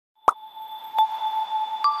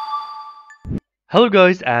Hello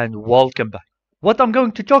guys and welcome back. What I'm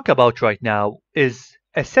going to talk about right now is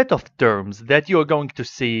a set of terms that you're going to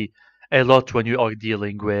see a lot when you are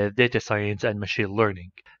dealing with data science and machine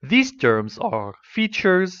learning. These terms are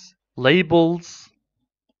features, labels,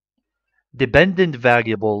 dependent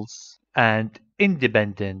variables, and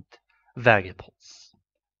independent variables.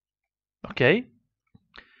 Okay?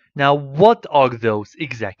 Now what are those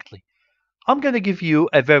exactly? I'm going to give you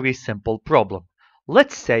a very simple problem.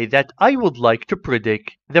 Let's say that I would like to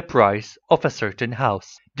predict the price of a certain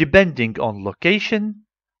house, depending on location,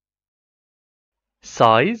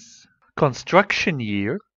 size, construction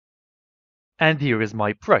year, and here is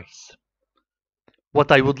my price.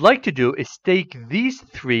 What I would like to do is take these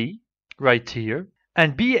three right here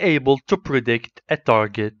and be able to predict a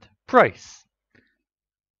target price.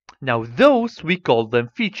 Now those we call them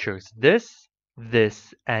features. This,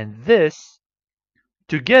 and this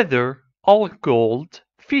together are called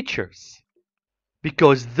features,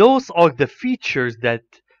 because those are the features that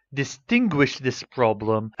distinguish this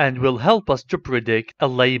problem and will help us to predict a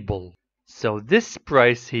label. So this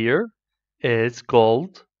price here is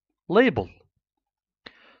called label.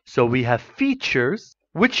 So we have features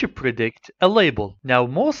which predict a label. Now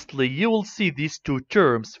mostly you will see these two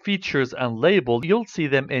terms, features and label, you'll see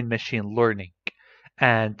them in machine learning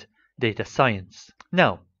and data science.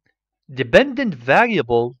 Now, dependent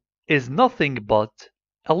variable is nothing but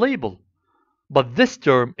a label. But this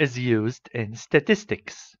term is used in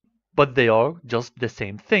statistics. But they are just the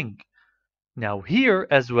same thing. Now here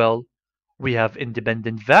as well, we have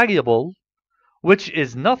independent variable, which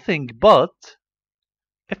is nothing but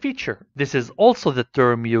a feature. This is also the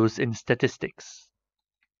term used in statistics.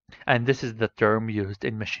 And this is the term used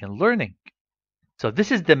in machine learning. So this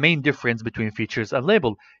is the main difference between features and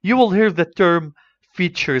label. You will hear the term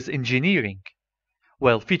features engineering.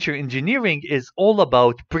 Well, feature engineering is all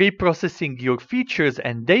about pre-processing your features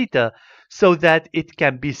and data so that it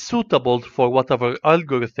can be suitable for whatever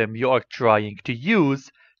algorithm you are trying to use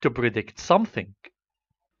to predict something.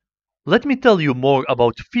 Let me tell you more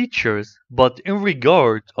about features, but in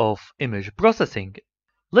regard of image processing.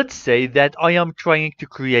 Let's say that I am trying to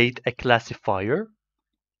create a classifier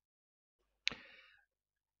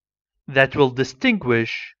that will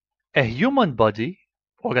distinguish a human body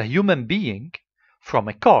or a human being from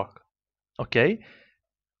a car. Okay?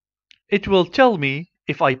 It will tell me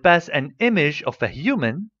if I pass an image of a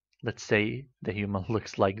human, let's say the human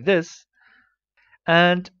looks like this,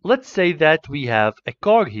 and let's say that we have a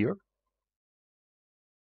car here.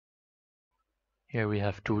 Here we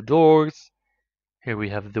have two doors, here we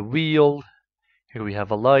have the wheel, here we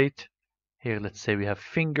have a light, here let's say we have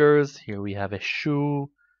fingers, here we have a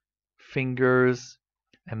shoe, fingers,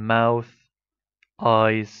 a mouth,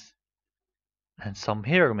 eyes, and some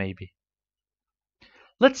hair maybe.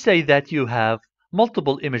 Let's say that you have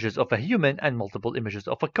multiple images of a human and multiple images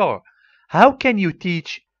of a car. How can you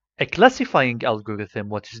teach a classifying algorithm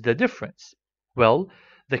what is the difference? Well,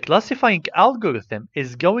 the classifying algorithm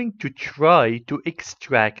is going to try to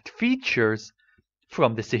extract features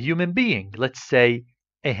from this human being. Let's say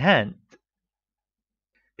a hand.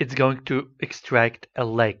 It's going to extract a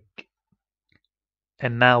leg, a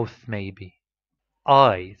mouth maybe,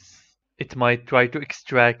 eyes. It might try to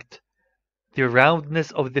extract the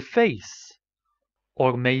roundness of the face,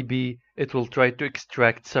 or maybe it will try to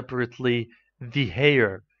extract separately the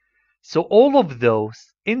hair. So all of those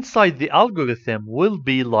inside the algorithm will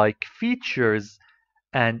be like features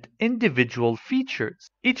and individual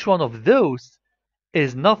features. Each one of those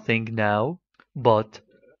is nothing now but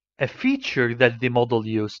a feature that the model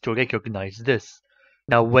used to recognize this.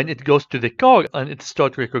 Now when it goes to the car and it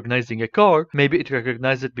starts recognizing a car, maybe it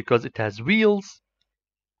recognizes it because it has wheels,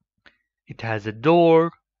 it has a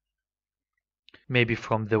door, maybe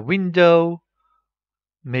from the window,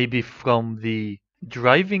 maybe from the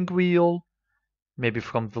driving wheel, maybe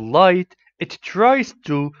from the light. It tries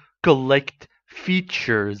to collect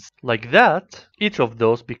features like that. Each of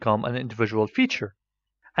those become an individual feature.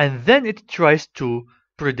 And then it tries to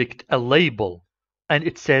predict a label. And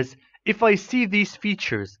it says, if I see these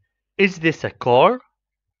features, is this a car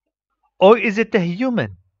or is it a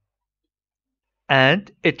human?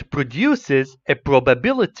 And it produces a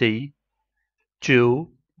probability to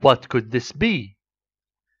what could this be?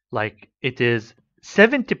 Like it is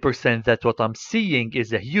 70% that what I'm seeing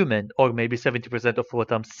is a human, or maybe 70% of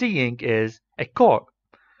what I'm seeing is a car.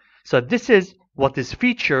 So this is what is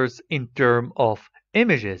features in terms of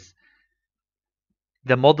images.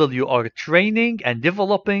 The model you are training and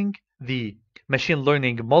developing, the machine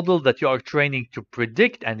learning model that you are training to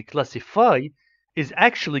predict and classify, is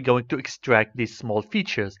actually going to extract these small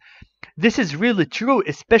features. This is really true,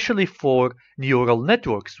 especially for neural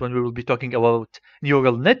networks. When we will be talking about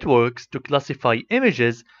neural networks to classify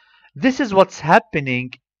images, this is what's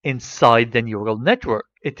happening inside the neural network.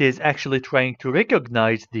 It is actually trying to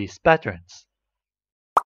recognize these patterns.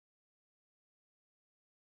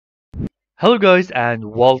 Hello guys and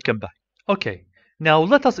welcome back. Okay, now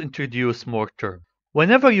let us introduce more terms.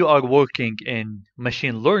 Whenever you are working in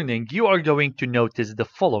machine learning, you are going to notice the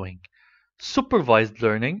following: supervised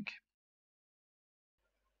learning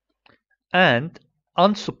and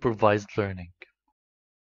unsupervised learning.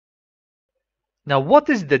 Now, what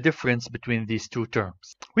is the difference between these two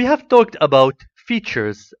terms? We have talked about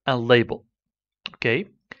features and label. Okay,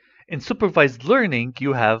 in supervised learning,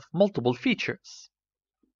 you have multiple features.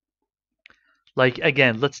 Like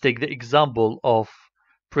again, let's take the example of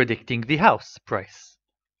predicting the house price.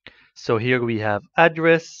 So here we have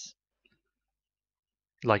address,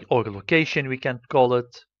 like or location, we can call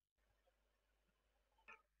it.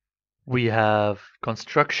 We have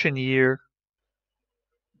construction year,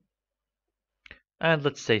 and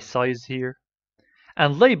let's say size here.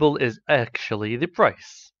 And label is actually the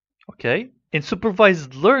price. Okay? In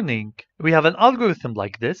supervised learning, we have an algorithm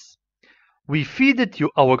like this. We feed it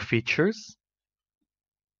our features,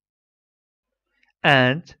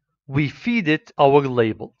 and we feed it our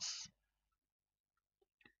labels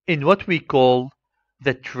in what we call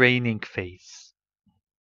the training phase.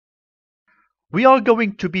 We are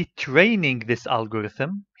going to be training this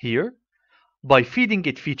algorithm here by feeding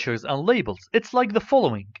it features and labels. It's like the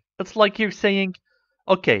following. It's like you're saying,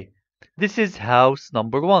 okay, this is house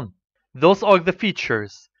number 1. Those are the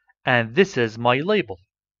features, and this is my label.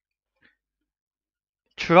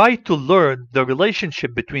 Try to learn the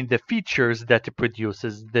relationship between the features that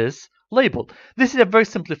produces this label. This is a very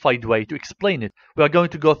simplified way to explain it. We are going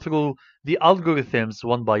to go through the algorithms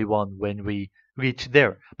one by one when we reach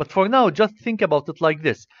there. But for now, just think about it like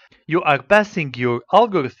this. You are passing your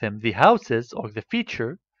algorithm the houses or the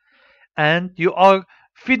feature, and you are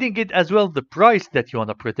feeding it as well the price that you want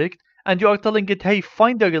to predict, and you are telling it, hey,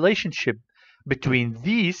 find a relationship between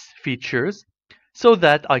these features so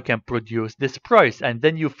that I can produce this price. And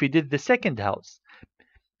then you feed it the second house.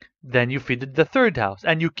 Then you feed it the third house.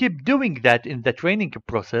 And you keep doing that in the training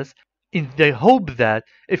process in the hope that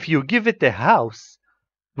if you give it a house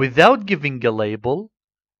without giving a label,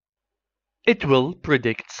 it will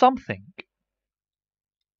predict something.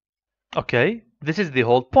 Okay? This is the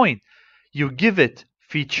whole point. You give it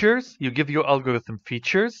features, you give your algorithm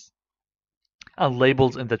features and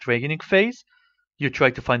labels in the training phase. You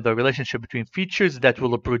try to find the relationship between features that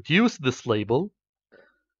will produce this label.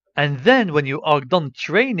 And then when you are done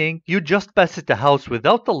training, you just pass it a house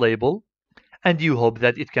without the label, and you hope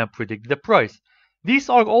that it can predict the price. These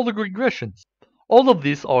are all the regressions. All of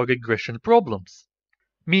these are regression problems,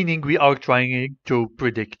 meaning we are trying to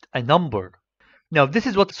predict a number. Now, this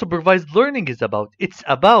is what supervised learning is about. It's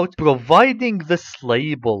about providing this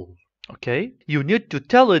label. Okay? You need to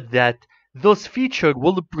tell it that those features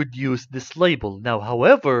will produce this label. Now,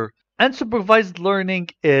 however, unsupervised learning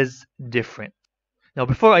is different. Now,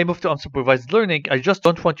 before I move to unsupervised learning, I just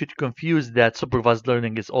don't want you to confuse that supervised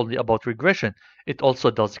learning is only about regression. It also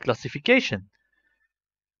does classification.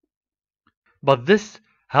 But this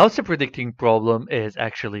house predicting problem is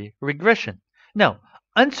actually regression. Now,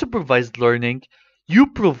 unsupervised learning, you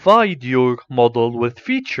provide your model with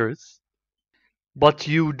features, but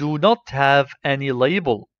you do not have any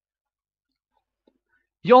label.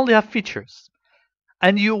 You only have features.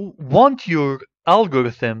 And you want your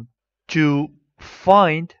algorithm to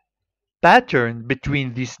find pattern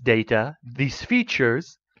between these data, these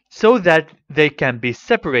features, so that they can be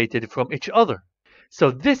separated from each other.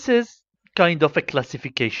 So this is kind of a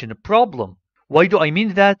classification problem. Why do I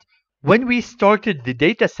mean that? When we started the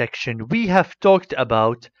data section, we have talked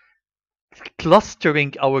about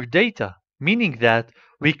clustering our data, meaning that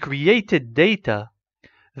we created data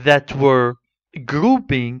that were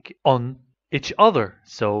grouping on each other.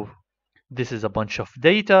 So this is a bunch of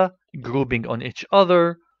data grouping on each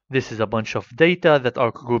other. This is a bunch of data that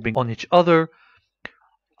are grouping on each other.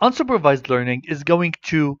 Unsupervised learning is going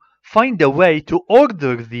to find a way to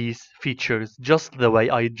order these features just the way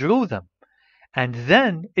I drew them. And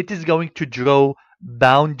then it is going to draw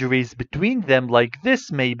boundaries between them like this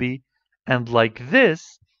maybe, and like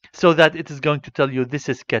this, so that it is going to tell you this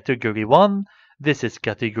is category 1, this is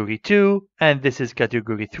category 2, and this is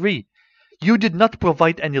category 3. You did not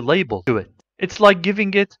provide any label to it. It's like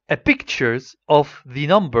giving it a pictures of the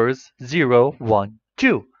numbers 0, 1,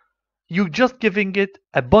 2. You're just giving it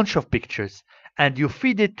a bunch of pictures, and you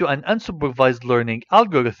feed it to an unsupervised learning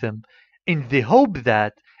algorithm, in the hope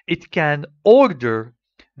that it can order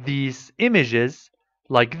these images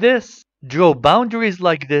like this, draw boundaries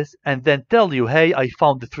like this, and then tell you, hey, I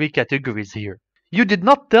found the 3 categories here. You did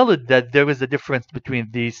not tell it that there is a difference between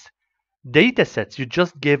these data sets. You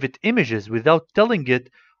just gave it images without telling it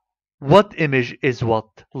what image is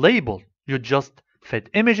what label. You just fed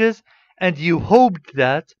images and you hoped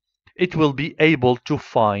that it will be able to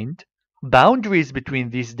find boundaries between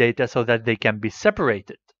these data so that they can be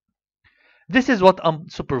separated. This is what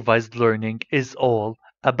unsupervised learning is all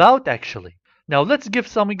about actually. Now let's give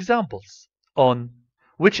some examples on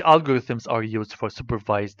which algorithms are used for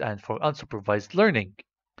supervised and for unsupervised learning.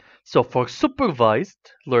 So for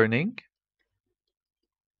supervised learning,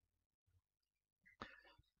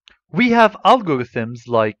 we have algorithms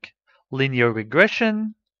like linear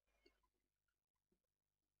regression,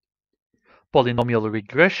 polynomial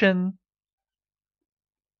regression,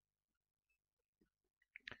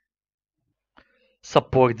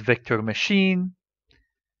 support vector machine,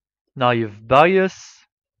 naive Bayes,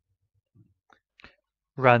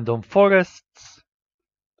 random forests.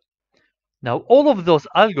 Now all of those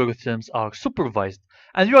algorithms are supervised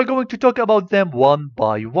and we are going to talk about them one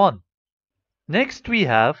by one. Next we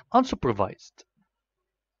have unsupervised.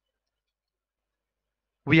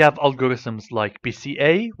 We have algorithms like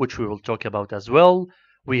PCA, which we will talk about as well.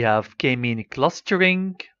 We have k-mean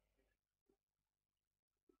clustering.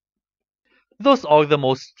 Those are the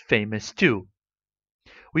most famous two.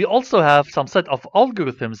 We also have some set of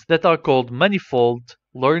algorithms that are called manifold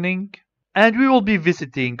learning, and we will be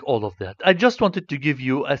visiting all of that. I just wanted to give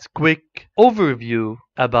you a quick overview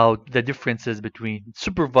about the differences between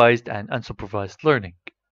supervised and unsupervised learning.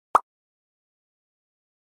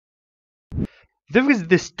 There is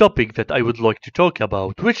this topic that I would like to talk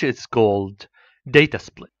about, which is called data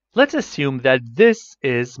split. Let's assume that this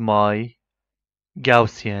is my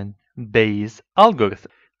Gaussian Bayes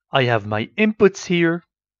algorithm. I have my inputs here,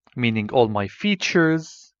 meaning all my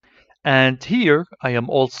features, and here I am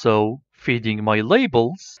also feeding my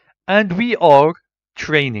labels, and we are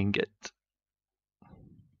training it.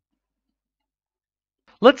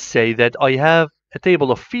 Let's say that I have a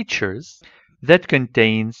table of features that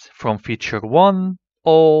contains from feature 1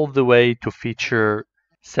 all the way to feature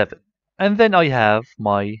 7. And then I have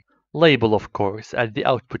my label, of course, at the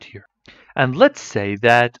output here. And let's say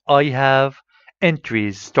that I have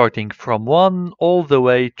entries starting from 1 all the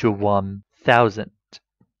way to 1000.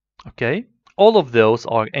 Okay? All of those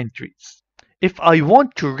are entries. If I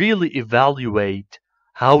want to really evaluate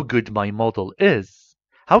how good my model is,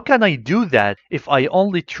 how can I do that if I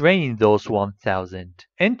only train those 1000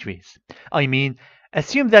 entries? I mean,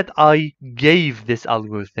 assume that I gave this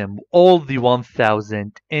algorithm all the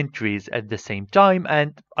 1000 entries at the same time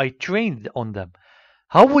and I trained on them.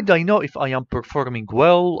 How would I know if I am performing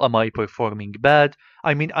well? Am I performing bad?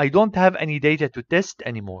 I mean, I don't have any data to test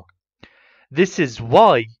anymore. This is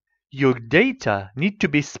why your data need to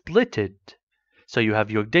be splitted. So you have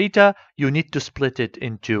your data, you need to split it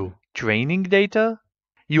into training data.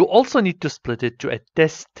 You also need to split it to a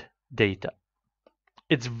test data.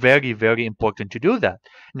 It's very, very important to do that.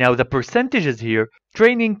 Now the percentages here,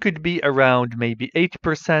 training could be around maybe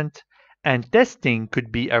 8% and testing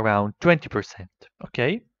could be around 20%,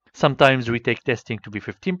 okay? Sometimes we take testing to be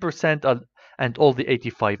 15% and all the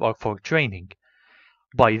 85 are for training.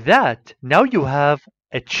 By that, now you have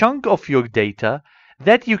a chunk of your data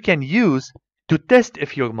that you can use to test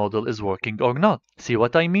if your model is working or not. See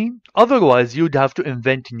what I mean? Otherwise, you'd have to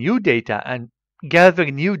invent new data and gather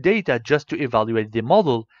new data just to evaluate the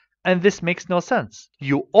model, and this makes no sense.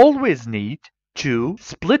 You always need to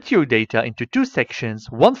split your data into two sections,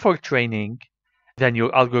 one for training, then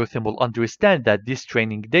your algorithm will understand that these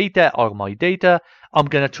training data are my data. I'm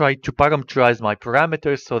going to try to parameterize my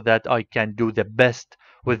parameters so that I can do the best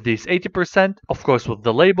with these 80%, of course with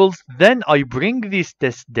the labels. Then I bring these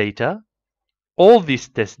test data, all these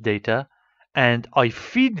test data, and I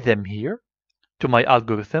feed them here to my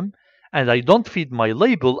algorithm, and I don't feed my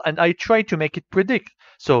label, and I try to make it predict.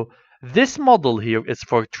 So this model here is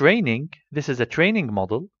for training. This is a training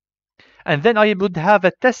model. And then I would have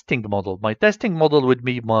a testing model. My testing model would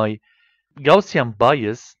be my Gaussian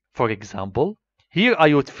Bayes, for example. Here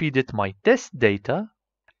I would feed it my test data,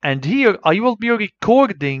 and here I will be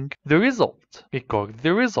recording the result. Record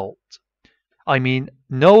the result. I mean,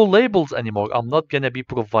 no labels anymore. I'm not going to be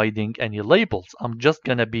providing any labels. I'm just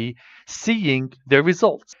going to be seeing the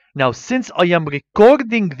results. Now, since I am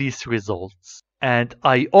recording these results and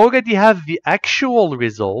I already have the actual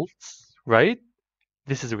results, right?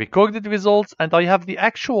 This is recorded results and I have the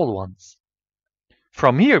actual ones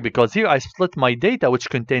from here, because here I split my data which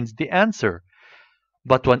contains the answer.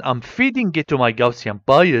 But when I'm feeding it to my Gaussian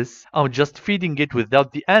bias, I'm just feeding it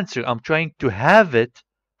without the answer. I'm trying to have it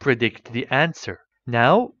predict the answer.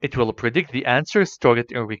 Now it will predict the answer, store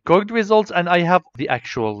it in record results, and I have the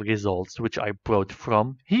actual results which I brought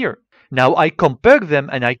from here. Now I compare them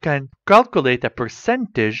and I can calculate a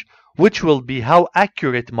percentage which will be how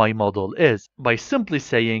accurate my model is by simply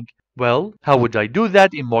saying, well, how would I do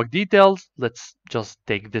that in more details? Let's just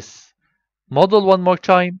take this model one more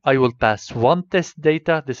time. I will pass one test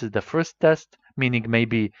data. This is the first test, meaning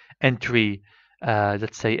maybe entry,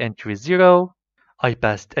 let's say entry 0. I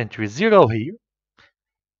passed entry 0 here,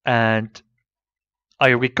 and I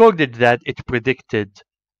recorded that it predicted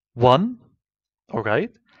 1, all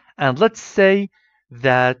right? And let's say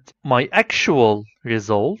that my actual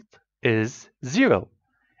result is 0.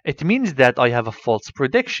 It means that I have a false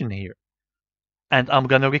prediction here. And I'm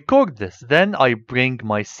going to record this. Then I bring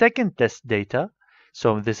my second test data.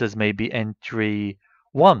 So this is maybe entry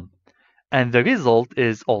 1. And the result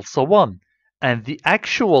is also 1. And the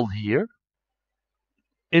actual here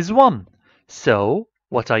is 1. So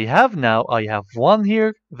what I have now, I have 1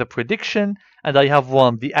 here, the prediction, and I have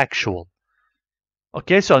 1, the actual.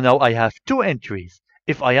 Okay, so now I have 2 entries.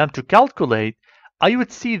 If I am to calculate, I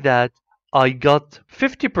would see that I got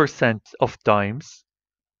 50% of times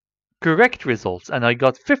correct results, and I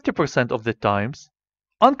got 50% of the times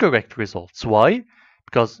incorrect results. Why?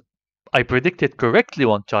 Because I predicted correctly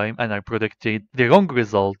one time and I predicted the wrong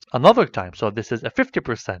result another time. So this is a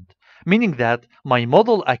 50%, meaning that my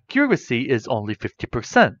model accuracy is only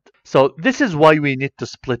 50%. So this is why we need to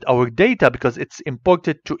split our data, because it's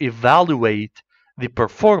important to evaluate the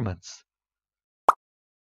performance.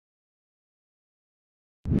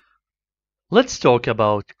 Let's talk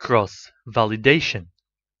about cross-validation.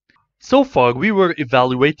 So far, we were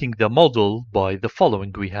evaluating the model by the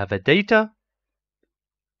following. We have a data,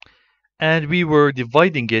 and we were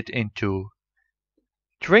dividing it into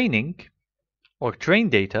training or train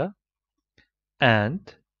data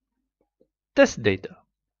and test data,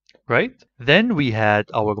 right? Then we had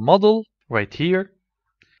our model right here.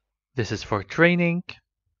 This is for training,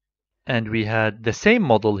 and we had the same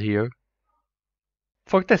model here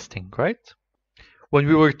for testing, right? When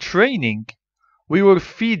we were training, we were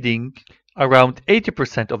feeding around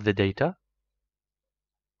 80% of the data.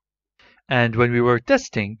 And when we were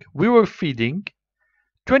testing, we were feeding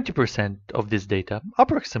 20% of this data,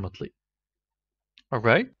 approximately. All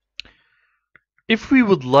right? If we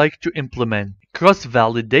would like to implement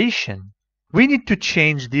cross-validation, we need to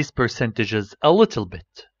change these percentages a little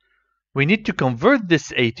bit. We need to convert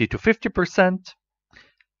this 80 to 50%,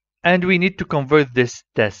 and we need to convert this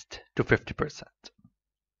test to 50%.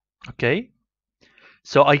 Okay?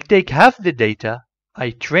 So I take half the data, I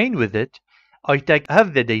train with it, I take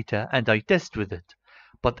half the data and I test with it.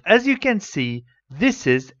 But as you can see, this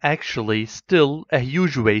is actually still a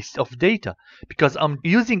huge waste of data, because I'm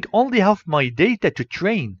using only half my data to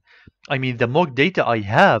train. I mean, the more data I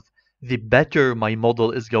have, the better my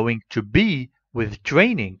model is going to be with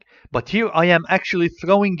training. But here I am actually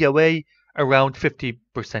throwing away around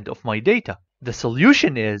 50% of my data. The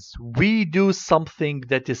solution is we do something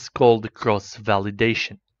that is called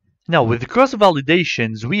cross-validation. Now, with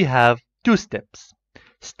cross-validations, we have 2 steps.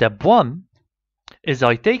 Step 1 is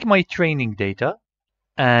I take my training data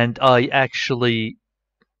and I actually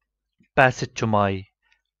pass it to my,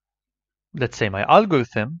 let's say, my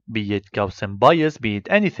algorithm, be it Gaussian bias, be it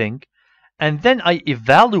anything, and then I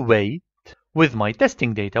evaluate with my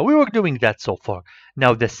testing data. We were doing that so far.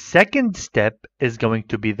 Now, the second step is going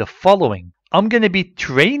to be the following. I'm going to be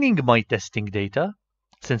training my testing data,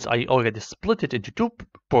 since I already split it into 2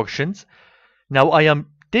 portions. Now I am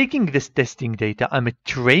taking this testing data, I'm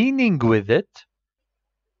training with it,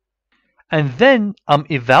 and then I'm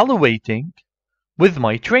evaluating with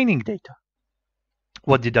my training data.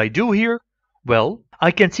 What did I do here? Well,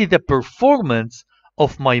 I can see the performance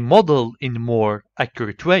of my model in a more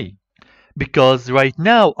accurate way, because right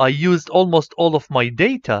now I used almost all of my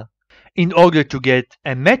data in order to get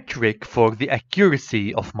a metric for the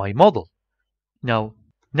accuracy of my model. Now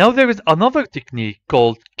there is another technique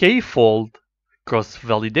called k-fold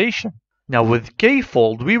cross-validation. Now with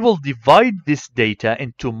k-fold, we will divide this data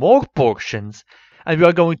into more portions, and we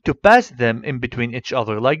are going to pass them in between each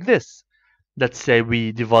other like this. Let's say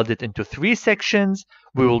we divide it into 3 sections.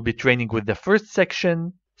 We will be training with the first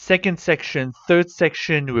section, second section, third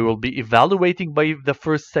section. We will be evaluating by the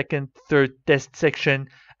first, second, third test section,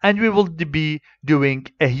 and we will be doing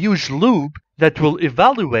a huge loop that will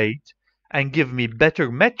evaluate and give me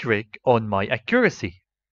better metric on my accuracy.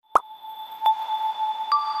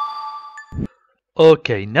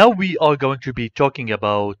 Okay, now we are going to be talking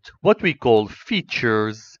about what we call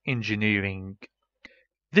features engineering.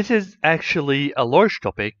 This is actually a large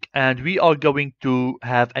topic, and we are going to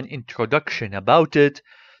have an introduction about it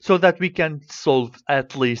so that we can solve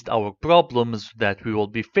at least our problems that we will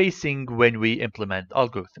be facing when we implement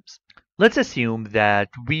algorithms. Let's assume that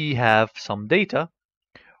we have some data.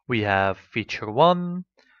 We have feature 1,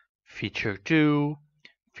 feature 2,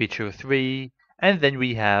 feature 3, and then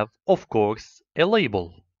we have, of course, a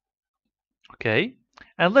label. Okay?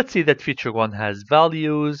 And let's see that feature 1 has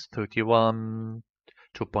values 31,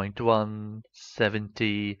 2.1,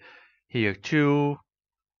 70, here 2,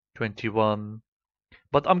 21,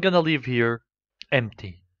 but I'm gonna leave here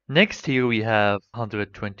empty. Next here we have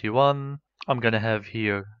 121. I'm gonna have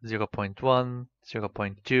here 0.1,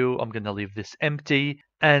 0.2. I'm gonna leave this empty.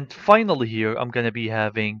 And finally here I'm gonna be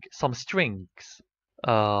having some strings.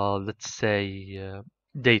 Let's say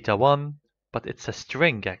data 1, but it's a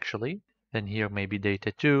string actually. Then here maybe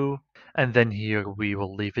data 2, and then here we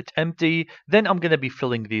will leave it empty. Then I'm gonna be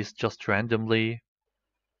filling these just randomly.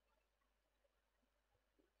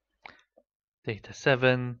 Data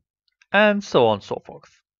 7, and so on and so forth.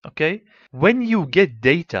 Okay? When you get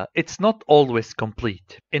data, it's not always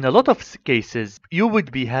complete. In a lot of cases, you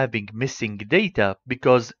would be having missing data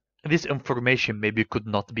because this information maybe could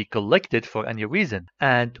not be collected for any reason.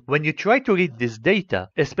 And when you try to read this data,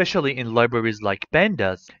 especially in libraries like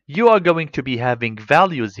pandas, you are going to be having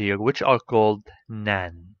values here which are called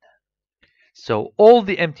nan. So all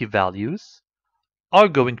the empty values are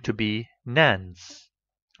going to be nans.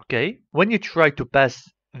 Okay? When you try to pass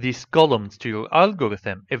these columns to your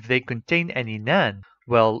algorithm, if they contain any nan,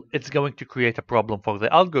 well, it's going to create a problem for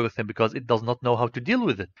the algorithm because it does not know how to deal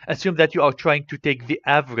with it. Assume that you are trying to take the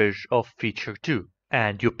average of feature 2,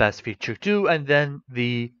 and you pass feature 2, and then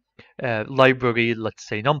the library, let's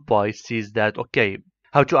say NumPy, sees that, okay,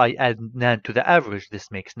 how do I add nan to the average? This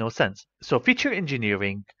makes no sense. So feature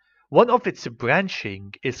engineering, one of its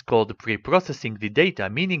branching is called pre-processing the data,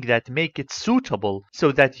 meaning that make it suitable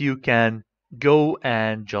so that you can go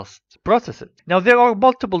and just process it. Now there are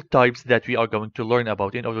multiple types that we are going to learn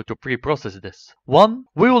about in order to pre-process this. One,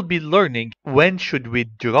 we will be learning when should we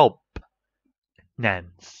drop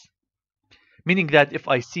nans. Meaning that if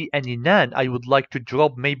I see any nan, I would like to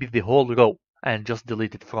drop maybe the whole row and just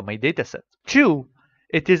delete it from my dataset. Two,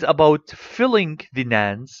 it is about filling the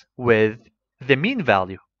nans with the mean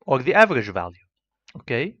value or the average value.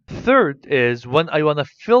 Okay. Third is when I want to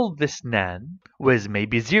fill this nan with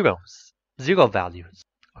maybe zeros, zero values.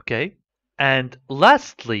 Okay. And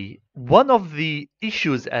lastly, one of the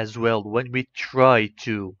issues as well when we try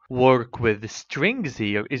to work with strings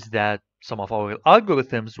here is that some of our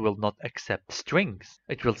algorithms will not accept strings.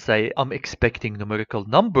 It will say, I'm expecting numerical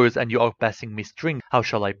numbers and you are passing me strings. How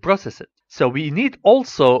shall I process it? So we need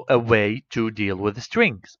also a way to deal with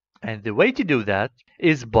strings. And the way to do that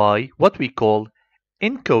is by what we call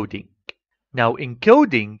encoding. Now,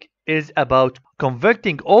 encoding is about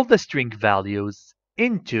converting all the string values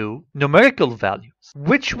into numerical values,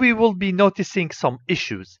 which we will be noticing some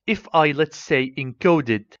issues. If I, let's say,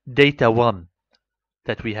 encoded data 1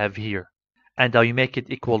 that we have here, and I make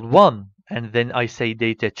it equal 1, and then I say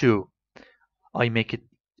data 2, I make it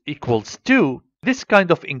equals 2, this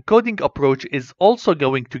kind of encoding approach is also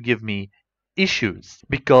going to give me issues,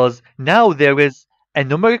 because now there is a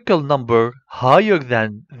numerical number higher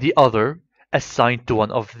than the other assigned to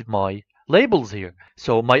one of my labels here.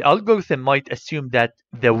 So my algorithm might assume that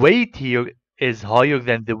the weight here is higher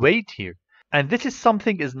than the weight here. And this is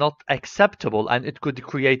something is not acceptable, and it could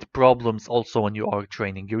create problems also when you are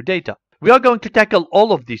training your data. We are going to tackle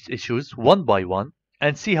all of these issues one by one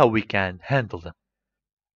and see how we can handle them.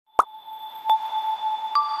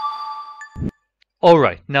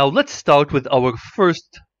 Alright, now let's start with our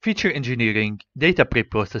first feature engineering data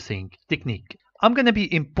preprocessing technique. I'm going to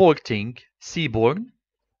be importing Seaborn.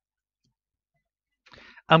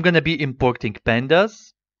 I'm going to be importing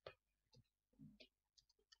pandas.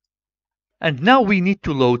 And now we need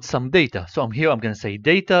to load some data. So I'm going to say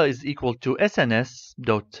data is equal to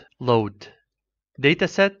sns.load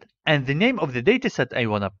dataset. And the name of the dataset I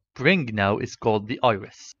want to bring now is called the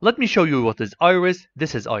iris. Let me show you what is iris.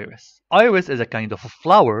 This is iris. Iris is a kind of a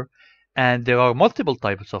flower, and there are multiple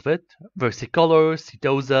types of it: versicolor,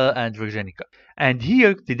 setosa, and virginica. And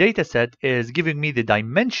here the dataset is giving me the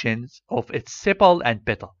dimensions of its sepal and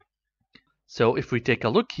petal. So if we take a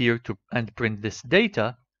look here and print this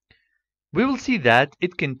data, we will see that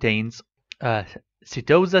it contains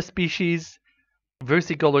setosa species,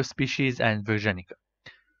 versicolor species, and virginica.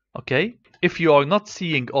 Okay, if you are not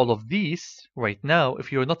seeing all of these right now,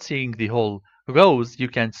 if you're not seeing the whole rows, you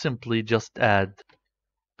can simply just add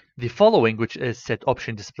the following, which is set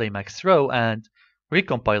option display max row, and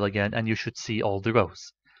recompile again, and you should see all the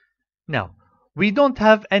rows. Now, we don't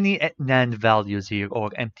have any NaN values here or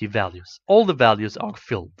empty values. All the values are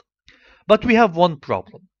filled. But we have one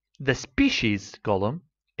problem. The species column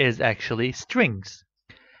is actually strings.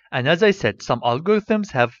 And as I said, some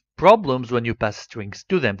algorithms have problems when you pass strings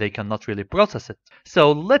to them. They cannot really process it.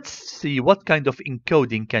 So let's see what kind of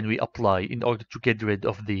encoding can we apply in order to get rid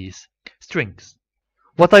of these strings.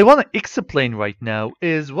 What I want to explain right now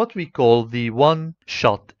is what we call the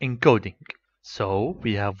one-shot encoding. So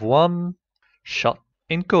we have one-shot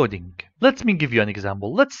encoding. Let me give you an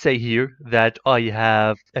example. Let's say here that I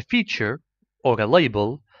have a feature or a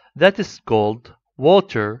label that is called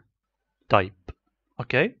water type.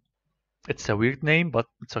 Okay? It's a weird name, but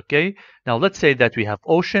it's okay. Now let's say that we have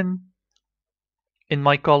ocean in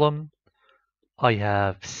my column. I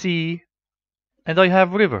have sea and I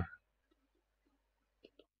have river.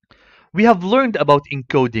 We have learned about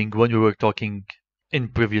encoding when we were talking in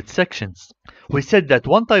previous sections. We said that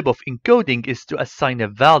one type of encoding is to assign a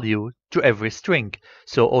value to every string.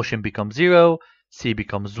 So ocean becomes 0, sea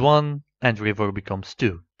becomes 1, and river becomes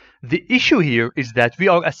 2. The issue here is that we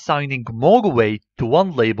are assigning more weight to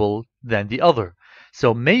one label than the other.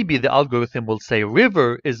 So maybe the algorithm will say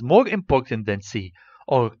river is more important than sea,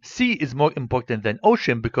 or sea is more important than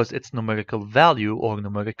ocean because its numerical value or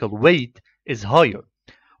numerical weight is higher.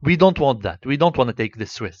 We don't want that. We don't want to take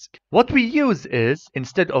this risk. What we use is,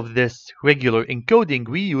 instead of this regular encoding,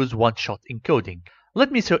 we use one-shot encoding.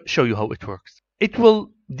 Let me show you how it works. It will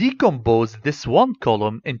decompose this one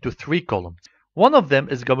column into 3 columns. One of them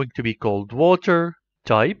is going to be called water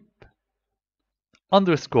type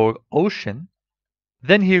underscore ocean.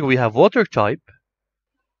 Then here we have water type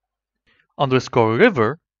underscore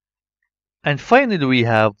river. And finally we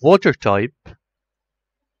have water type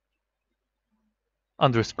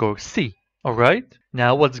underscore sea. Alright?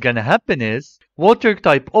 Now what's gonna happen is water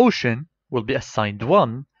type ocean will be assigned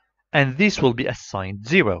 1 and this will be assigned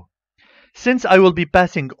 0. Since I will be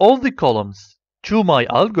passing all the columns to my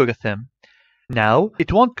algorithm, now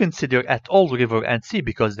it won't consider at all river and sea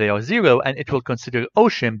because they are 0 and it will consider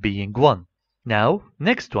ocean being 1. Now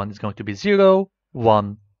next one is going to be 0,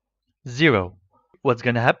 1, 0. What's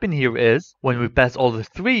going to happen here is, when we pass all the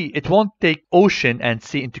 3, it won't take ocean and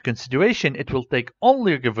sea into consideration, it will take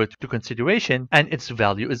only river to consideration, and its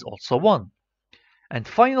value is also 1. And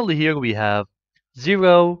finally here we have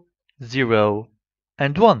 0, 0,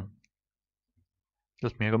 and 1.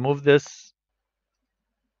 Let me remove this.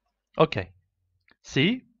 Okay.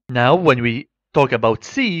 See? Now when we talk about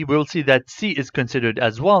C, we'll see that C is considered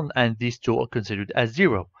as 1, and these two are considered as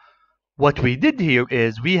 0. What we did here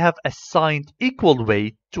is we have assigned equal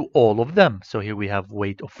weight to all of them. So here we have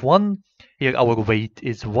weight of 1, here our weight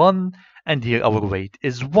is 1, and here our weight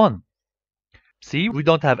is 1. See, we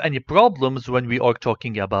don't have any problems when we are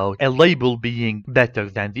talking about a label being better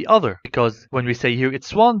than the other. Because when we say here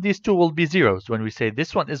it's 1, these two will be zeros. When we say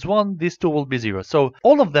this one is 1, these two will be 0. So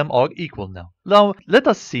all of them are equal now. Now let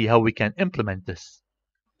us see how we can implement this.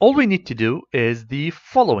 All we need to do is the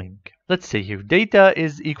following. Let's say here data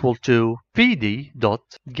is equal to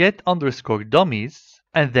pd.get underscore dummies,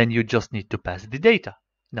 and then you just need to pass the data.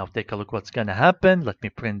 Now take a look what's gonna happen. Let me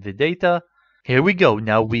print the data. Here we go.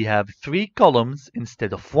 Now we have 3 columns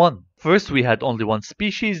instead of 1. First we had only 1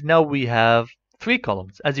 species. Now we have 3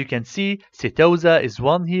 columns. As you can see, Setosa is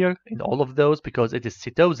 1 here in all of those because it is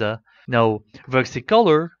Setosa. Now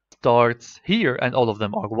versicolor starts here and all of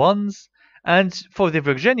them are 1s. And for the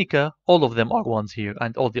Virginica, all of them are 1s here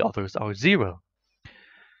and all the others are 0.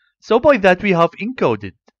 So by that we have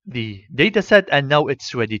encoded the dataset and now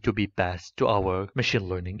it's ready to be passed to our machine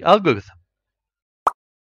learning algorithm.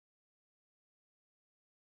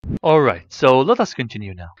 Alright, so let us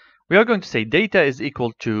continue now. We are going to say data is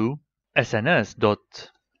equal to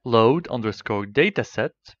sns.load underscore dataset,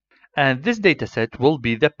 and this dataset will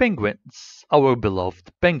be the penguins, our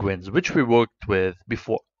beloved penguins, which we worked with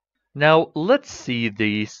before. Now let's see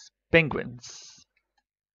these penguins.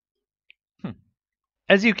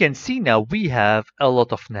 As you can see now, we have a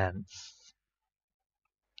lot of nans.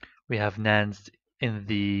 We have nans in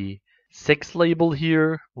the 6 label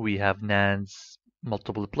here. We have nans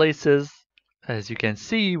multiple places. As you can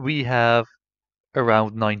see, we have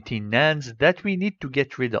around 19 nans that we need to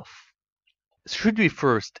get rid of. Should we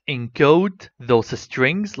first encode those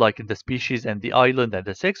strings like in the species and the island and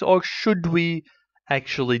the 6, or should we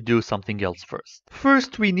actually do something else first?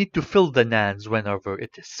 First, we need to fill the nans whenever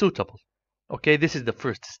it is suitable. Okay, this is the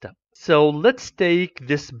first step. So let's take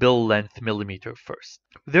this bill length millimeter first.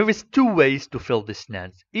 There is two ways to fill these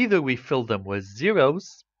nans. Either we fill them with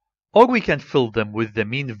zeros, or we can fill them with the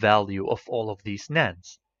mean value of all of these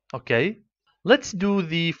nans. Okay? Let's do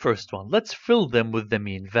the first one. Let's fill them with the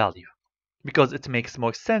mean value, because it makes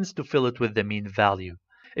more sense to fill it with the mean value.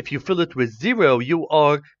 If you fill it with 0, you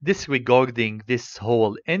are disregarding this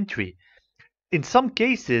whole entry. In some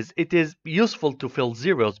cases, it is useful to fill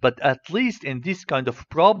zeros, but at least in these kind of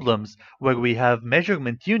problems where we have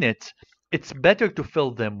measurement units, it's better to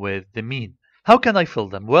fill them with the mean. How can I fill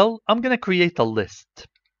them? Well, I'm going to create a list.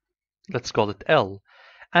 Let's call it L.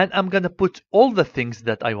 And I'm going to put all the things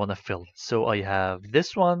that I want to fill. So I have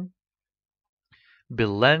this one,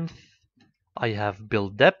 bill length, I have bill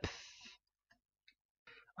depth,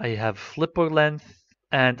 I have flipper length,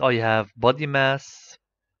 and I have body mass.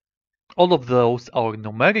 All of those are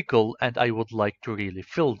numerical and I would like to really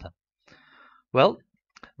fill them. Well,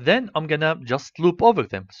 then I'm gonna just loop over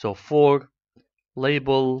them. So for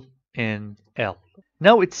label in L.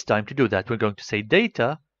 Now it's time to do that. We're going to say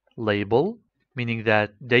data label, meaning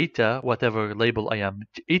that data, whatever label I am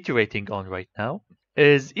iterating on right now,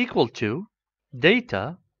 is equal to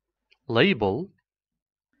data label.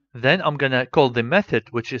 Then I'm gonna call the method,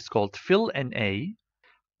 which is called fill NA.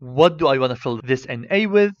 What do I want to fill this NA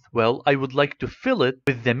with? Well, I would like to fill it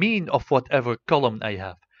with the mean of whatever column I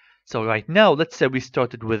have. So right now, let's say we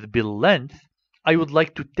started with bill length. I would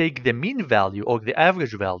like to take the mean value or the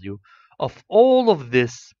average value of all of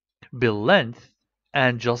this bill length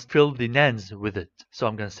and just fill the nans with it. So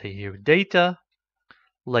I'm going to say here data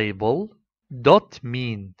label dot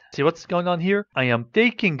mean. See what's going on here? I am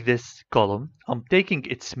taking this column, I'm taking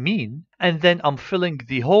its mean, and then I'm filling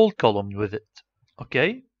the whole column with it.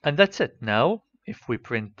 Okay? And that's it. Now, if we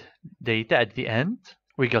print data at the end,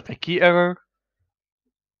 we got a key error.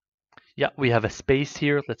 Yeah, we have a space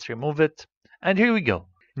here. Let's remove it. And here we go.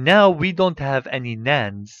 Now we don't have any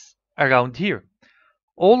nans around here.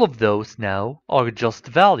 All of those now are just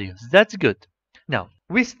values. That's good. Now,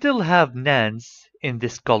 we still have nans in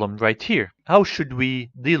this column right here. How should we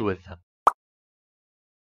deal with them?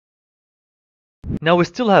 Now we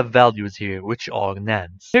still have values here, which are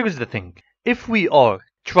nans. Here's the thing. If we are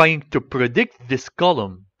trying to predict this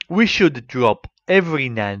column, we should drop every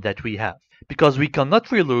nan that we have, because we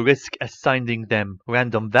cannot really risk assigning them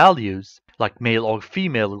random values, like male or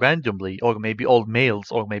female randomly, or maybe all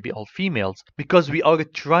males or maybe all females, because we are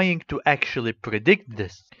trying to actually predict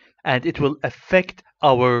this, and it will affect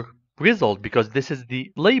our result, because this is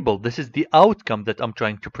the label, this is the outcome that I'm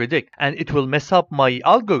trying to predict, and it will mess up my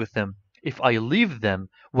algorithm if I leave them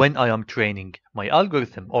when I am training my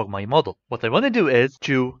algorithm or my model. What I want to do is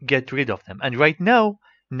to get rid of them. And right now,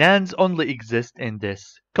 nans only exist in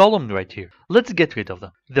this column right here. Let's get rid of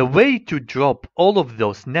them. The way to drop all of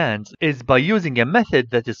those nans is by using a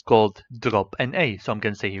method that is called drop NA. So I'm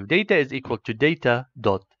going to say here data is equal to data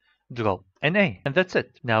dot drop NA. And that's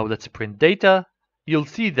it. Now let's print data. You'll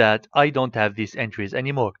see that I don't have these entries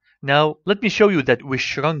anymore. Now, let me show you that we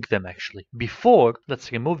shrunk them actually. Before,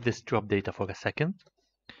 let's remove this drop data for a second.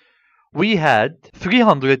 We had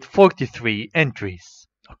 343 entries,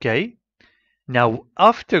 okay? Now,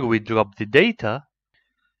 after we drop the data,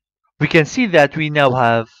 we can see that we now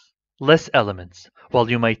have less elements. Well,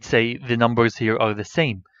 you might say the numbers here are the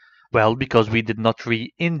same. Well, because we did not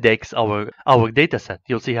re-index our data set.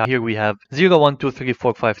 You'll see how here we have 0, 1, 2, 3,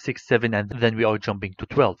 4, 5, 6, 7, and then we are jumping to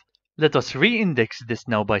 12. Let us re-index this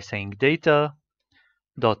now by saying data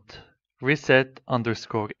dot reset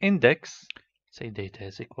underscore index. Say data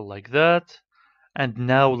is equal like that. And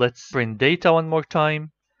now let's print data one more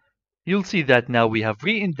time. You'll see that now we have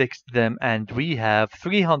re-indexed them and we have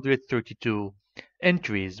 332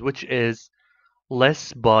 entries, which is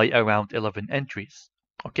less by around 11 entries.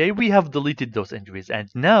 Okay, we have deleted those entries and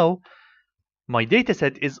now my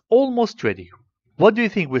dataset is almost ready. What do you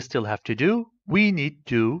think we still have to do? We need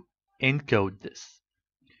to encode this.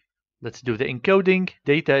 Let's do the encoding.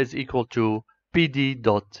 Data is equal to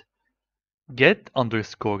pd.get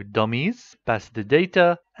underscore dummies, pass the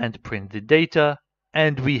data and print the data,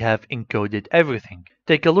 and we have encoded everything.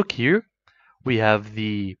 Take a look here. We have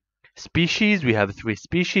the species, we have 3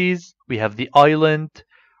 species, we have the island,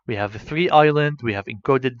 we have the 3 island, we have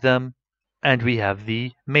encoded them, and we have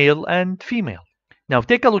the male and female. Now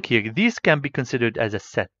take a look here. These can be considered as a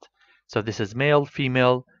set. So this is male,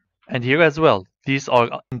 female, and here as well. These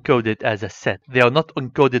are encoded as a set. They are not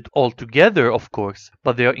encoded all together, of course,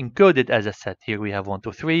 but they are encoded as a set. Here we have 1,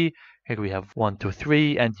 2, 3, here we have 1, 2,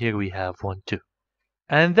 3, and here we have 1, 2.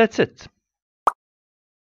 And that's it.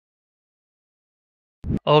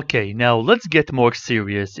 Okay, now let's get more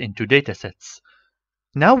serious into datasets.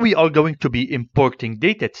 Now we are going to be importing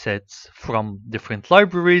datasets from different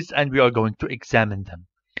libraries and we are going to examine them.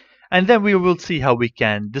 And then we will see how we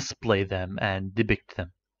can display them and depict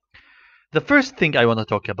them. The first thing I want to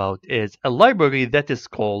talk about is a library that is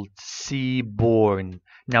called Seaborn.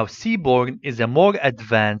 Now Seaborn is a more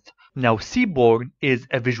advanced, Seaborn is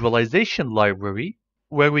a visualization library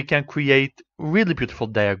where we can create really beautiful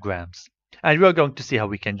diagrams. And we are going to see how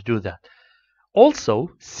we can do that. Also,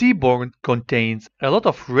 Seaborn contains a lot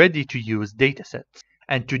of ready-to-use datasets.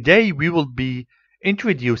 And today we will be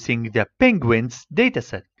introducing the Penguins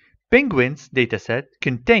dataset. Penguins dataset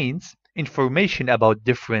contains information about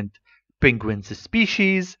different penguins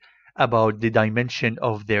species, about the dimension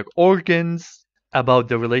of their organs, about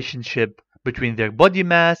the relationship between their body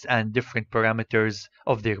mass and different parameters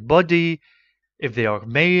of their body, if they are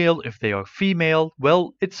male, if they are female.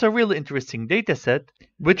 Well, it's a really interesting dataset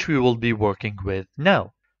which we will be working with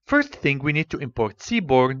now. First thing, we need to import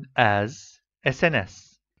Seaborn as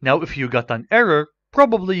SNS. Now, if you got an error,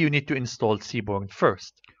 probably you need to install Seaborn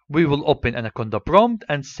first. We will open Anaconda prompt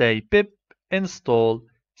and say pip install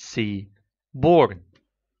Seaborn.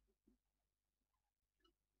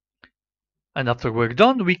 And after we're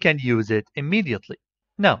done, we can use it immediately.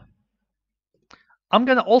 Now, I'm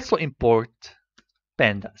gonna also import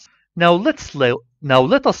pandas. Now let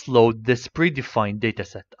us load this predefined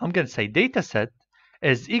dataset. I'm going to say dataset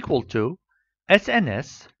is equal to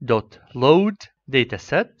sns.load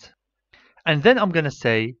dataset, and then I'm going to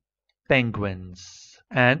say penguins,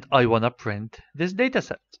 and I want to print this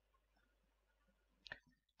dataset.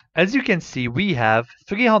 As you can see, we have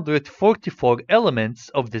 344 elements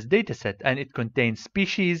of this dataset, and it contains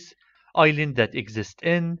species, island that exist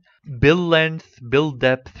in, bill length, bill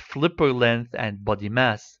depth, flipper length, and body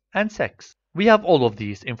mass, and sex. We have all of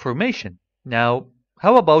these information. Now,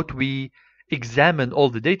 how about we examine all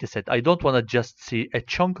the dataset? I don't want to just see a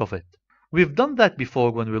chunk of it. We've done that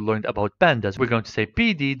before when we learned about pandas. We're going to say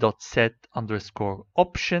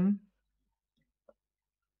pd.set_option,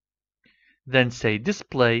 then say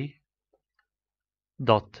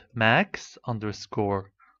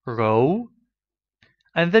display.max_row,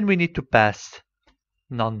 and then we need to pass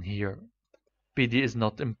none here. PD is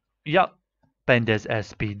not, pandas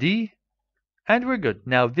as PD, and we're good.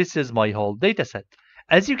 Now this is my whole dataset.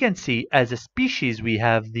 As you can see, as a species, we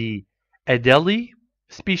have the Adelie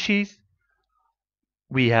species,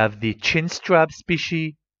 we have the chinstrap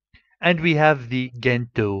species, and we have the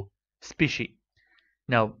Gento species.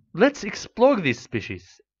 Now let's explore these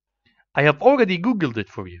species. I have already Googled it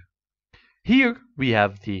for you. Here we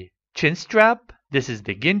have the chinstrap, this is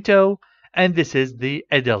the Ginto, and this is the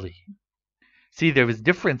Adelie. See, there is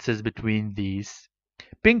differences between these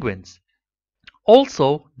penguins.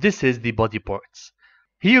 Also, this is the body parts.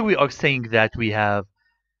 Here we are saying that we have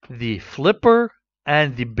the flipper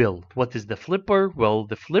and the bill. What is the flipper? Well,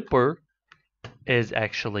 the flipper is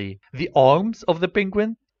actually the arms of the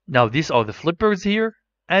penguin. Now these are the flippers here,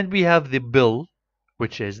 and we have the bill,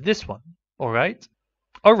 which is this one. Alright,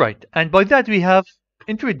 and by that we have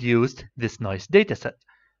introduced this nice dataset.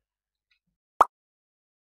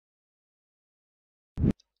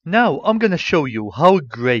 Now I'm gonna show you how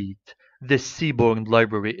great this Seaborn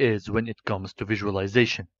library is when it comes to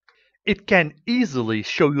visualization. It can easily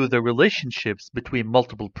show you the relationships between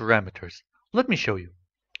multiple parameters. Let me show you.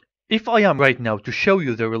 If I am right now to show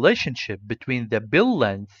you the relationship between the bill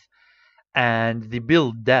length and the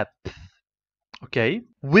bill depth, okay,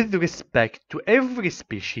 with respect to every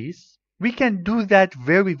species, we can do that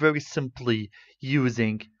very, very simply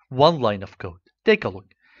using one line of code. Take a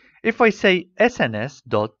look. If I say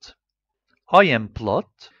sns.implot,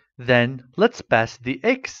 then let's pass the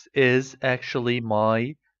x is actually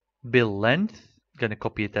my bill length. I'm gonna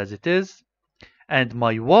copy it as it is. And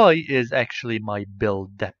my y is actually my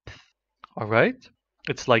bill depth. Alright?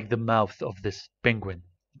 It's like the mouth of this penguin,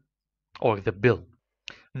 or the bill.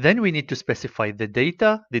 Then we need to specify the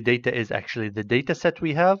data. The data is actually the data set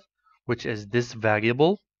we have, which is this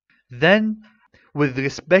variable. Then, with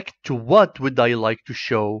respect to what would I like to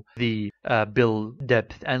show the bill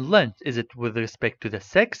depth and length? Is it with respect to the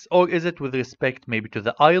sex, or is it with respect maybe to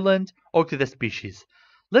the island or to the species?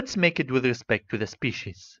 Let's make it with respect to the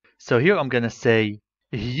species. So here I'm gonna say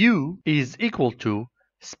hue is equal to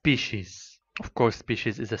species. Of course,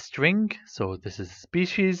 species is a string, so this is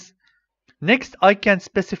species. Next, I can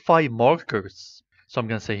specify markers. So I'm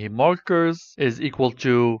gonna say here markers is equal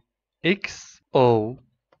to X, O,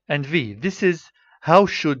 and V. This is how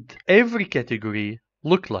should every category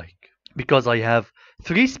look like. Because I have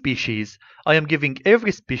 3 species, I am giving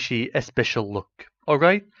every species a special look.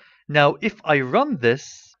 Alright? Now, if I run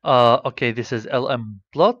this, okay, this is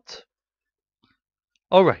lmplot.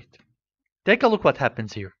 Alright, take a look what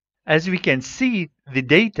happens here. As we can see, the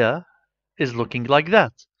data is looking like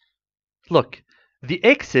that. Look, the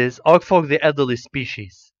X's are for the elderly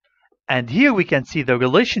species. And here we can see the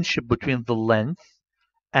relationship between the length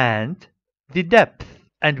and the depth.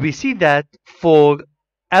 And we see that for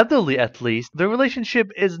elderly at least, the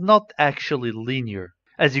relationship is not actually linear.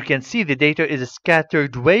 As you can see, the data is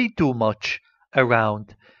scattered way too much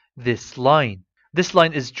around this line. This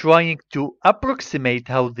line is trying to approximate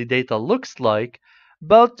how the data looks like,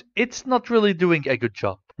 but it's not really doing a good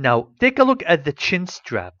job. Now, take a look at the chin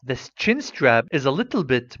strap. This chin strap is a little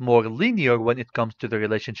bit more linear when it comes to the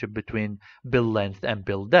relationship between bill length and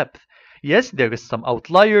bill depth. Yes, there is some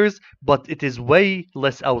outliers, but it is way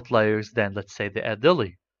less outliers than, let's say, the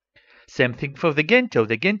Adili. Same thing for the Gento.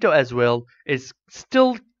 The Gento as well is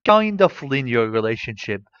still kind of linear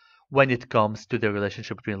relationship when it comes to the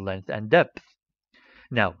relationship between length and depth.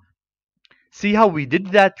 Now, see how we did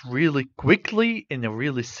that really quickly and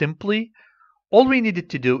really simply? All we needed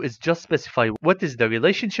to do is just specify what is the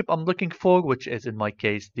relationship I'm looking for, which is in my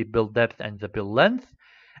case the bill depth and the bill length,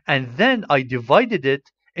 and then I divided it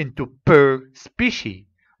into per species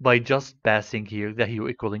by just passing here the hue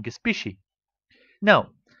equaling species. Now,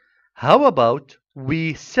 how about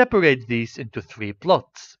we separate these into 3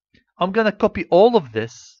 plots? I'm gonna copy all of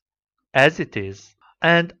this as it is,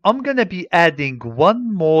 and I'm gonna be adding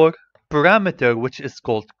one more parameter which is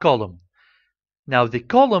called column. Now the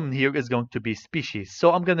column here is going to be species,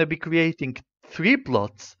 so I'm gonna be creating 3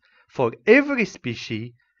 plots for every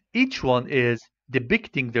species. Each one is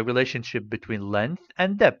depicting the relationship between length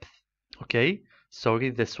and depth. Okay, sorry,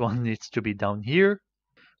 this one needs to be down here.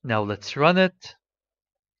 Now let's run it.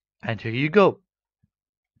 And here you go.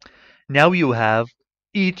 Now you have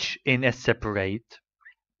each in a separate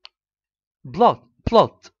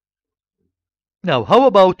plot. Now how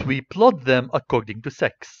about we plot them according to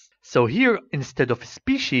sex? So here, instead of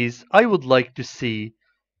species, I would like to see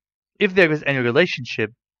if there is any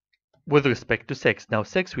relationship with respect to sex. Now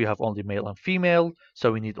sex, we have only male and female,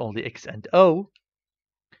 so we need only X and O.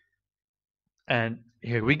 And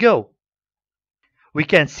here we go. We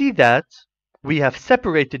can see that we have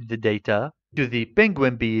separated the data to the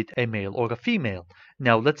penguin, be it a male or a female.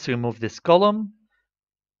 Now let's remove this column.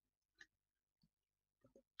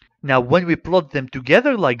 Now when we plot them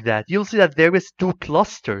together like that, you'll see that there is 2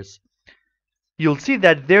 clusters. You'll see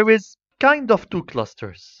that there is kind of 2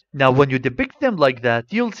 clusters. Now when you depict them like that,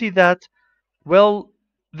 you'll see that, well,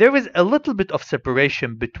 there is a little bit of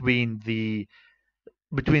separation between the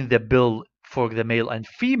bill for the male and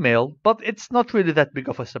female, but it's not really that big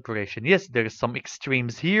of a separation. Yes, there is some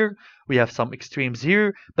extremes here, we have some extremes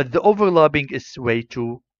here, but the overlapping is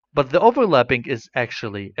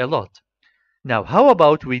actually a lot. Now, how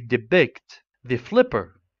about we depict the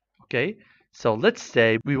flipper? Okay, so let's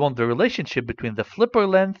say we want the relationship between the flipper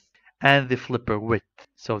length and the flipper width.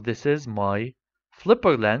 So this is my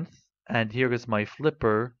flipper length, and here is my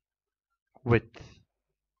flipper width.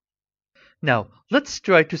 Now, let's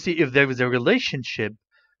try to see if there is a relationship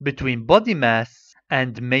between body mass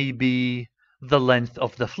and maybe the length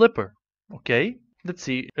of the flipper. Okay, let's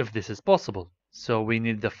see if this is possible. So we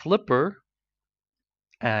need the flipper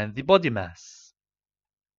and the body mass.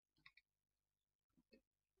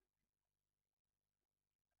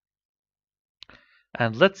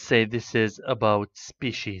 And let's say this is about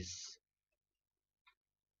species.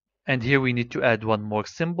 And here we need to add one more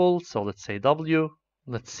symbol. So let's say W.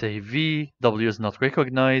 Let's say V. W is not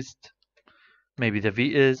recognized. Maybe the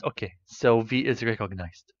V is. Okay, so V is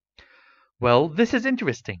recognized. Well, this is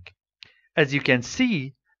interesting. As you can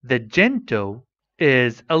see, the Gento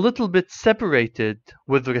is a little bit separated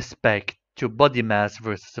with respect to body mass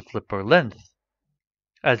versus the flipper length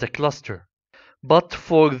as a cluster. But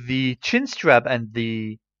for the chin strap and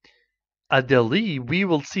the Adeli, we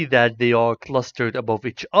will see that they are clustered above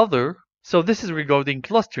each other. So this is regarding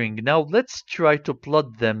clustering. Now let's try to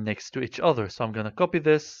plot them next to each other. So I'm going to copy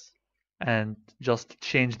this and just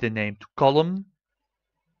change the name to column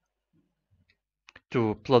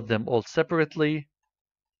to plot them all separately.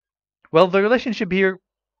 Well, the relationship here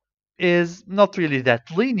is not really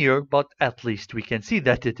that linear, but at least we can see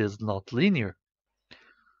that it is not linear.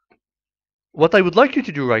 What I would like you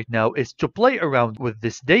to do right now is to play around with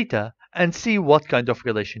this data and see what kind of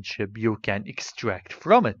relationship you can extract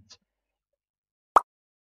from it.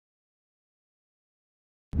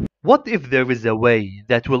 What if there is a way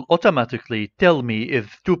that will automatically tell me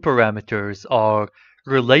if 2 parameters are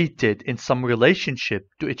related in some relationship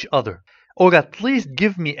to each other? Or at least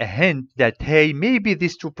give me a hint that, hey, maybe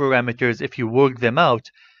these 2 parameters, if you work them out,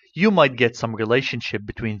 you might get some relationship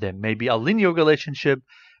between them. Maybe a linear relationship,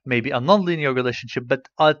 maybe a nonlinear relationship, but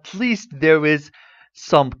at least there is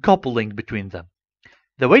some coupling between them.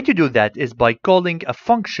 The way to do that is by calling a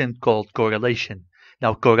function called correlation.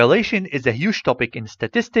 Now, correlation is a huge topic in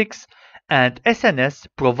statistics, and SNS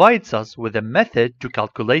provides us with a method to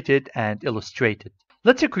calculate it and illustrate it.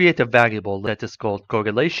 Let's create a variable that is called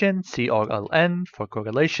correlation, CRLN for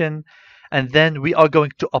correlation, and then we are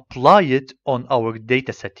going to apply it on our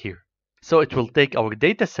dataset here. So it will take our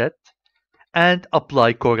dataset and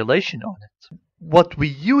apply correlation on it. What we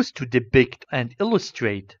use to depict and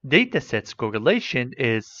illustrate datasets correlation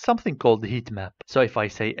is something called the heat map. So if I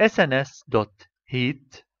say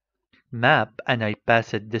sns.heat map and I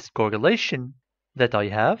pass it this correlation that I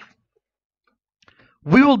have,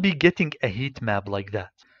 we will be getting a heat map like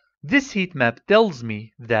that. This heat map tells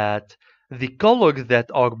me that the colors that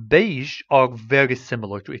are beige are very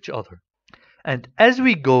similar to each other. And as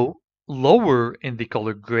we go lower in the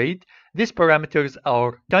color grade, these parameters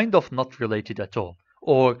are kind of not related at all,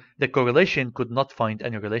 or the correlation could not find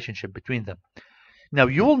any relationship between them. Now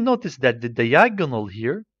you will notice that the diagonal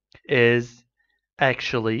here is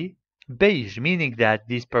actually beige, meaning that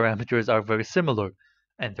these parameters are very similar.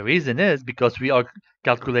 And the reason is because we are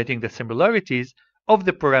calculating the similarities of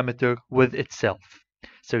the parameter with itself.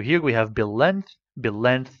 So here we have bill length,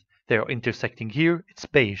 they are intersecting here, it's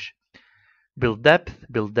beige. Bill depth,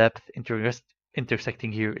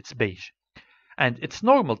 intersecting here, it's beige. And it's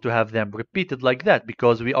normal to have them repeated like that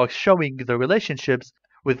because we are showing the relationships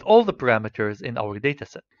with all the parameters in our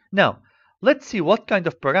dataset. Now, let's see what kind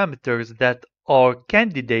of parameters that are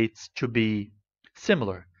candidates to be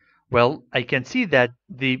similar. Well, I can see that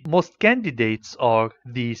the most candidates are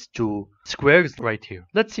these two squares right here.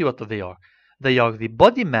 Let's see what they are. They are the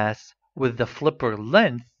body mass with the flipper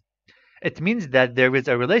length. It means that there is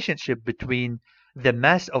a relationship between the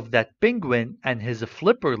mass of that penguin and his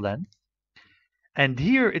flipper length. And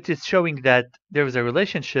here it is showing that there is a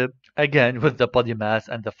relationship, again, with the body mass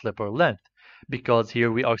and the flipper length, because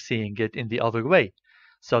here we are seeing it in the other way.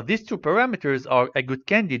 So these two parameters are a good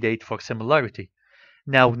candidate for similarity.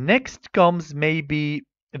 Now, next comes maybe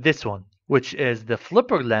this one, which is the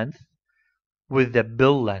flipper length with the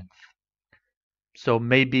bill length. So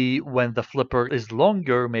maybe when the flipper is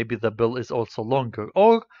longer, maybe the bill is also longer.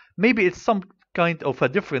 Or maybe it's some kind of a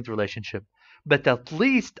different relationship. But at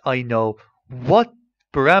least I know what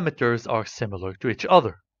parameters are similar to each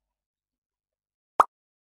other.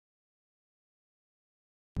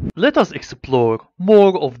 Let us explore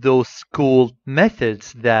more of those cool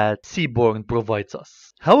methods that Seaborn provides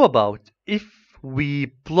us. How about if we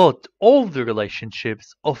plot all the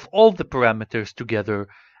relationships of all the parameters together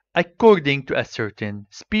according to a certain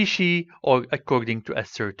species or according to a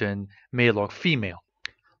certain male or female?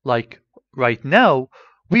 Like right now,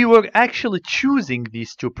 we were actually choosing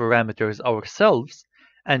these two parameters ourselves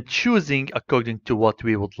and choosing according to what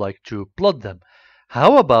we would like to plot them.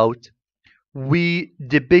 How about we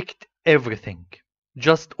depict everything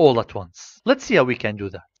just all at once? Let's see how we can do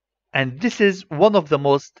that. And this is one of the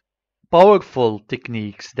most powerful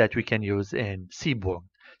techniques that we can use in Seaborn.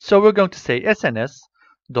 So we're going to say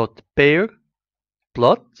sns.pair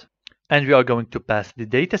plot, and we are going to pass the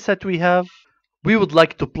dataset we have. We would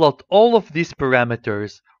like to plot all of these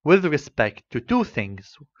parameters with respect to two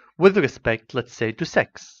things, with respect, let's say, to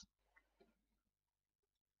sex.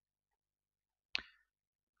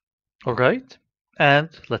 All right, and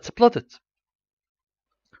let's plot it.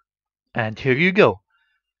 And here you go.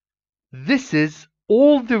 This is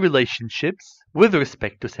all the relationships with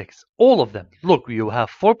respect to sex, all of them. Look, you have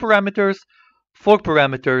four parameters.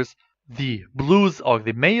 The blues are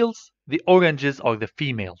the males, the oranges are the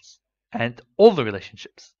females, and all the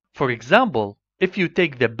relationships. For example, if you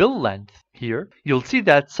take the bill length here, you'll see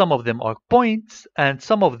that some of them are points and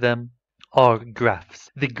some of them are graphs.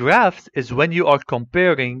 The graphs is when you are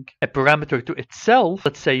comparing a parameter to itself.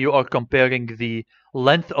 Let's say you are comparing the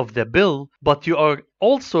length of the bill, but you are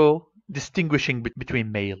also distinguishing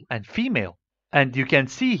between male and female. And you can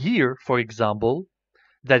see here, for example,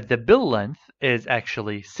 that the bill length is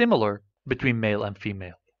actually similar between male and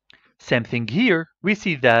female. Same thing here, we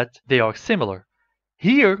see that they are similar.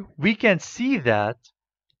 Here we can see that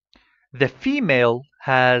the female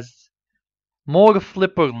has more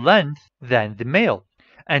flipper length than the male.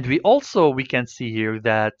 And we can see here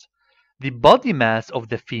that the body mass of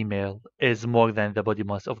the female is more than the body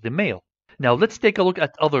mass of the male. Now let's take a look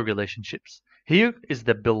at other relationships. Here is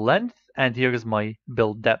the bill length and here is my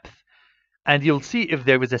bill depth. And you'll see if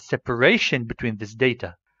there is a separation between this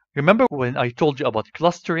data. Remember when I told you about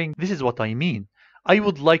clustering? This is what I mean. I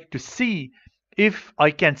would like to see if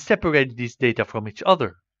I can separate these data from each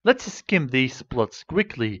other. Let's skim these plots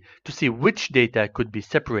quickly to see which data could be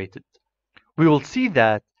separated. We will see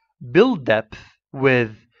that bill depth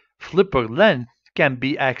with flipper length can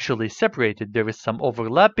be actually separated. There is some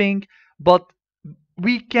overlapping, but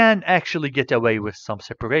we can actually get away with some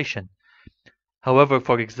separation. However,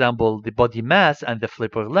 for example, the body mass and the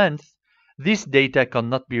flipper length, these data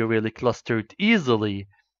cannot be really clustered easily.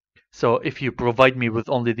 So if you provide me with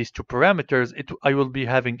only these two parameters, I will be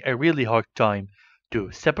having a really hard time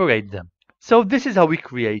to separate them. So this is how we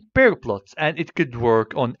create pair plots, and it could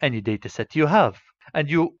work on any dataset you have. And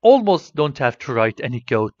you almost don't have to write any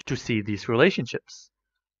code to see these relationships.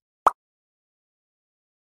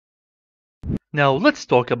 Now let's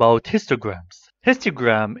talk about histograms.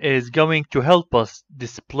 Histogram is going to help us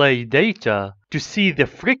display data to see the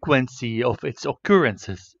frequency of its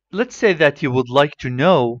occurrences. Let's say that you would like to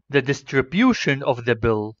know the distribution of the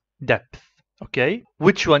bill depth. Okay?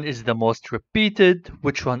 Which one is the most repeated?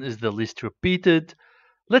 Which one is the least repeated?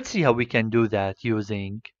 Let's see how we can do that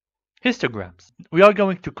using histograms. We are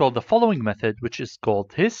going to call the following method, which is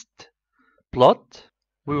called hist plot.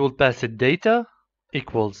 We will pass it data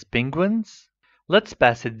equals penguins. Let's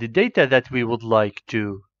pass it the data that we would like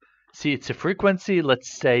to see its frequency.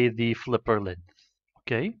 Let's say the flipper length.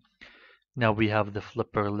 Okay. Now we have the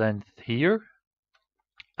flipper length here.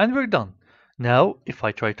 And we're done. Now, if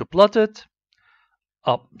I try to plot it,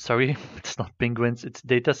 oh, sorry, it's not penguins, it's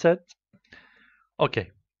dataset.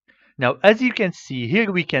 Okay. Now, as you can see,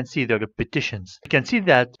 here we can see the repetitions. You can see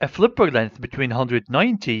that a flipper length between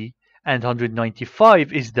 190 and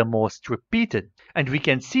 195 is the most repeated. And we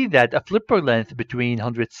can see that a flipper length between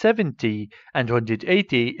 170 and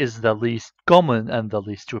 180 is the least common and the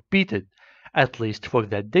least repeated, at least for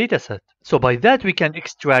that dataset. So by that we can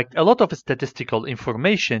extract a lot of statistical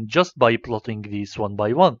information just by plotting these one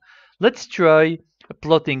by one. Let's try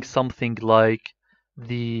plotting something like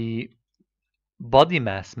the body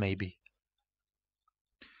mass maybe.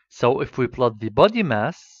 So if we plot the body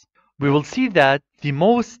mass, we will see that the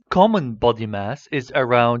most common body mass is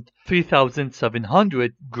around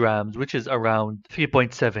 3,700 grams, which is around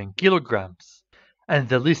 3.7 kilograms. And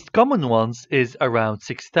the least common ones is around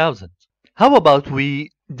 6,000. How about we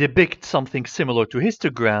depict something similar to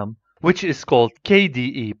histogram, which is called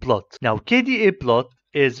KDE plot. Now KDE plot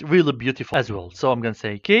is really beautiful as well. So I'm going to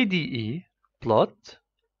say KDE plot.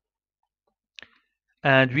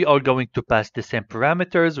 And we are going to pass the same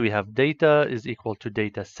parameters. We have data is equal to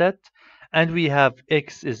data set, and we have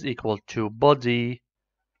x is equal to body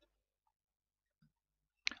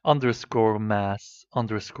underscore mass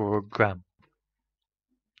underscore gram.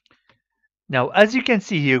 Now, as you can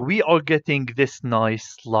see here, we are getting this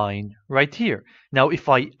nice line right here. Now, if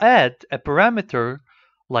I add a parameter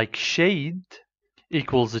like shade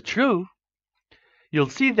equals true, you'll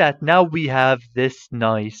see that now we have this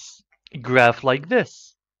nice graph like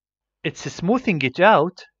this. It's smoothing it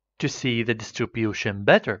out to see the distribution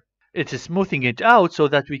better. It's smoothing it out so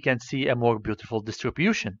that we can see a more beautiful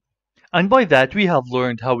distribution. And by that, we have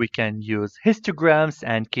learned how we can use histograms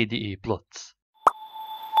and KDE plots.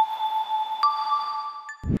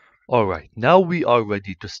 Alright, now we are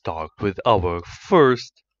ready to start with our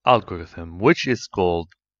first algorithm, which is called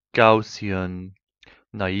Gaussian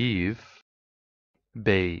naive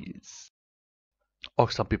Bayes, or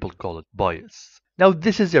some people call it bias. Now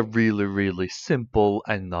this is a really simple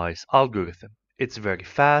and nice algorithm. It's very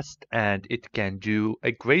fast and it can do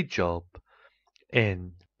a great job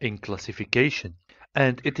in classification.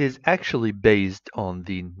 And it is actually based on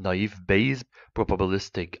the naive Bayes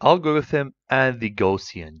probabilistic algorithm and the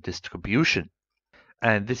Gaussian distribution.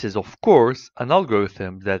 And this is of course an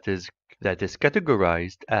algorithm that is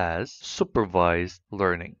categorized as supervised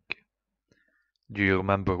learning. Do you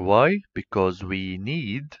remember why? Because we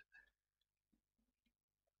need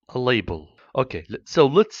a label. Okay, so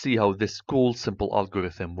let's see how this cool simple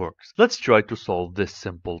algorithm works. Let's try to solve this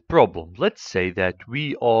simple problem. Let's say that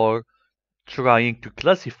we are trying to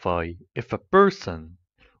classify if a person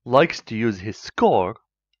likes to use his car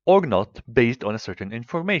or not based on a certain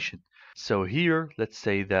information. So here, let's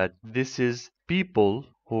say that this is people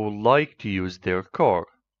who like to use their car.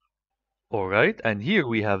 Alright, and here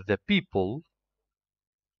we have the people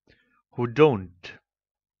who don't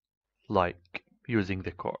like using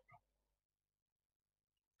the car.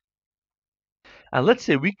 And let's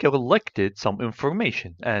say we collected some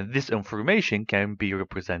information, and this information can be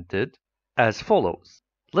represented as follows.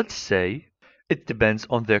 Let's say it depends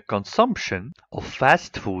on their consumption of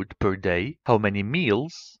fast food per day, how many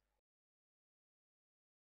meals.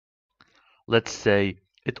 Let's say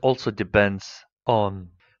it also depends on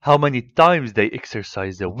how many times they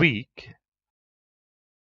exercise a week.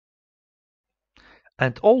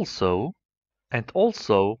 and also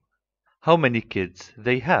how many kids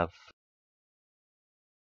they have.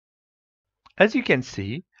 As you can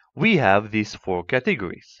see, we have these 4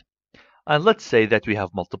 categories. And let's say that we have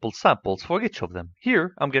multiple samples for each of them.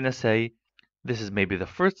 Here, I'm going to say this is maybe the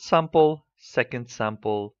first sample, second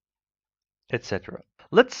sample, etc.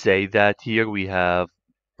 Let's say that here we have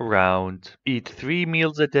around eat 3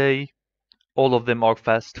 meals a day. All of them are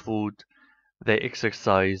fast food. They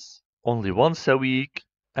exercise only once a week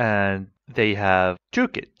and they have 2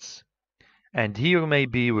 kids. And here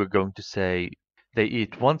maybe we're going to say they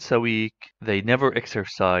eat once a week, they never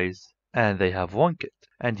exercise, and they have 1 kid.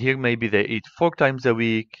 And here maybe they eat 4 times a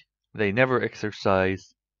week, they never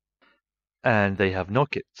exercise, and they have no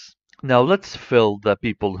kids. Now let's fill the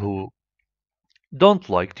people who don't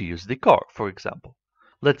like to use the car, for example.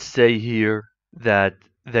 Let's say here that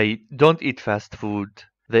they don't eat fast food,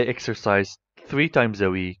 they exercise 3 times a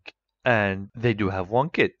week, and they do have 1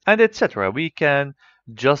 kid, and etc. We can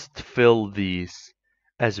just fill these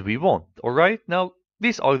as we want, alright? Now,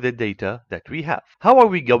 these are the data that we have. How are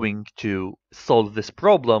we going to solve this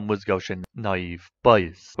problem with Gaussian naive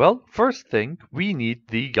Bayes? Well, first thing, we need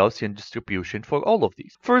the Gaussian distribution for all of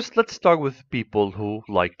these. First, let's start with people who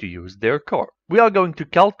like to use their car. We are going to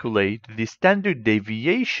calculate the standard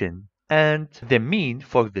deviation and the mean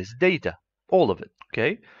for this data, all of it,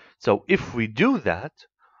 okay? So if we do that,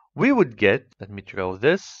 we would get, let me draw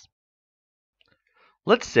this.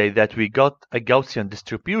 Let's say that we got a Gaussian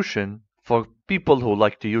distribution for people who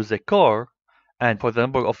like to use a car, and for the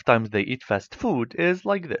number of times they eat fast food is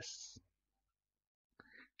like this.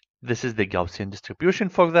 This is the Gaussian distribution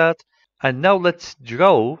for that. And now let's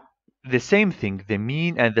draw the same thing, the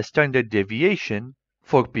mean and the standard deviation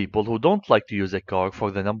for people who don't like to use a car for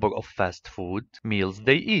the number of fast food meals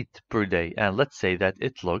they eat per day. And let's say that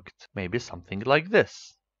it looked maybe something like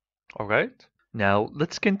this. All right? Now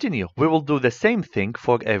let's continue. We will do the same thing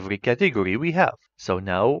for every category we have. So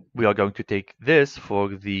now we are going to take this for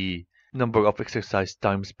the number of exercise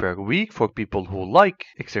times per week for people who like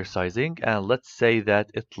exercising, and let's say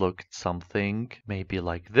that it looked something maybe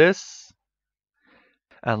like this.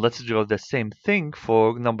 And let's draw the same thing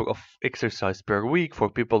for number of exercise per week for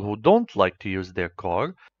people who don't like to use their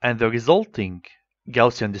car, and the resulting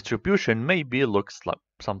Gaussian distribution maybe looks like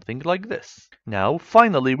something like this. Now,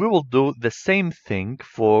 finally, we will do the same thing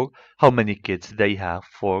for how many kids they have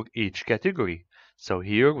for each category. So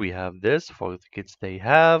here we have this for the kids they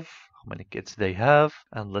have, how many kids they have,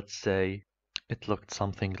 and let's say it looked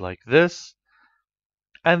something like this.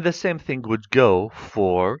 And the same thing would go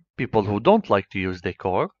for people who don't like to use their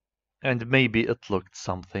car, and maybe it looked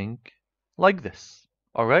something like this.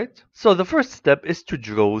 Alright, so the first step is to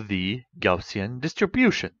draw the Gaussian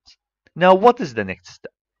distributions. Now what is the next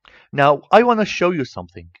step? Now I want to show you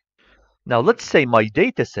something. Now let's say my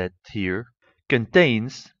data set here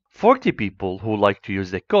contains 40 people who like to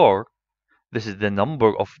use a car. This is the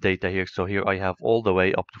number of data here, so here I have all the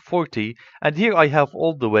way up to 40, and here I have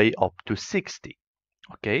all the way up to 60.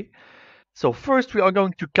 Okay, so first we are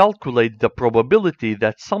going to calculate the probability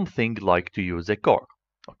that something like to use a car.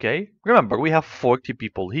 Okay, remember we have 40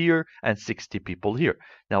 people here and 60 people here.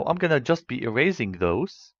 Now I'm gonna just be erasing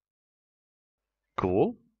those.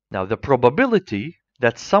 Cool. Now the probability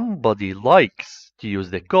that somebody likes to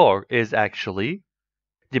use the car is actually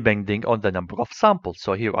depending on the number of samples.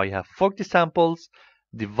 So here I have 40 samples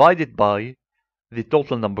divided by the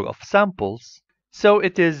total number of samples, so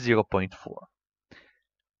it is 0.4.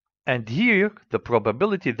 And here, the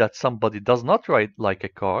probability that somebody does not ride like a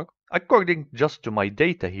car, according just to my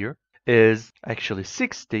data here, is actually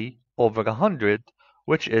 60 over 100,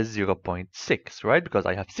 which is 0.6, right? Because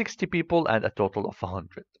I have 60 people and a total of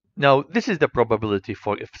 100. Now, this is the probability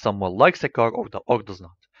for if someone likes a car or does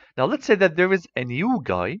not. Now, let's say that there is a new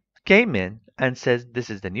guy came in and says,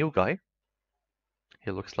 this is the new guy.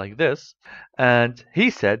 He looks like this. And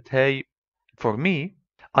he said, hey, for me,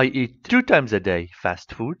 I eat 2 times a day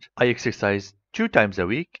fast food, I exercise 2 times a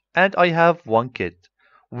week, and I have 1 kid.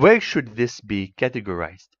 Where should this be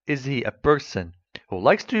categorized? Is he a person who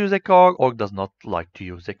likes to use a car or does not like to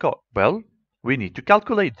use a car? Well, we need to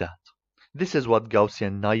calculate that. This is what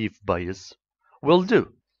Gaussian naive Bayes will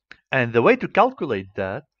do. And the way to calculate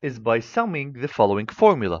that is by summing the following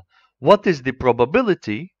formula. What is the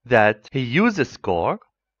probability that he uses car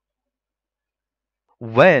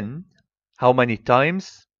when? How many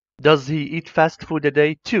times does he eat fast food a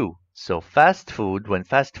day? 2. So fast food, when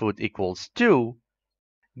fast food equals 2,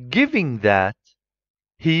 giving that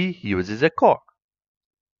he uses a car.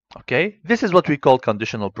 Okay, this is what we call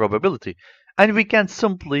conditional probability. And we can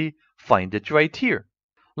simply find it right here.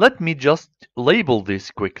 Let me just label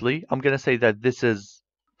this quickly. I'm going to say that this is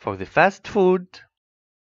for the fast food,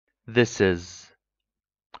 this is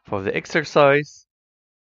for the exercise,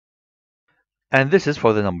 and this is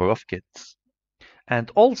for the number of kids. And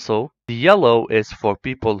also, the yellow is for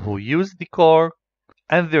people who use the car,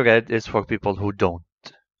 and the red is for people who don't.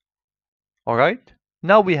 Alright?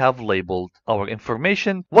 Now we have labeled our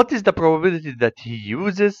information. What is the probability that he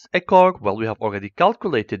uses a car? Well, we have already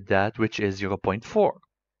calculated that, which is 0.4.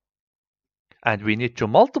 And we need to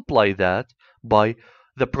multiply that by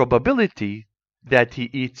the probability that he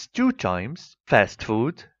eats 2 times fast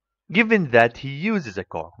food, given that he uses a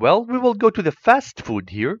car. Well, we will go to the fast food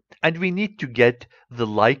here, and we need to get the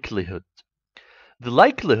likelihood. The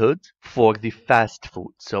likelihood for the fast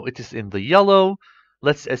food. So it is in the yellow.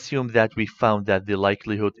 Let's assume that we found that the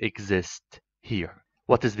likelihood exists here.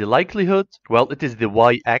 What is the likelihood? Well, it is the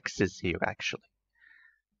y-axis here, actually.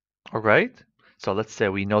 All right. So let's say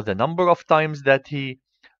we know the number of times that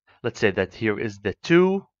let's say that here is the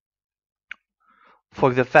 2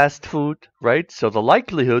 for the fast food, right? So the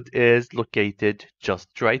likelihood is located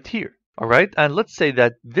just right here. All right. And let's say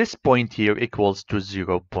that this point here equals to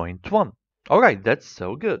 0.1. All right. That's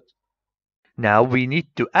so good. Now we need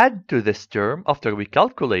to add to this term after we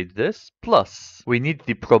calculate this, plus we need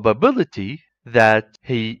the probability that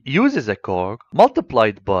he uses a car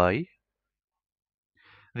multiplied by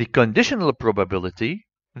the conditional probability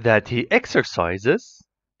that he exercises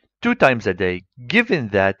 2 times a day, given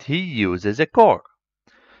that he uses a car.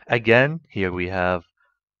 Again, here we have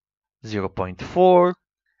 0.4,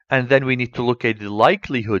 and then we need to look at the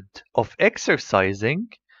likelihood of exercising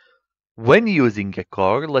when using a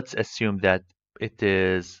car. Let's assume that it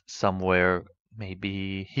is somewhere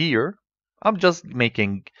maybe here. I'm just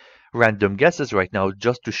making random guesses right now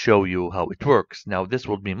just to show you how it works. Now this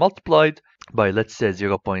will be multiplied by, let's say,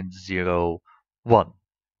 0.01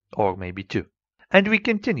 or maybe 2. And we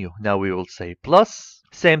continue. Now we will say plus,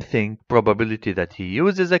 same thing, probability that he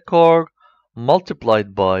uses a car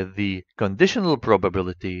multiplied by the conditional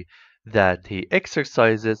probability that he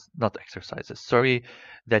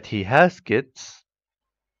that he has kids,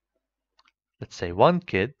 let's say 1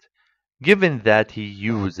 kid, given that he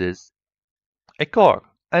uses a car.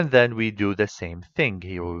 And then we do the same thing.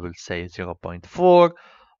 Here we will say 0.4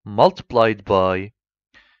 multiplied by,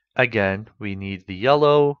 again, we need the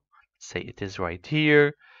yellow. Let's say it is right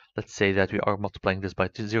here. Let's say that we are multiplying this by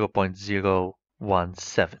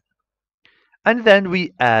 0.017. And then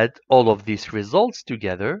we add all of these results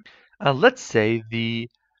together. And let's say the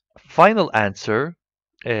final answer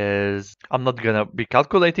is, I'm not going to be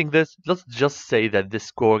calculating this. Let's just say that the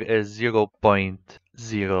score is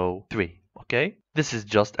 0.03. Okay? This is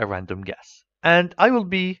just a random guess. And I will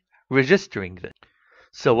be registering this.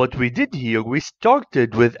 So what we did here, we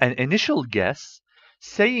started with an initial guess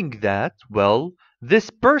saying that, well, this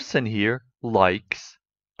person here likes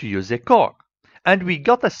to use a car. And we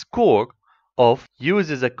got a score of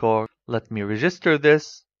uses a car. Let me register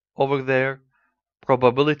this over there.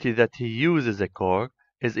 Probability that he uses a car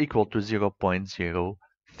is equal to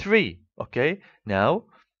 0.03. Okay, now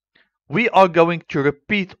we are going to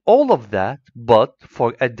repeat all of that, but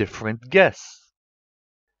for a different guess.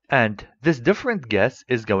 And this different guess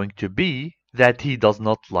is going to be that he does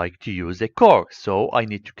not like to use a car. So I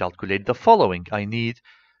need to calculate the following. I need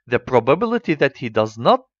the probability that he does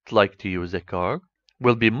not like to use a car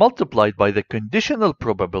will be multiplied by the conditional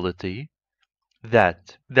probability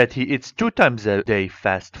that he eats 2 times a day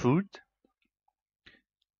fast food,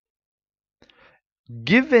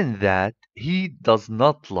 given that he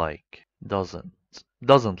doesn't like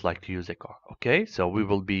to use a car. Okay, so we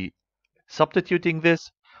will be substituting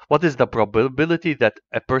this. What is the probability that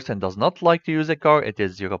a person does not like to use a car? It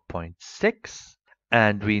is 0.6.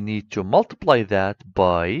 And we need to multiply that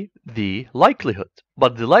by the likelihood.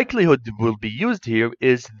 But the likelihood will be used here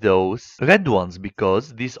is those red ones,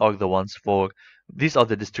 because these are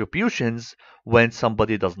the distributions when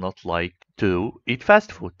somebody does not like to eat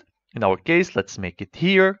fast food. In our case, let's make it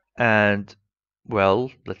here. And well,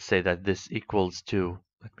 let's say that this equals to,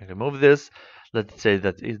 let me remove this. Let's say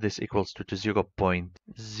that this equals to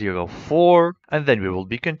 0.04, and then we will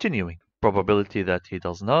be continuing. Probability that he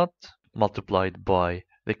does not, multiplied by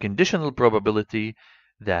the conditional probability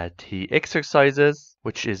that he exercises,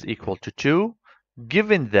 which is equal to 2,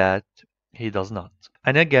 given that he does not.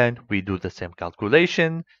 And again, we do the same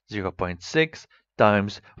calculation, 0.6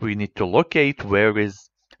 times, we need to locate where is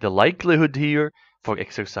the likelihood here for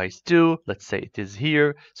exercise 2. Let's say it is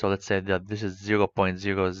here. So let's say that this is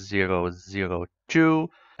 0.0002.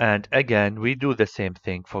 And again, we do the same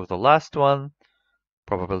thing for the last one.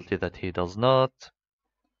 Probability that he does not.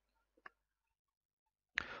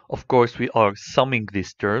 Of course, we are summing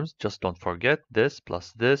these terms. Just don't forget this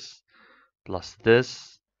plus this plus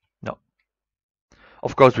this. No.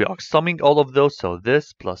 Of course, we are summing all of those. So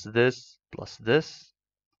this plus this plus this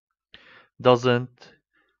doesn't,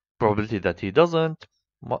 probability that he doesn't,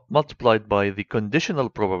 multiplied by the conditional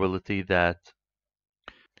probability that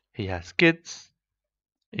he has kids,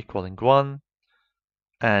 equaling 1,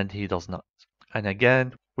 and he does not. And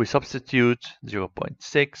again, we substitute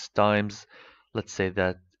 0.6 times, let's say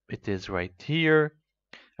that it is right here,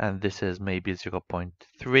 and this is maybe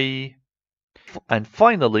 0.3. And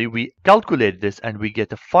finally, we calculate this and we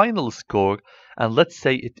get a final score, and let's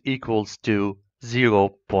say it equals to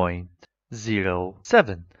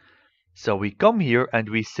 0.07. So we come here and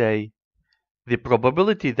we say the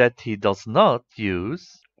probability that he does not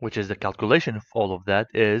use, which is the calculation of all of that,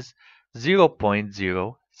 is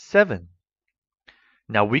 0.07.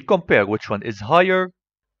 Now we compare which one is higher.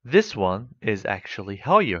 This one is actually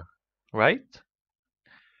higher, right?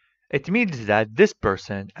 It means that this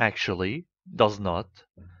person actually does not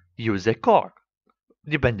use a car,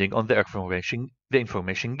 depending on the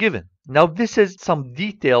information given. Now this is some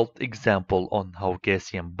detailed example on how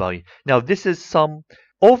Gaussian bias. Now this is some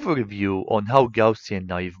overview on how Gaussian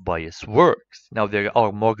naive Bayes works. Now there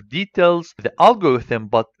are more details in the algorithm,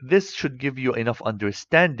 but this should give you enough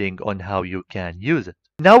understanding on how you can use it.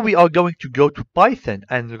 Now we are going to go to Python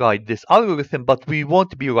and write this algorithm, but we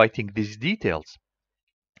won't be writing these details.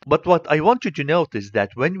 But what I want you to note is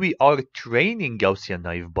that when we are training Gaussian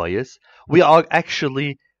naive Bayes, we are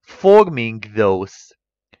actually forming those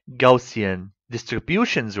Gaussian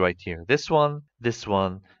distributions right here. This one,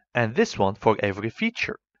 and this one for every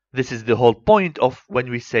feature. This is the whole point of when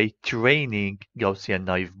we say training Gaussian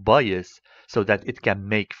naive Bayes so that it can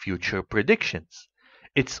make future predictions.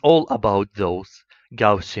 It's all about those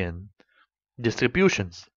Gaussian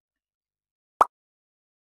distributions.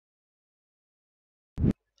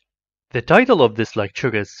 The title of this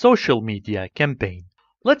lecture is Social Media Campaign.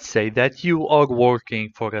 Let's say that you are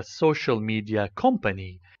working for a social media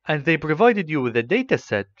company and they provided you with a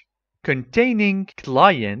dataset containing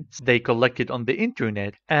clients they collected on the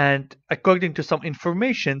internet, and according to some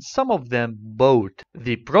information, some of them bought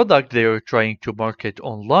the product they are trying to market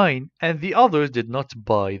online and the others did not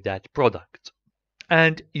buy that product.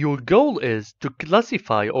 And your goal is to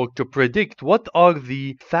classify or to predict what are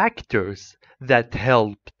the factors that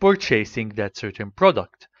help purchasing that certain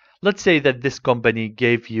product. Let's say that this company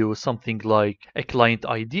gave you something like a client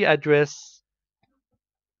ID address,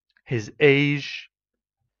 his age,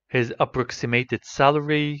 his approximated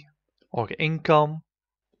salary or income,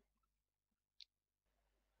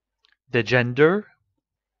 the gender,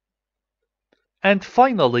 and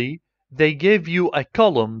finally, they gave you a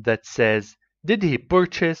column that says, did he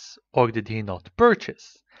purchase or did he not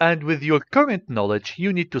purchase? And with your current knowledge,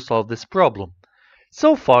 you need to solve this problem.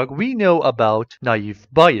 So far, we know about naive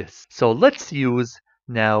Bayes. So let's use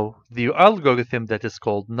now the algorithm that is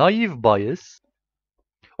called naive Bayes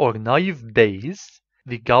or naive Bayes,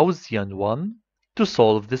 the Gaussian one, to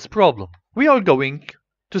solve this problem. We are going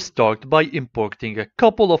to start by importing a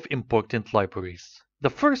couple of important libraries. The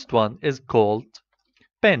first one is called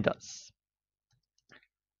pandas.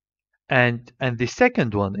 And the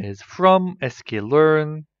second one is from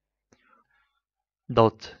sklearn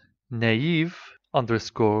dot naive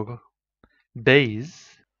underscore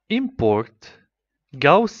Bayes import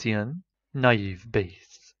Gaussian naive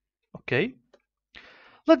Bayes. Okay,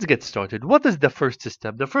 let's get started. What is the first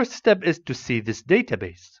step? The first step is to see this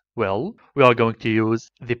database. Well, we are going to use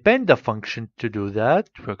the panda function to do that.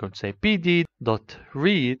 We're going to say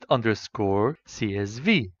pd.read underscore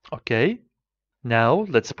CSV. Okay, now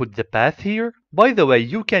let's put the path here. By the way,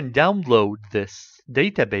 you can download this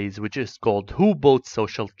database, which is called Who Bought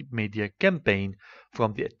Social Media Campaign,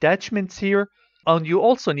 from the attachments here. And you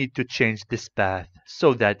also need to change this path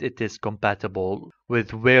so that it is compatible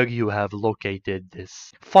with where you have located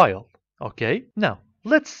this file. Okay, now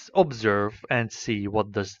let's observe and see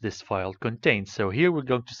what does this file contain. So here we're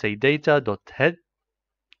going to say data.head.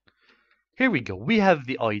 Here we go. We have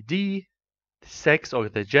the ID, the sex or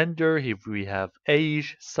the gender. Here we have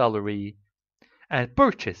age, salary, and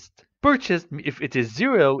purchased. Purchased, if it is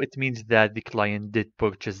 0, it means that the client did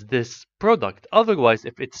purchase this product. Otherwise,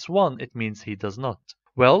 if it's 1, it means he does not.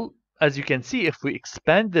 Well, as you can see, if we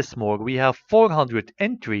expand this more, we have 400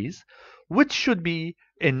 entries, which should be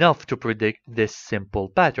enough to predict this simple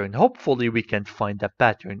pattern. Hopefully, we can find a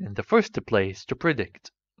pattern in the first place to predict.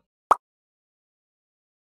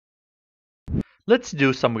 Let's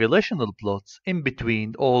do some relational plots in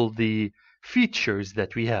between all the features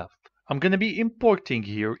that we have. I'm going to be importing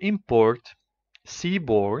here, import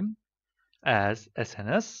seaborn as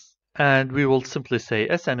SNS, and we will simply say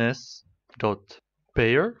SNS dot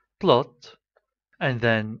pair plot and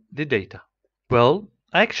then the data. Well,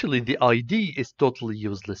 actually the ID is totally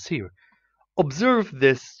useless here. Observe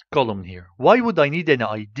this column here. Why would I need an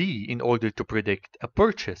ID in order to predict a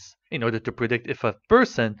purchase? In order to predict if a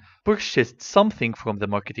person purchased something from the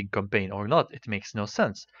marketing campaign or not? It makes no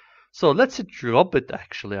sense. So let's drop it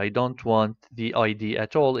actually. I don't want the ID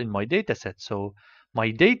at all in my data set. So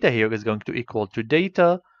my data here is going to equal to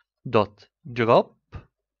data dot drop.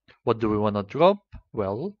 What do we want to drop?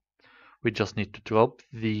 Well, we just need to drop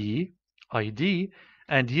the ID.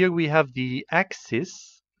 And here we have the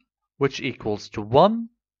axis, which equals to 1.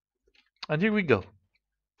 And here we go.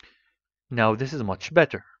 Now this is much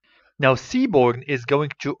better. Now Seaborn is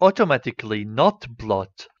going to automatically not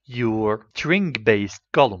plot your string-based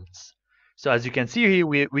columns. So as you can see here,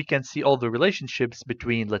 we can see all the relationships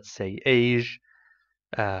between, let's say, age,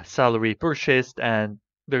 salary purchased, and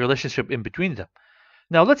the relationship in between them.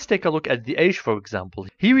 Now let's take a look at the age, for example.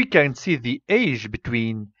 Here we can see the age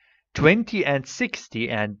between 20 and 60,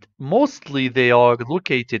 and mostly they are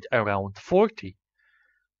located around 40.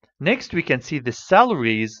 Next, we can see the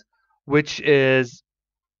salaries, which is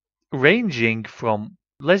ranging from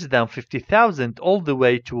less than 50,000 all the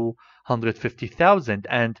way to 150,000,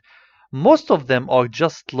 and most of them are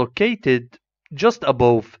just located just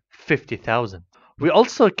above 50,000. We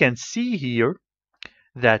also can see here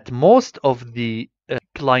that most of the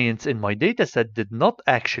clients in my dataset did not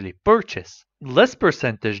actually purchase. Less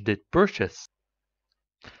percentage did purchase.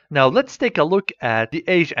 Now let's take a look at the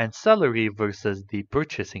age and salary versus the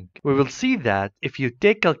purchasing. We will see that if you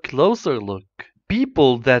take a closer look,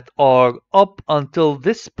 people that are up until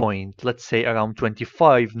this point, let's say around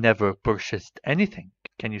 25, never purchased anything.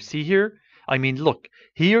 Can you see here? I mean, look,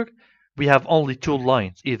 here we have only two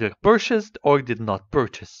lines, either purchased or did not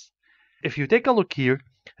purchase. If you take a look here,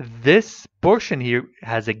 this portion here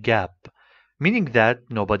has a gap, meaning that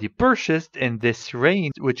nobody purchased in this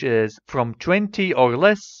range, which is from 20 or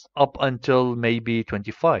less up until maybe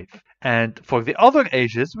 25. And for the other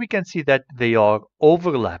ages, we can see that they are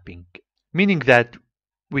overlapping, meaning that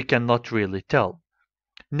we cannot really tell.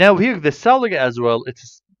 Now here the salary as well,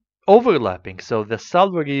 it's overlapping, so the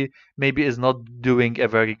salary maybe is not doing a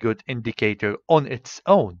very good indicator on its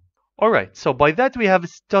own. Alright, so by that we have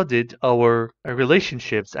studied our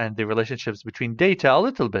relationships and the relationships between data a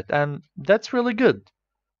little bit, and that's really good.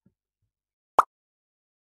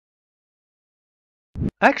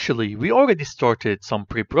 Actually, we already started some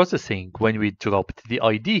pre-processing when we dropped the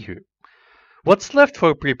ID here. What's left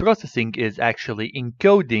for pre-processing is actually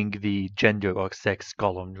encoding the gender or sex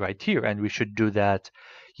column right here, and we should do that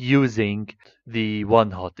using the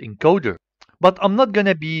one-hot encoder. But I'm not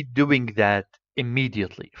gonna be doing that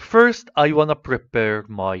immediately. First, I want to prepare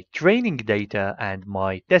my training data and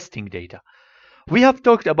my testing data. We have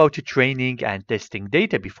talked about training and testing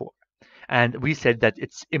data before, and we said that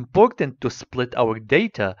it's important to split our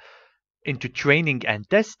data into training and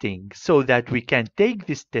testing so that we can take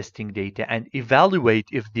this testing data and evaluate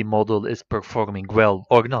if the model is performing well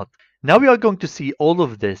or not. Now we are going to see all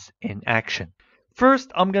of this in action.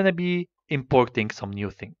 First, I'm going to be importing some new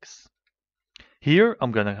things. Here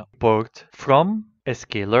I'm going to import from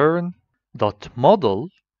sklearn.model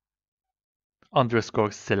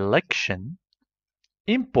underscore selection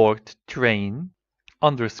import train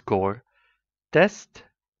underscore test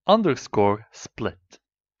underscore split.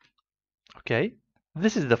 Okay,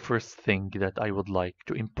 this is the first thing that I would like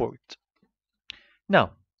to import.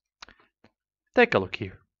 Now, take a look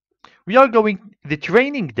here. The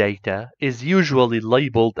training data is usually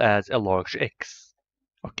labeled as a large X.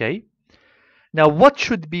 Okay, now what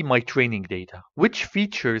should be my training data? Which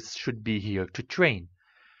features should be here to train?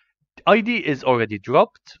 ID is already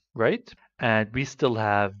dropped, right? And we still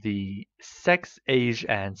have the sex, age,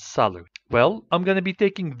 and salary. Well, I'm going to be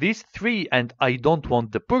taking these three, and I don't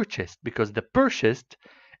want the purchased because the purchased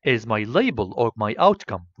is my label or my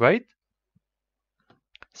outcome, right?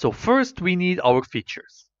 So first we need our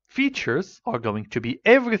features. Features are going to be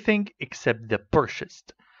everything except the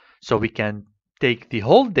purchased. So we can take the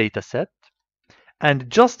whole data set and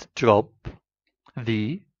just drop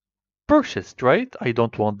the purchased, right? I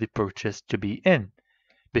don't want the purchased to be in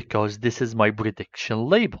because this is my prediction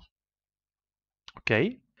label.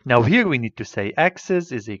 Okay, now here we need to say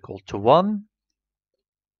axis is equal to 1.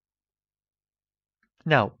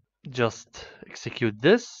 Now just execute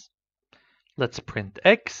this. Let's print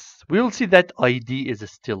X. We will see that ID is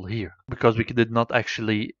still here because we did not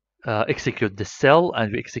actually execute the cell,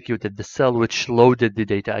 and we executed the cell which loaded the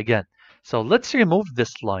data again. So let's remove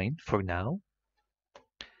this line for now.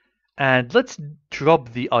 And let's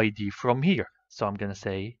drop the ID from here. So I'm going to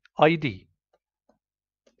say ID.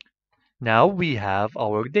 Now we have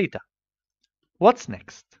our data. What's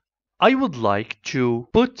next? I would like to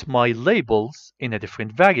put my labels in a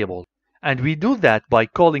different variable. And we do that by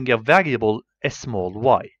calling a variable a small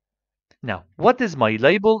y. Now, what is my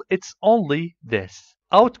label? It's only this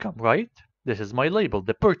outcome, right? This is my label,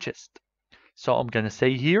 the purchased. So I'm going to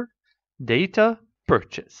say here, data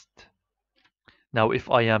purchased. Now,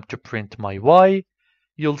 if I am to print my y,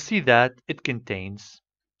 you'll see that it contains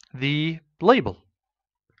the label.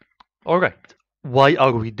 All right. Why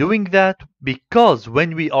are we doing that? Because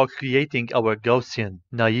when we are creating our Gaussian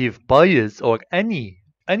naive Bayes or any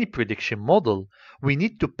prediction model, we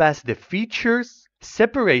need to pass the features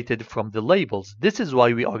separated from the labels. This is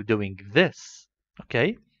why we are doing this.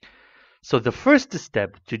 Okay? So the first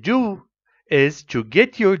step to do is to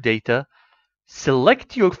get your data,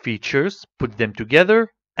 select your features, put them together,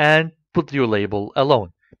 and put your label alone.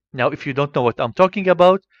 Now, if you don't know what I'm talking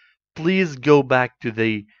about, please go back to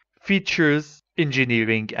the features,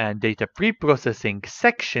 engineering, and data preprocessing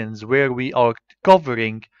sections where we are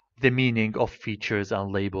covering the meaning of features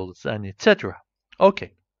and labels and etc.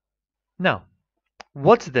 Okay, now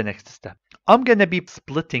what's the next step? I'm going to be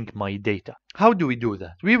splitting my data. How do we do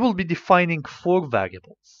that? We will be defining 4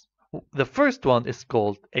 variables. The first one is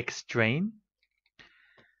called xtrain,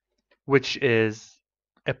 which is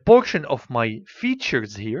a portion of my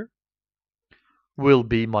features here will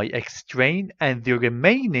be my xtrain, and the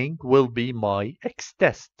remaining will be my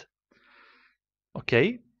xtest.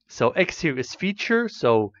 Okay, so x here is feature,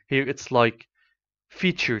 so here it's like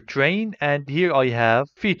feature train, and here I have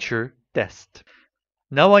feature test.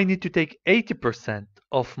 Now I need to take 80%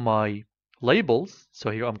 of my labels,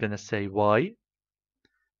 so here I'm going to say y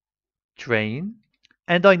train,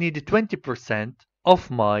 and I need 20%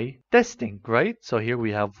 of my testing, right? So here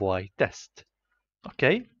we have y test.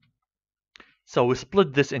 Okay, so we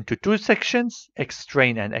split this into 2 sections,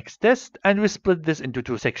 xtrain and xtest, and we split this into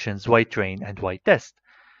 2 sections, ytrain and ytest.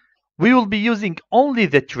 We will be using only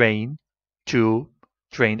the train to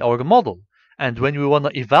train our model. And when we want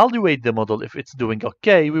to evaluate the model if it's doing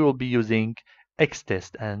okay, we will be using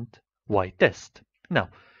xtest and ytest. Now,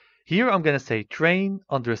 here I'm going to say train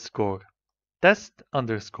underscore test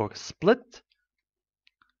underscore split.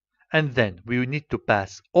 And then we need to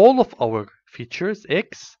pass all of our features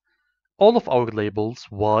x, all of our labels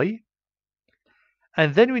y,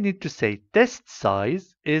 and then we need to say test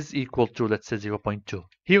size is equal to, let's say, 0.2.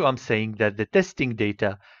 Here I'm saying that the testing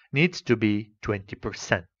data needs to be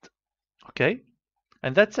 20%. Okay,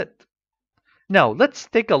 and that's it. Now let's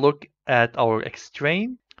take a look at our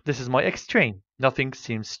xtrain. This is my xtrain. Nothing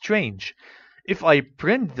seems strange. If I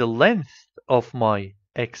print the length of my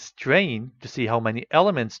xtrain to see how many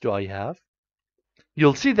elements do I have,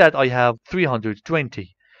 you'll see that I have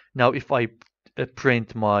 320. Now if I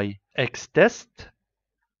print my xtest,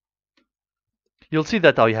 you'll see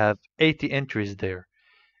that I have 80 entries there.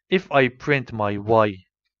 If I print my y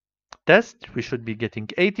test, we should be getting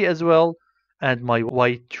 80 as well, and my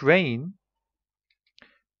y train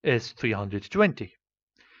is 320.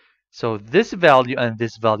 So this value and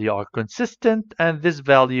this value are consistent, and this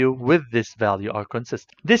value with this value are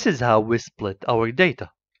consistent. This is how we split our data.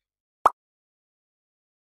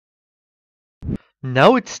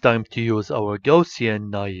 Now it's time to use our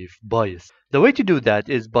Gaussian naive Bayes. The way to do that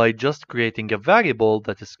is by just creating a variable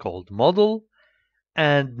that is called model,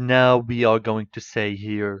 and now we are going to say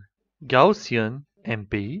here Gaussian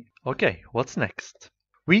MP. Okay, what's next?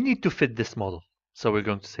 We need to fit this model. So we're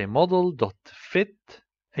going to say model.fit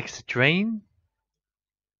xtrain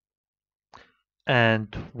and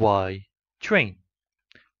ytrain.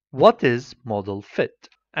 What is model fit?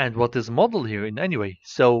 And what is model here in any way?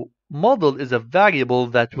 So model is a variable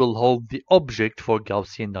that will hold the object for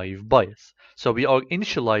Gaussian naive Bayes. So we are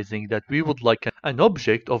initializing that we would like an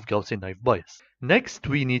object of Gaussian naive Bayes. Next,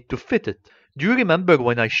 we need to fit it. Do you remember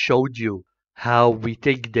when I showed you how we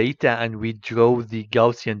take data and we draw the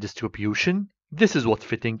Gaussian distribution? This is what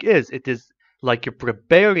fitting is. It is like you're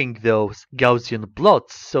preparing those Gaussian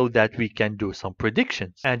plots so that we can do some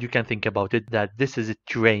predictions. And you can think about it that this is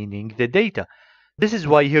training the data. This is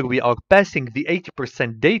why here we are passing the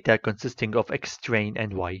 80% data consisting of xtrain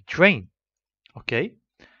and ytrain. Okay?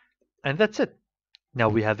 And that's it. Now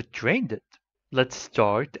we have trained it. Let's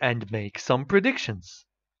start and make some predictions.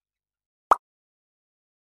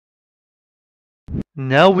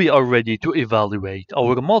 Now we are ready to evaluate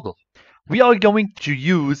our model. We are going to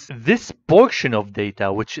use this portion of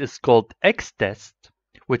data, which is called xtest,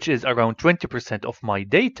 which is around 20% of my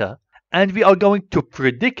data, and we are going to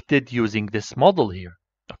predict it using this model here.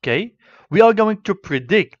 Okay? We are going to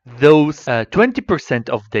predict those 20%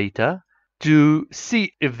 of data to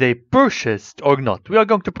see if they purchased or not. We are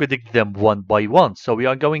going to predict them one by one. So we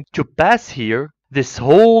are going to pass here this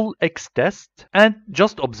whole X test and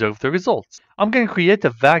just observe the results. I'm going to create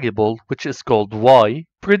a variable which is called y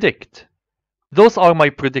predict. Those are my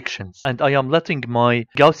predictions, and I am letting my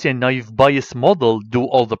Gaussian naive Bayes model do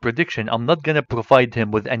all the prediction. I'm not going to provide him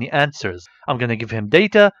with any answers. I'm going to give him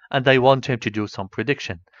data, and I want him to do some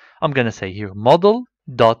prediction. I'm going to say here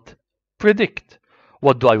model.predict.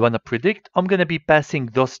 What do I want to predict? I'm going to be passing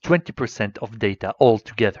those 20% of data all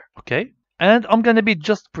together, okay? And I'm going to be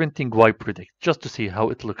just printing y predict, just to see how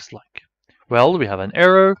it looks like. Well, we have an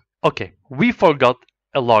error. Okay, we forgot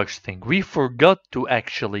a large thing. We forgot to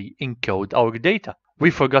actually encode our data.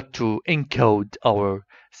 We forgot to encode our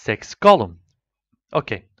sex column.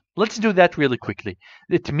 Okay, let's do that really quickly.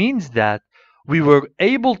 It means that we were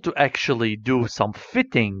able to actually do some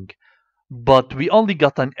fitting, but we only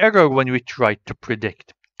got an error when we tried to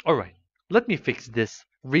predict. All right, let me fix this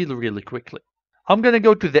really quickly. I'm going to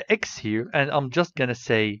go to the X here, and I'm just going to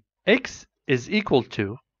say X is equal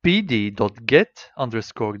to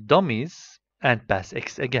pd.get_dummies and pass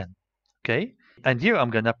X again. Okay, and here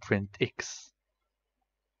I'm going to print X.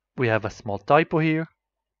 We have a small typo here.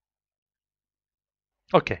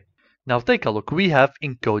 Okay, now take a look. We have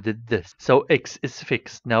encoded this. So X is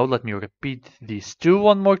fixed. Now let me repeat these two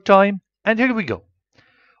one more time. And here we go.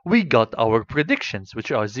 We got our predictions,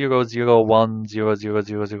 which are 0, 0, 1, 0, 0,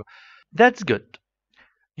 0, 0. That's good.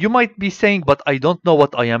 You might be saying, but I don't know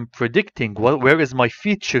what I am predicting. Well, where is my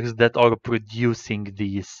features that are producing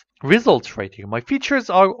these results right here? My features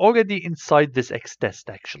are already inside this X test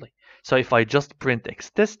actually. So if I just print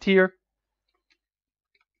X test here,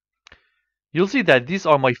 you'll see that these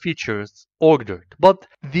are my features ordered. But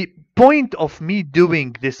the point of me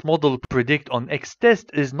doing this model predict on X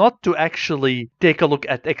test is not to actually take a look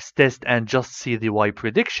at X test and just see the Y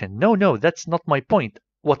prediction. No, that's not my point.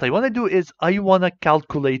 What I want to do is I want to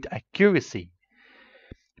calculate accuracy.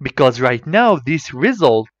 Because right now these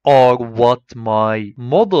results are what my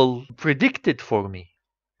model predicted for me.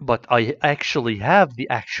 But I actually have the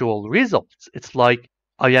actual results. It's like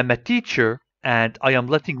I am a teacher and I am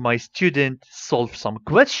letting my student solve some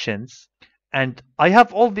questions, and I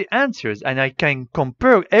have all the answers, and I can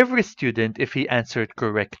compare every student if he answered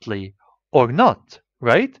correctly or not,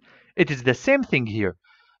 right? It is the same thing here.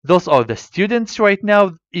 Those are the students right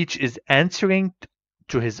now. Each is answering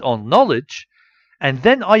to his own knowledge, and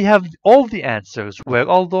then I have all the answers. Where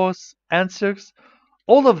are those answers?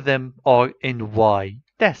 All of them are in Y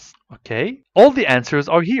test, okay? All the answers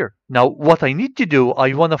are here. Now, what I need to do,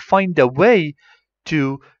 I want to find a way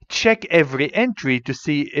to check every entry to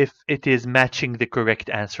see if it is matching the correct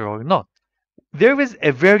answer or not. There is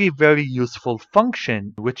a very useful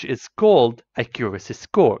function which is called accuracy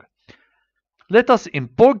score. Let us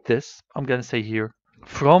import this. I'm going to say here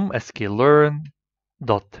from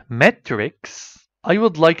sklearn.metrics. I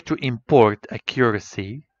would like to import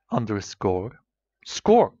accuracy underscore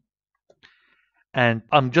score. And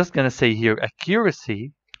I'm just going to say here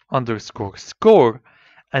accuracy underscore score,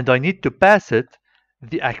 and I need to pass it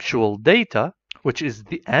the actual data, which is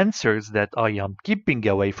the answers that I am keeping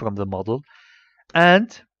away from the model,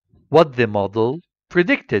 and what the model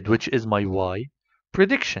predicted, which is my Y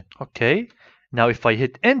prediction. Okay, now if I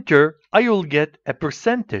hit enter, I will get a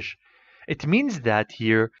percentage. It means that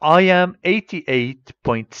here I am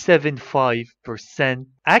 88.75%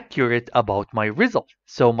 accurate about my result.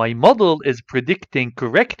 So my model is predicting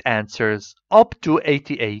correct answers up to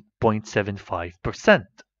 88.75%.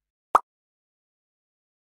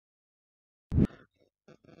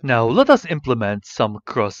 Now let us implement some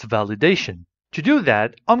cross-validation. To do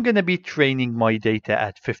that, I'm going to be training my data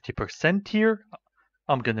at 50% here.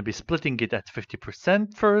 I'm going to be splitting it at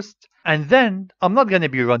 50% first. And then I'm not going to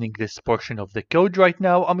be running this portion of the code right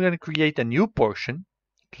now. I'm going to create a new portion.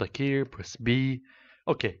 Click here, press B.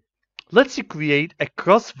 Okay, let's create a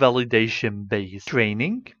cross-validation based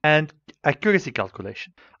training and accuracy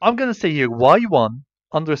calculation. I'm going to say here y1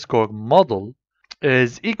 underscore model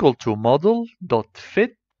is equal to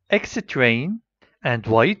model.fit xtrain and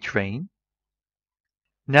ytrain.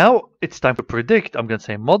 Now it's time to predict. I'm going to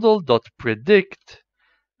say model.predict,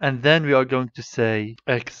 and then we are going to say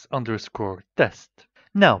x underscore test.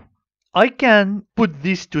 Now, I can put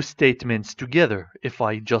these two statements together. If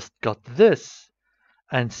I just got this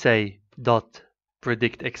and say dot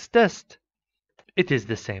predict x test, it is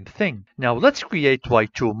the same thing. Now let's create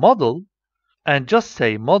y2 model and just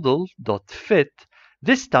say model.fit.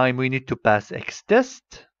 This time we need to pass x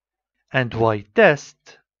test and y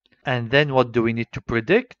test. And then what do we need to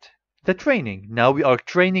predict? the training. Now we are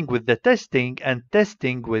training with the testing and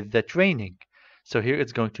testing with the training. So here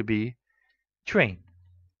it's going to be train.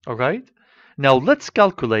 All right. Now let's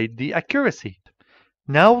calculate the accuracy.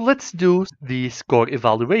 Now let's do the score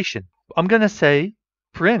evaluation. I'm going to say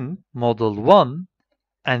print model 1,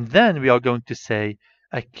 and then we are going to say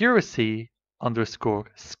accuracy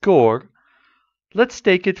underscore score. Let's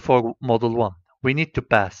take it for model 1. We need to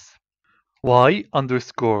pass y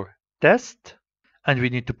underscore test, and we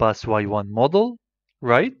need to pass y1 model,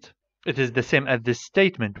 right? It is the same as this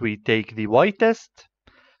statement. We take the y test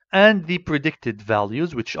and the predicted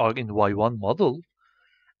values, which are in y1 model.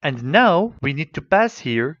 And now we need to pass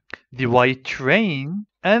here the y train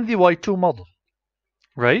and the y2 model,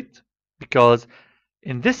 right? Because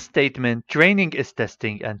in this statement, training is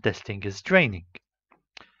testing and testing is training.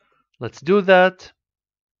 Let's do that.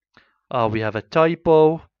 We have a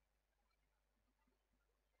typo.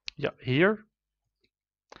 Yeah, here.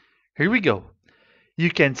 Here we go. You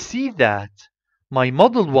can see that my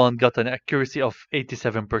model 1 got an accuracy of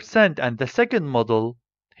 87%, and the second model,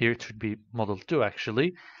 here it should be model 2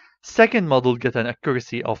 actually, second model got an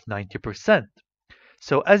accuracy of 90%.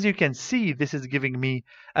 So as you can see, this is giving me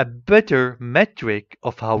a better metric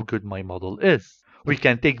of how good my model is. We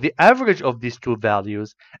can take the average of these two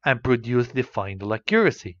values and produce the final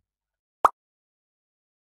accuracy.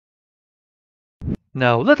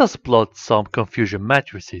 Now let us plot some confusion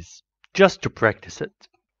matrices, just to practice it.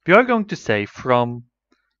 We are going to say from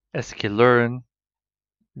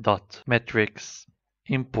sklearn.metrics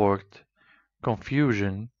import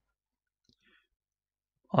confusion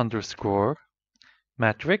underscore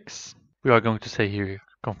matrix. We are going to say here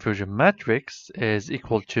confusion matrix is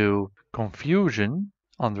equal to confusion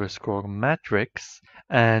underscore matrix,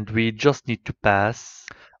 and we just need to pass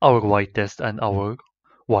our y test and our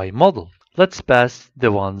y model. Let's pass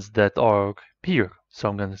the ones that are here. So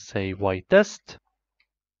I'm going to say y test,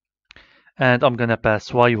 and I'm going to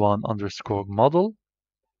pass y1 underscore model.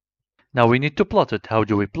 Now we need to plot it. How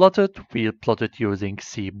do we plot it? We plot it using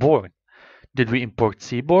Seaborn. Did we import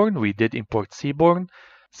Seaborn? We did import Seaborn.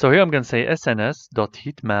 So here I'm going to say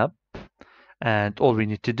sns.heatmap, and all we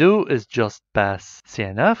need to do is just pass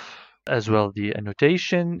CNF, as well the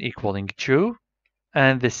annotation equaling true,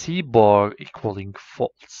 and the C bar equaling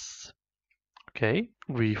false. Okay,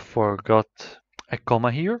 we forgot a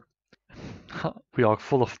comma here. We are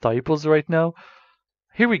full of typos right now.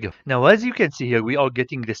 Here we go. Now, as you can see here, we are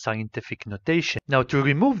getting the scientific notation. Now, to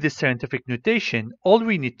remove this scientific notation, all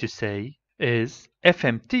we need to say is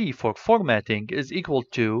FMT for formatting is equal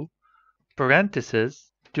to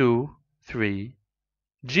parentheses 2, 3,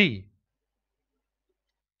 G.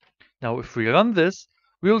 Now, if we run this,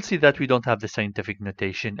 we will see that we don't have the scientific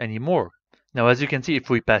notation anymore. Now, as you can see, if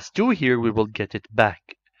we pass 2 here, we will get it back.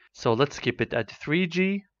 So let's keep it at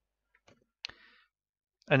 3G.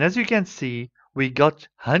 And as you can see, we got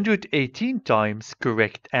 118 times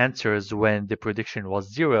correct answers when the prediction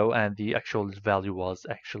was 0 and the actual value was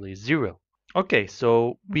actually 0. Okay,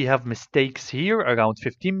 so we have mistakes here, around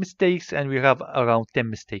 15 mistakes, and we have around 10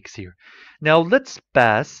 mistakes here. Now let's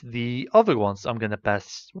pass the other ones. I'm going to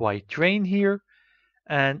pass y train here,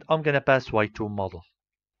 and I'm going to pass y2 model.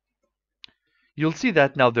 You'll see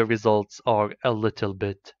that now the results are a little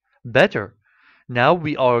bit better. Now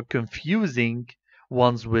we are confusing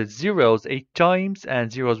ones with zeros 8 times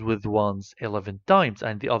and zeros with ones 11 times,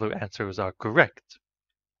 and the other answers are correct.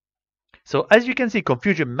 So as you can see,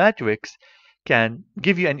 confusion matrix can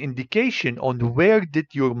give you an indication on where did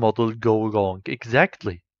your model go wrong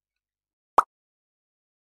exactly.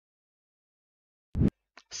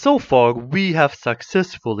 So far, we have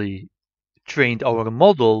successfully trained our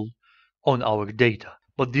model on our data.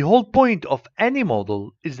 But the whole point of any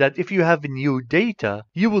model is that if you have new data,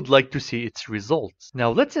 you would like to see its results.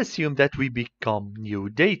 Now let's assume that we become new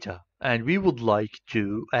data and we would like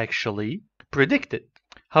to actually predict it.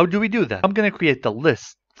 How do we do that? I'm going to create a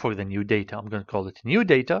list for the new data. I'm going to call it new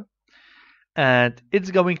data, and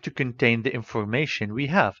it's going to contain the information we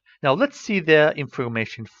have. Now let's see the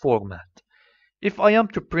information format. If I am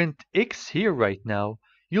to print X here right now,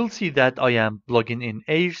 you'll see that I am plugging in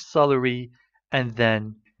age, salary, and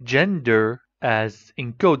then gender as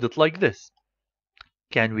encoded like this.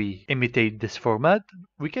 Can we imitate this format?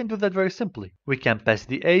 We can do that very simply. We can pass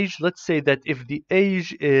the age. Let's say that if the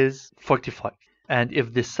age is 45, and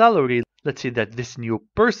if the salary, let's say that this new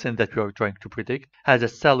person that we are trying to predict has a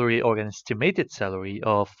salary or an estimated salary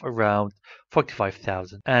of around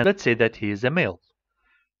 45,000. And let's say that he is a male.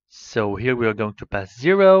 So here we are going to pass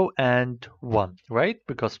 0 and 1, right?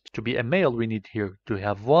 Because to be a male, we need here to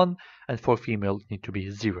have 1, and for female, it need to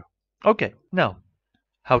be 0. Okay, now,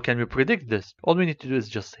 How can we predict this? All we need to do is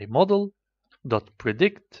just say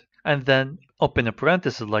model.predict and then open a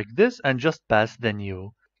parenthesis like this and just pass the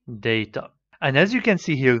new data. And as you can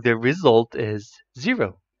see here, the result is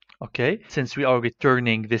 0. Okay, since we are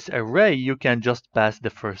returning this array, you can just pass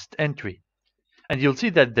the first entry. And you'll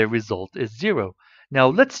see that the result is 0. Now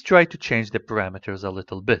let's try to change the parameters a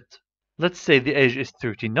little bit. Let's say the age is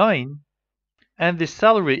 39 and the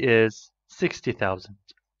salary is 60,000.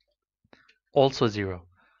 Also 0.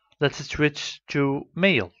 Let's switch to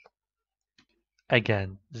male.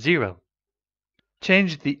 Again, 0.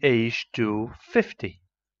 Change the age to 50.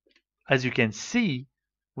 As you can see,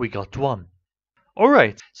 we got 1.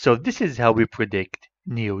 Alright, so this is how we predict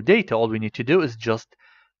new data. All we need to do is just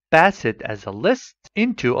pass it as a list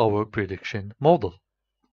into our prediction model.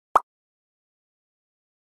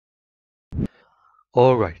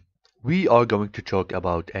 Alright, we are going to talk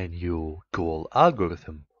about a new cool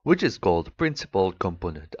algorithm, which is called Principal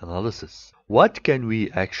Component Analysis. What can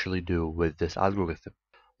we actually do with this algorithm?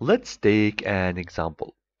 Let's take an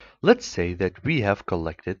example. Let's say that we have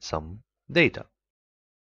collected some data.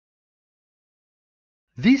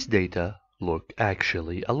 These data look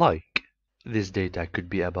actually alike. This data could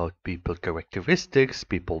be about people characteristics,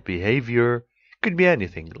 people behavior, could be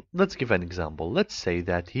anything. Let's give an example. Let's say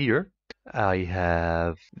that here I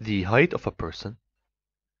have the height of a person,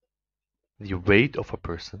 the weight of a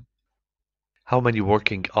person, how many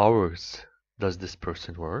working hours does this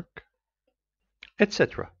person work,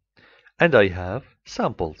 etc. And I have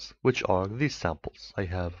samples, which are these samples. I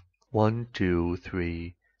have 1, 2,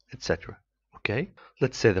 3, etc. Okay,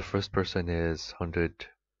 let's say the first person is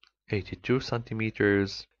 182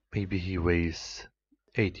 centimeters. Maybe he weighs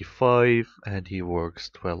 85 and he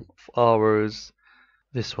works 12 hours.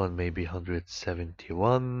 This one may be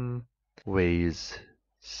 171, weighs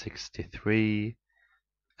 63,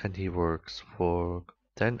 and he works for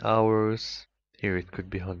 10 hours. Here it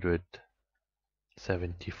could be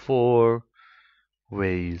 174,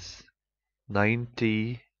 weighs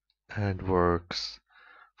 90, and works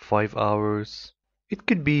 5 hours. It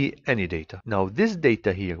could be any data. Now this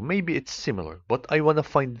data here, maybe it's similar, but I want to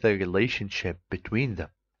find the relationship between them.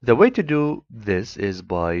 The way to do this is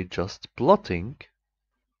by just plotting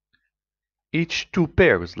each two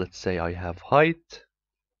pairs. Let's say I have height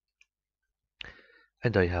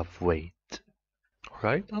and I have weight.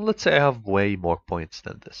 Right? And let's say I have way more points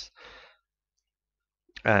than this.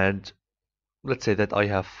 And let's say that I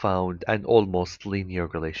have found an almost linear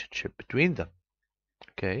relationship between them.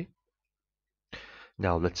 Okay.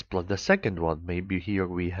 Now let's plot the second one. Maybe here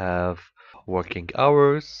we have working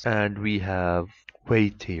hours and we have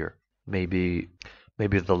weight here. Maybe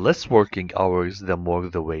the less working hours, the more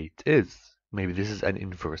the weight is. Maybe this is an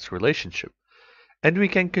inverse relationship. And we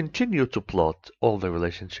can continue to plot all the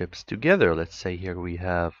relationships together. Let's say here we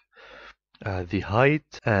have the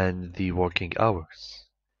height and the working hours.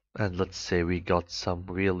 And let's say we got some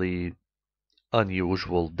really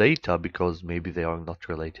unusual data because maybe they are not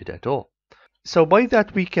related at all. So by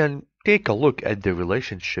that we can take a look at the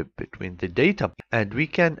relationship between the data and we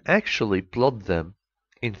can actually plot them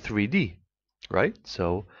in 3D, right?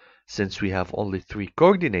 So since we have only 3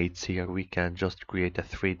 coordinates here, we can just create a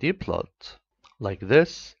 3D plot like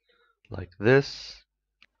this, like this.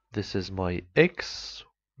 This is my X,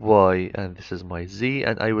 Y, and this is my Z,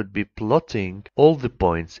 and I would be plotting all the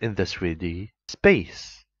points in the 3D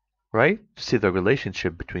space, right? To see the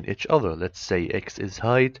relationship between each other. Let's say X is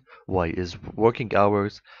height, Y is working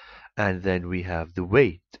hours, and then we have the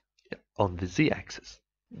weight on the Z-axis.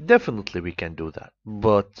 Definitely we can do that,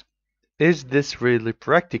 but is this really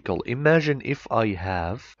practical? Imagine if I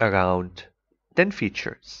have around 10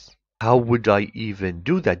 features. How would I even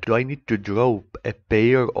do that? Do I need to draw a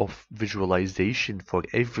pair of visualization for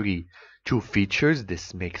every 2 features?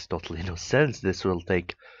 This makes totally no sense. This will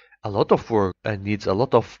take a lot of work and needs a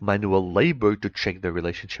lot of manual labor to check the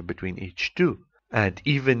relationship between each 2. And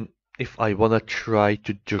even if I want to try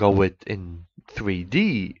to draw it in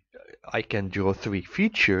 3D, I can draw 3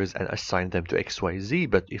 features and assign them to X, Y, Z,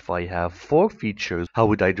 but if I have 4 features, how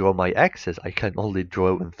would I draw my axis? I can only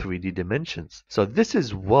draw in 3D dimensions. So this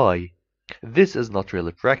is why this is not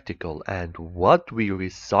really practical, and what we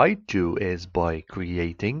reside to is by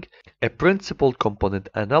creating a principal component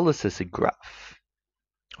analysis graph.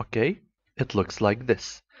 Okay, it looks like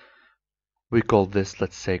this. We call this,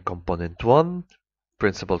 let's say, component 1,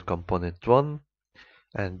 principal component 1,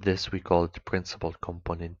 and this we call it principal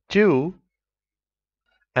component 2.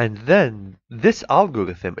 And then this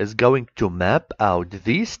algorithm is going to map out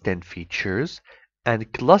these 10 features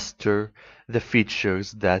and cluster the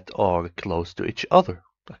features that are close to each other.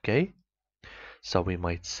 Okay? So we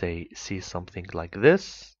might see something like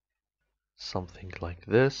this,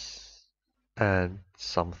 and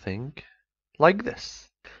something like this.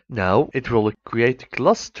 Now it will create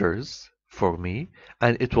clusters for me,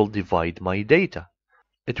 and it will divide my data.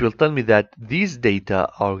 It will tell me that these data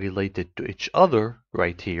are related to each other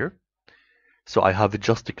right here. So I have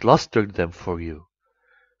just clustered them for you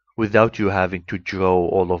without you having to draw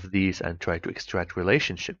all of these and try to extract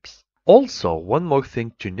relationships. Also, one more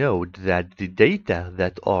thing to note, that the data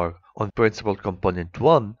that are on principal component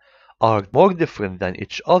 1 are more different than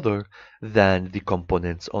each other than the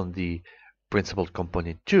components on the principal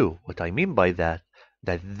component 2. What I mean by that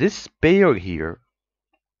this pair here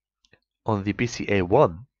on the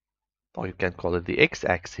PCA1, or you can call it the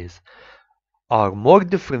x-axis, are more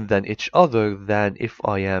different than each other than if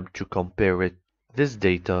I am to compare it this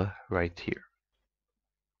data right here.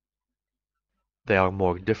 They are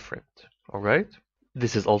more different, all right?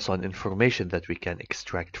 This is also an information that we can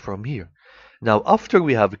extract from here. Now, after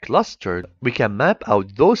we have clustered, we can map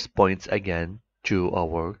out those points again to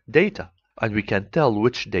our data, and we can tell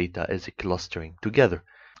which data is clustering together.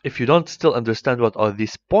 If you don't still understand what are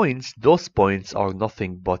these points, those points are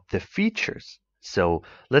nothing but the features. So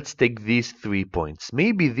let's take these 3 points.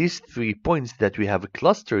 Maybe these 3 points that we have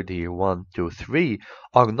clustered here, 1, 2, 3,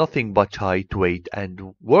 are nothing but height, weight, and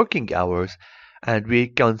working hours, and we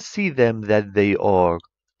can see them that they are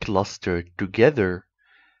clustered together,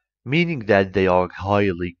 meaning that they are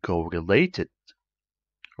highly correlated,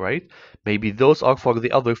 right? Maybe those are for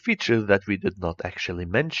the other features that we did not actually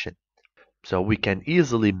mention. So we can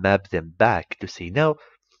easily map them back to see. Now,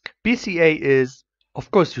 PCA is, of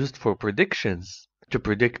course, used for predictions, to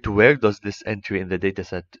predict where does this entry in the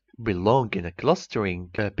dataset belong in a clustering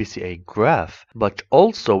PCA graph, but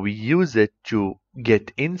also we use it to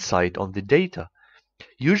get insight on the data.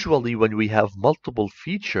 Usually when we have multiple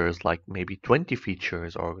features, like maybe 20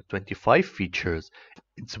 features or 25 features,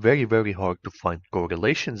 it's very, very hard to find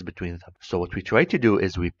correlations between them. So what we try to do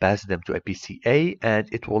is we pass them to a PCA and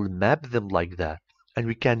it will map them like that. And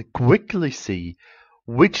we can quickly see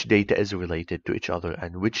which data is related to each other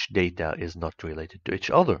and which data is not related to each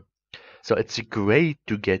other. So it's great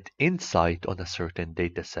to get insight on a certain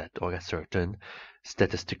data set or a certain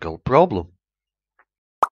statistical problem.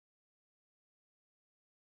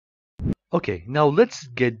 Okay, now let's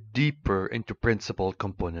get deeper into principal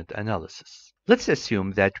component analysis. Let's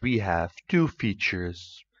assume that we have 2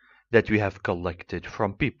 features that we have collected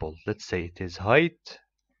from people. Let's say it is height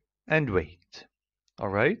and weight. All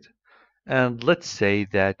right? And let's say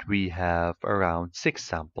that we have around 6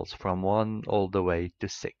 samples from 1 all the way to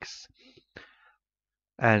 6.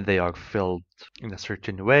 And they are filled in a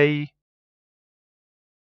certain way.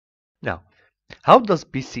 Now, how does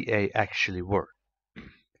PCA actually work?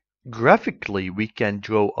 Graphically, we can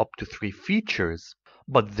draw up to 3 features,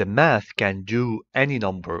 but the math can do any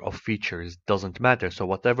number of features, doesn't matter. So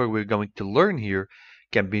whatever we're going to learn here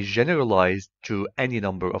can be generalized to any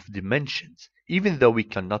number of dimensions. Even though we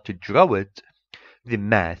cannot draw it, the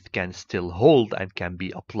math can still hold and can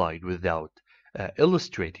be applied without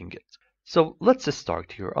illustrating it. So let's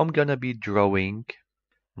start here. I'm gonna be drawing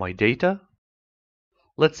my data.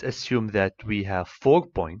 Let's assume that we have 4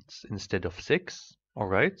 points instead of 6, all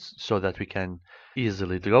right, so that we can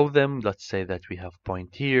easily draw them. Let's say that we have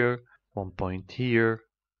point here, 1 point here,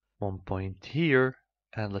 1 point here,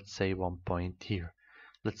 and let's say 1 point here.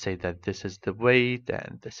 Let's say that this is the weight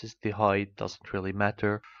and this is the height, doesn't really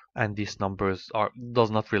matter. And these numbers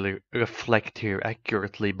does not really reflect here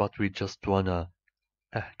accurately, but we just wanna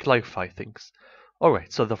clarify things. All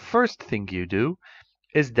right, so the first thing you do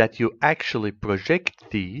is that you actually project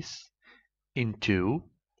these into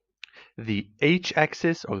the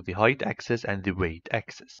h-axis or the height axis and the weight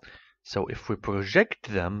axis. So if we project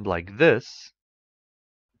them like this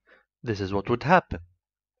is what would happen.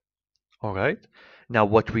 All right. Now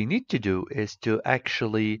what we need to do is to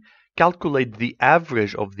actually calculate the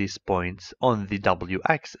average of these points on the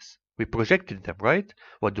w-axis. We projected them, right?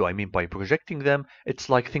 What do I mean by projecting them? It's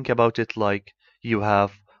like, think about it like you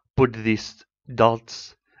have put these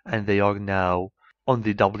dots and they are now on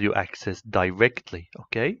the w-axis directly,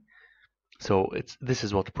 okay? So this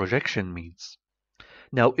is what projection means.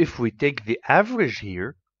 Now, if we take the average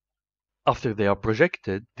here, after they are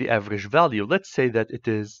projected, the average value, let's say that it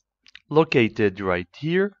is located right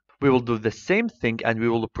here. We will do the same thing and we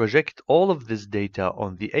will project all of this data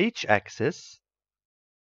on the h-axis,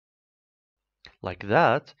 like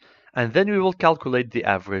that, and then we will calculate the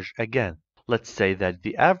average again. Let's say that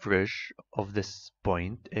the average of this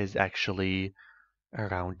point is actually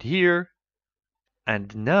around here.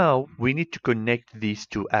 And now we need to connect these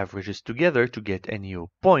 2 averages together to get a new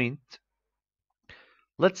point.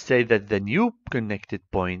 Let's say that the new connected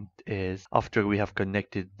point is, after we have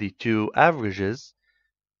connected the two averages,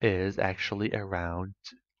 is actually around,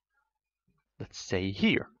 let's say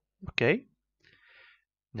here, okay?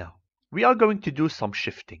 Now, we are going to do some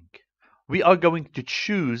shifting. We are going to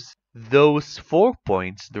choose those 4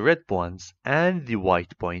 points, the red ones, and the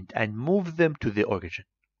white point, and move them to the origin.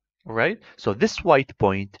 Alright? So this white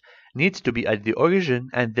point needs to be at the origin,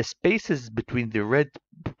 and the spaces between the red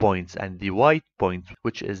points and the white point,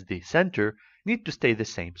 which is the center, need to stay the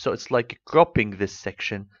same. So it's like cropping this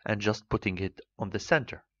section and just putting it on the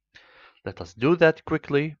center. Let us do that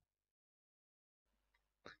quickly.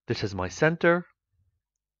 This is my center.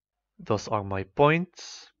 Those are my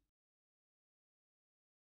points.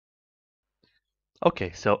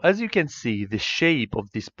 Okay, so as you can see, the shape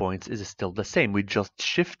of these points is still the same. We just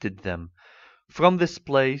shifted them from this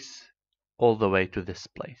place all the way to this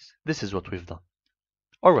place. This is what we've done.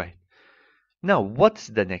 All right. Now, what's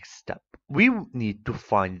the next step? We need to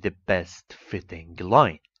find the best fitting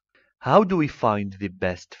line. How do we find the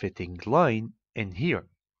best fitting line in here?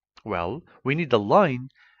 Well, we need a line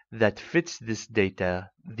that fits this data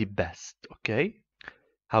the best, okay?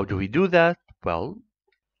 How do we do that? Well,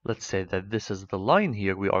 let's say that this is the line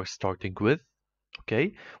here we are starting with,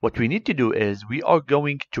 okay? What we need to do is we are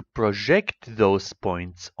going to project those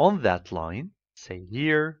points on that line, say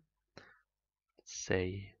here,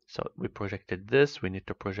 say, so we projected this, we need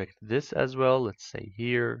to project this as well, let's say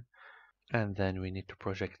here, and then we need to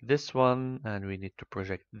project this one, and we need to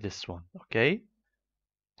project this one, okay?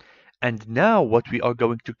 And now what we are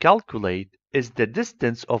going to calculate is the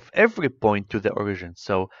distance of every point to the origin.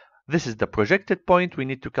 So this is the projected point. We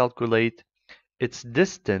need to calculate its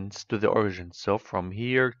distance to the origin. So from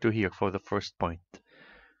here to here for the first point.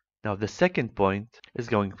 Now the second point is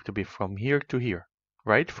going to be from here to here,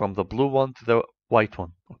 right? From the blue one to the white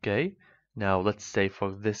one, okay? Now let's say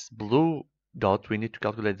for this blue dot, we need to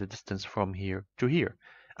calculate the distance from here to here.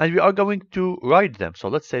 And we are going to write them. So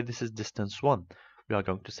let's say this is distance 1. We are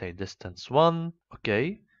going to say distance 1,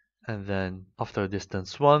 okay? And then after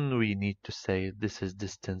distance 1, we need to say this is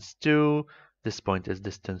distance 2, this point is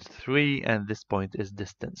distance 3, and this point is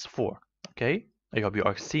distance 4, okay? I hope you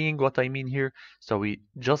are seeing what I mean here. So we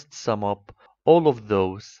just sum up all of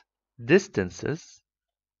those distances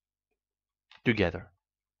together,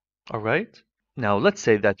 all right? Now let's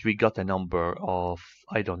say that we got a number of,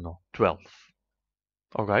 I don't know, 12,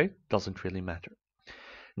 all right? Doesn't really matter.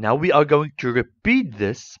 Now we are going to repeat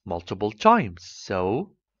this multiple times.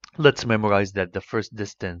 So let's memorize that the first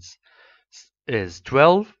distance is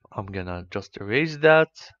 12. I'm gonna just erase that.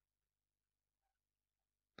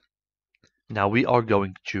 Now we are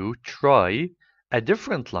going to try a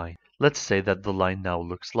different line. Let's say that the line now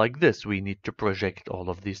looks like this. We need to project all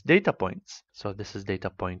of these data points. So this is data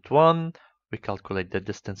point 1. We calculate the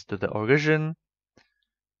distance to the origin.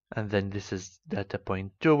 And then this is data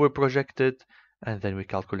point 2 we projected. And then we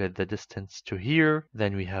calculate the distance to here.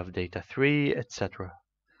 Then we have data 3, etc.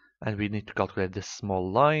 And we need to calculate this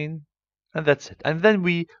small line. And that's it. And then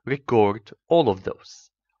we record all of those.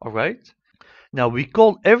 All right? Now we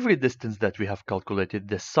call every distance that we have calculated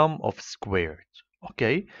the sum of squared.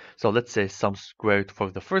 Okay? So let's say sum squared for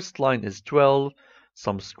the first line is 12.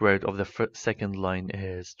 Sum squared of the second line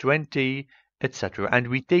is 20, etc. And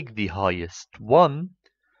we take the highest one.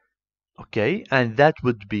 Okay, and that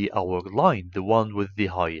would be our line, the one with the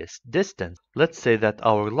highest distance. Let's say that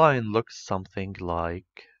our line looks something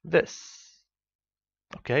like this.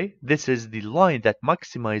 Okay, this is the line that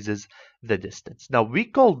maximizes the distance. Now we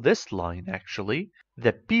call this line actually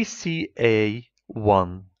the PCA1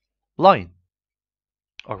 line.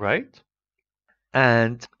 All right,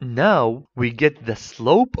 and now we get the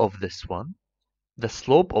slope of this one. The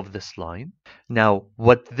slope of this line. Now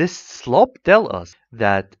what this slope tells us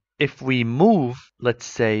that if we move, let's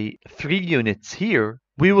say 3 units here,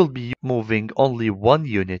 we will be moving only 1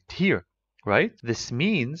 unit here, right? This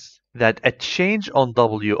means that a change on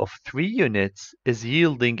W of 3 units is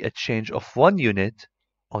yielding a change of 1 unit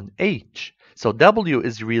on H. So W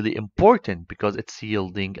is really important because it's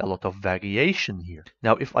yielding a lot of variation here.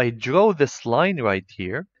 Now if I draw this line right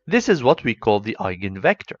here, this is what we call the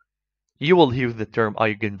eigenvector. You will hear the term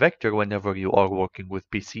eigenvector whenever you are working with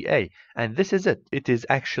PCA, and this is it. It is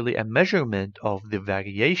actually a measurement of the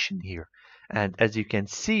variation here. And as you can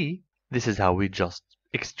see, this is how we just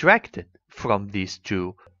extracted from these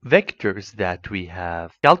two vectors that we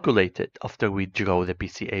have calculated after we draw the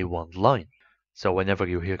PCA1 line. So whenever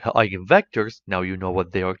you hear eigenvectors, now you know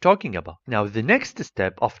what they are talking about. Now the next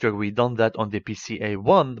step, after we done that on the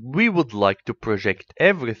PCA1, we would like to project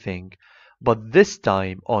everything, but this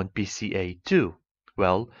time on PCA2.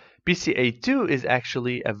 Well, PCA2 is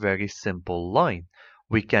actually a very simple line.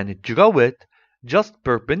 We can draw it just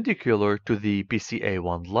perpendicular to the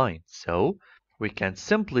PCA1 line. So we can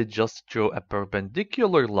simply just draw a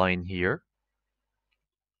perpendicular line here,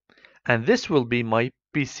 and this will be my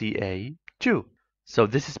PCA2. So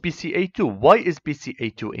this is PCA2. Why is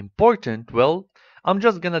PCA2 important? Well, I'm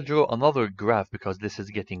just gonna draw another graph because this is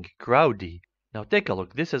getting crowdy. Now take a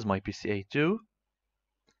look. This is my PCA2,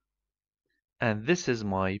 and this is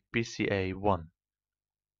my PCA1,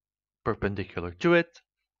 perpendicular to it.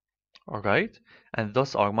 All right, and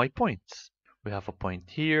those are my points. We have a point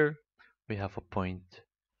here, we have a point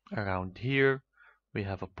around here, we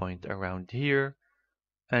have a point around here,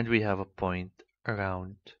 and we have a point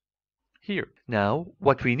around here. Now,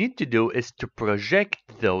 what we need to do is to project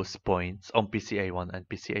those points on PCA1 and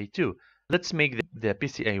PCA2. Let's make the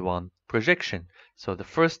PCA1 projection. So the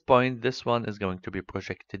first point, this one is going to be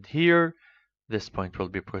projected here. This point will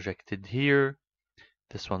be projected here.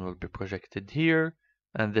 This one will be projected here.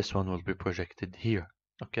 And this one will be projected here.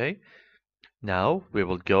 Okay? Now, we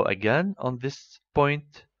will go again on this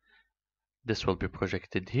point. This will be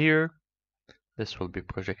projected here. This will be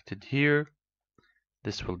projected here.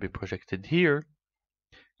 This will be projected here.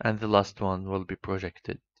 And the last one will be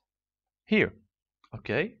projected here.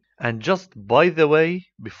 Okay? And just by the way,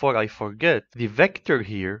 before I forget, the vector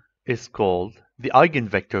here is called the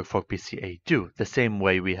eigenvector for PCA2. The same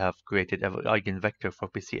way we have created an eigenvector for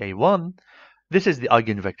PCA1, this is the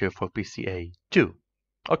eigenvector for PCA2.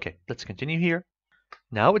 Okay, let's continue here.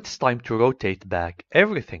 Now it's time to rotate back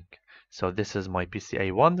everything. So this is my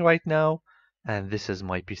PCA1 right now, and this is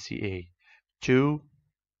my PCA2.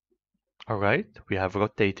 Alright, we have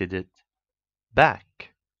rotated it back.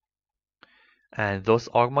 And those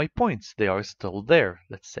are my points. They are still there.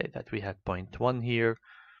 Let's say that we had point 1 here,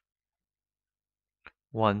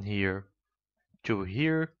 1 here, 2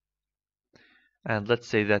 here. And let's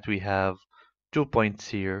say that we have 2 points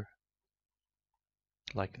here,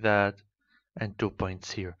 like that, and 2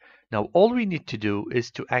 points here. Now all we need to do is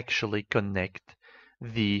to actually connect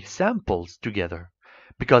the samples together.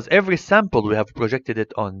 Because every sample we have projected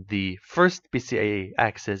it on the first PCA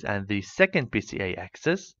axis and the second PCA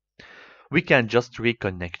axis, we can just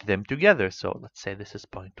reconnect them together. So let's say this is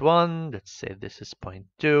point 1, let's say this is point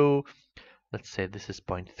 2, let's say this is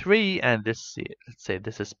point 3, and let's say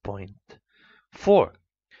this is point 4.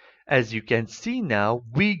 As you can see now,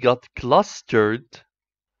 we got clustered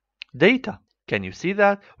data. Can you see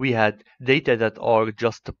that? We had data that are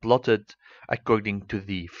just plotted according to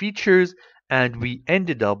the features, and we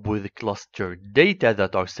ended up with clustered data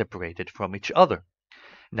that are separated from each other.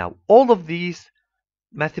 Now, all of these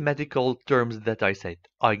mathematical terms that I said,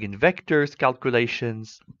 eigenvectors,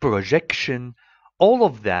 calculations, projection, all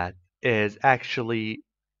of that is actually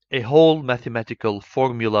a whole mathematical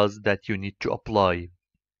formulas that you need to apply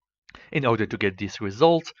in order to get these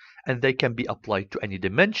results, and they can be applied to any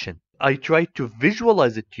dimension. I try to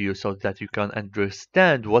visualize it to you so that you can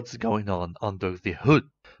understand what's going on under the hood.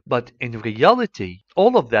 But in reality,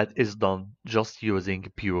 all of that is done just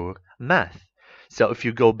using pure math. So if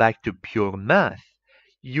you go back to pure math,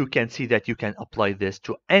 you can see that you can apply this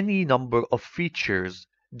to any number of features.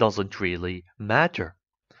 Doesn't really matter.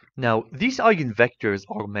 Now, these eigenvectors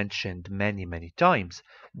are mentioned many times,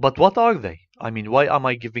 but what are they? I mean, why am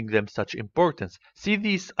I giving them such importance? See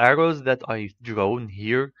these arrows that I've drawn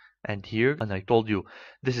here and here, and I told you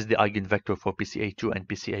this is the eigenvector for PCA2 and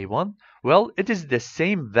PCA1? Well, it is the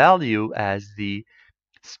same value as the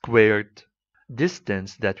squared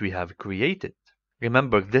distance that we have created.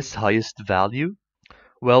 Remember this highest value?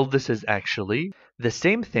 Well, this is actually the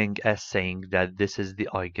same thing as saying that this is the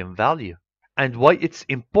eigenvalue. And why it's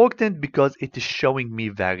important? Because it is showing me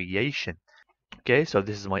variation. Okay, so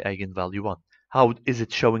this is my eigenvalue 1. How is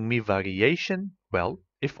it showing me variation? Well,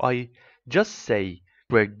 if I just say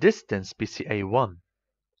square distance PCA1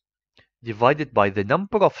 divided by the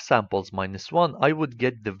number of samples minus 1, I would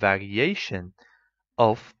get the variation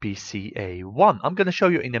of PCA1. I'm going to show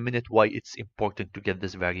you in a minute why it's important to get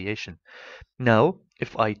this variation. Now,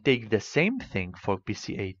 if I take the same thing for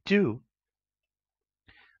PCA2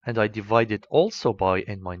 and I divide it also by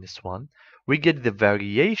n minus 1, we get the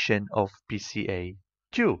variation of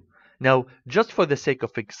PCA2. Now, just for the sake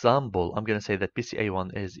of example, I'm going to say that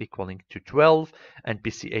PCA1 is equaling to 12 and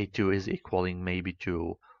PCA2 is equaling maybe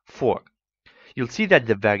to 4. You'll see that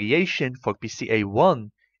the variation for PCA1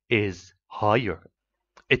 is higher.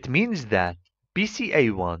 It means that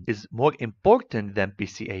PCA1 is more important than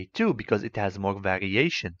PCA2 because it has more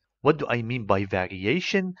variation. What do I mean by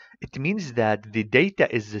variation? It means that the data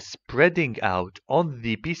is spreading out on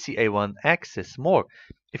the PCA1 axis more.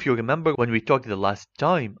 If you remember when we talked the last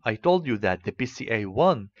time, I told you that the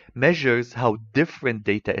PCA1 measures how different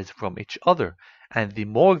data is from each other. And the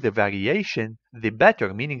more the variation, the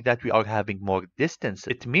better, meaning that we are having more distances.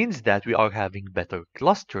 It means that we are having better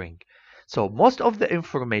clustering. So most of the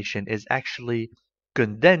information is actually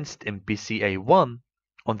condensed in PCA1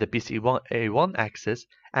 on the PCA1 axis,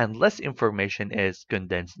 and less information is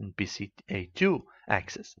condensed in PCA2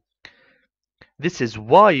 axis. This is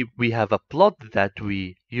why we have a plot that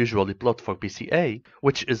we usually plot for PCA,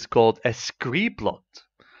 which is called a scree plot.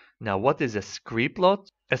 Now, what is a scree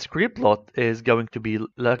plot? A scree plot is going to be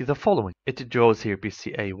like the following. It draws here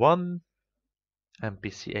PCA1 and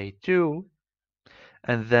PCA2,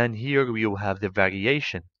 and then here you have the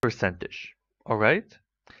variation percentage. All right?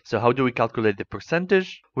 So how do we calculate the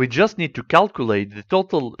percentage? We just need to calculate the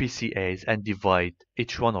total PCAs and divide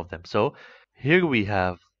each one of them. So here we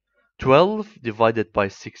have 12 divided by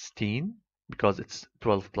 16, because it's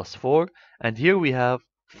 12 plus 4. And here we have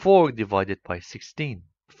 4 divided by 16.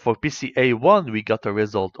 For PCA1, we got a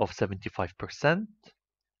result of 75%.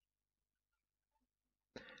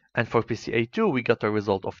 And for PCA2, we got a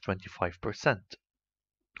result of 25%.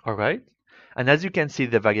 All right? And as you can see,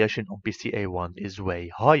 the variation on PCA1 is way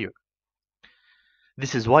higher.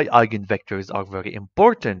 This is why eigenvectors are very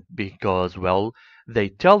important, because, well, they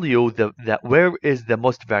tell you that where is the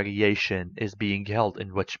most variation is being held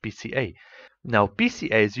in which PCA. Now,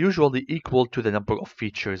 PCA is usually equal to the number of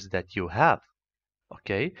features that you have.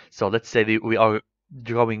 Okay, so let's say that we are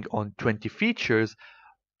drawing on 20 features.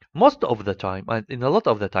 Most of the time, and in a lot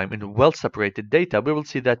of the time, in well-separated data, we will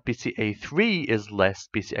see that PCA3 is less,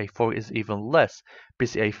 PCA4 is even less,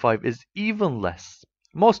 PCA5 is even less,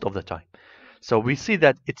 most of the time. So we see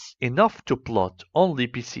that it's enough to plot only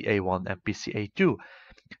PCA1 and PCA2.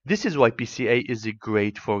 This is why PCA is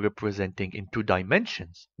great for representing in 2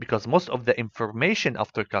 dimensions, because most of the information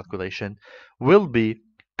after calculation will be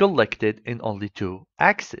collected in only 2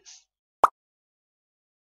 axes.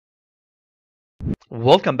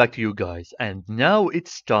 Welcome back to you guys, and now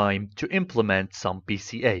it's time to implement some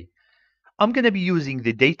PCA. I'm going to be using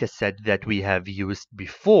the dataset that we have used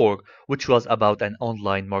before, which was about an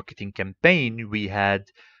online marketing campaign. We had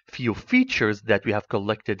few features that we have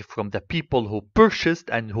collected from the people who purchased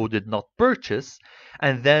and who did not purchase,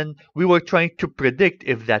 and then we were trying to predict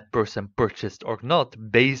if that person purchased or not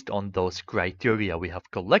based on those criteria we have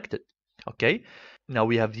collected. Okay, now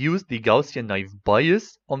we have used the Gaussian naive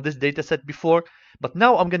Bayes on this dataset before, but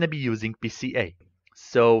now I'm going to be using PCA.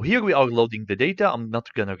 So here we are loading the data. I'm not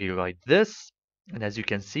going to rewrite this. And as you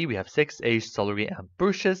can see, we have sex, age, salary, and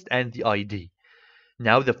purchased, and the ID.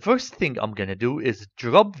 Now the first thing I'm going to do is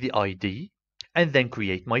drop the ID and then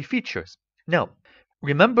create my features. Now,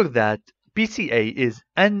 remember that PCA is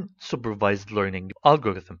an unsupervised learning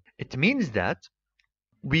algorithm. It means that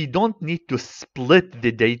we don't need to split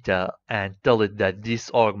the data and tell it that these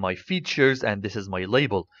are my features and this is my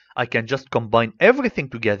label. I can just combine everything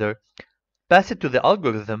together, pass it to the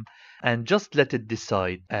algorithm, and just let it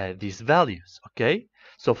decide these values, okay?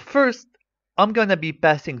 So first, I'm gonna be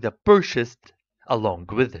passing the purchased along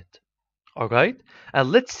with it, all right?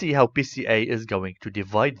 And let's see how PCA is going to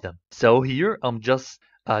divide them. So here, I'm just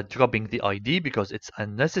dropping the ID because it's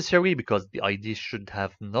unnecessary, because the ID should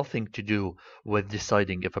have nothing to do with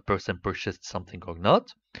deciding if a person purchased something or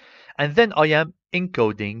not. And then I am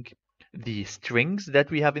encoding the strings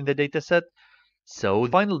that we have in the dataset. So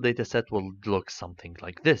the final dataset will look something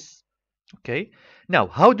like this. Okay, now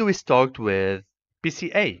how do we start with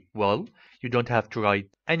PCA? Well, you don't have to write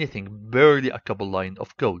anything, barely a couple lines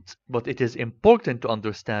of code, but it is important to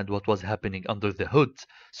understand what was happening under the hood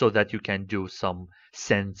so that you can do some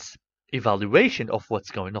sense evaluation of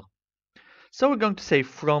what's going on. So we're going to say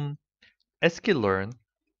from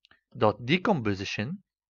sklearn.decomposition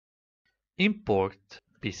import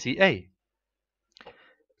PCA.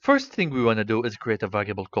 First thing we want to do is create a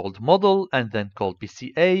variable called model and then called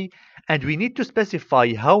PCA, and we need to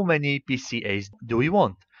specify how many PCAs do we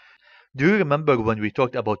want. Do you remember when we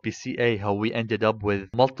talked about PCA, how we ended up with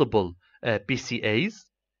multiple PCAs,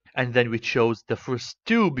 and then we chose the first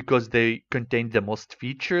 2 because they contained the most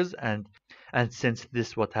features, and since this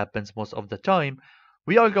is what happens most of the time,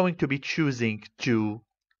 we are going to be choosing 2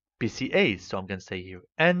 PCAs. So I'm going to say here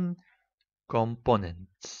n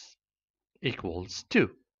components equals 2.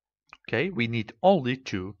 Okay, we need only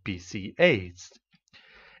 2 PCAs.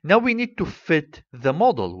 Now we need to fit the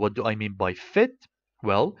model. What do I mean by fit?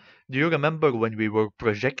 Well, do you remember when we were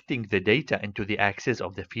projecting the data into the axis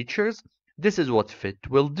of the features? This is what fit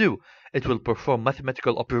will do. It will perform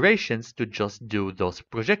mathematical operations to just do those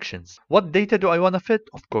projections. What data do I want to fit?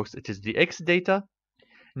 Of course, it is the X data.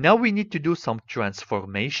 Now we need to do some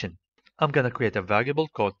transformation. I'm going to create a variable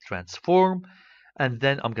called transform, and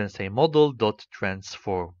then I'm going to say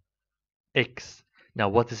model.transform x. Now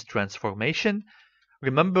what is transformation?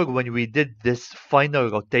 Remember when we did this final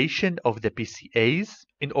rotation of the PCAs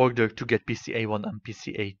in order to get PCA1 and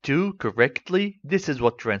PCA2 correctly? This is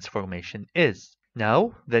what transformation is.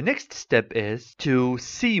 Now, the next step is to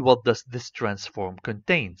see what does this transform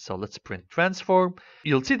contain. So let's print transform.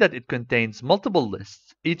 You'll see that it contains multiple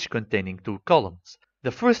lists, each containing 2 columns.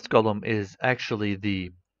 The first column is actually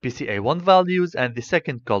the PCA1 values, and the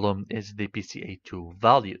second column is the PCA2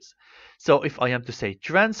 values. So if I am to say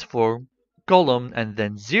transform column and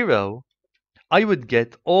then 0, I would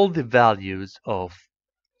get all the values of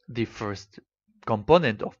the first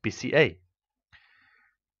component of PCA.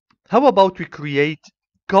 How about we create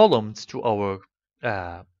columns to our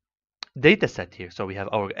data set here? So we have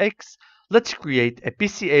our X. Let's create a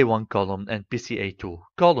PCA1 column and PCA2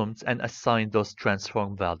 columns and assign those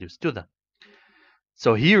transform values to them.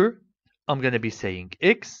 So here, I'm going to be saying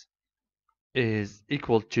X is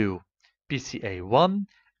equal to PCA1,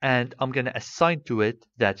 and I'm going to assign to it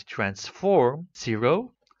that transform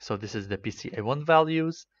 0. So this is the PCA1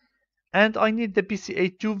 values. And I need the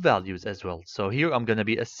PCA2 values as well. So here I'm going to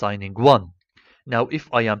be assigning 1. Now, if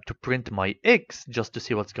I am to print my X just to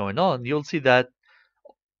see what's going on, you'll see that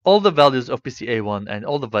all the values of PCA1 and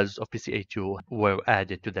all the values of PCA2 were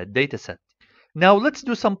added to that data set. Now, let's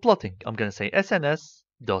do some plotting. I'm going to say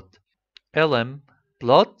sns.lm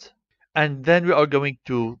plot, and then we are going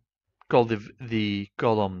to call the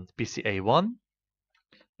column PCA1,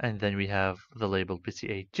 and then we have the label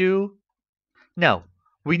PCA2. Now,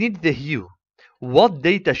 we need the hue. What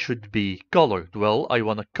data should be colored? Well, I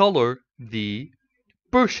want to color the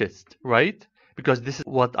purchased, right? Because this is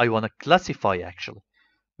what I want to classify actually.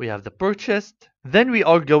 We have the purchased. Then we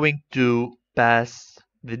are going to pass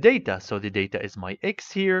the data. So the data is my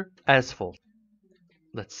X here, asphalt.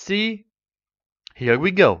 Let's see. Here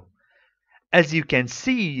we go. As you can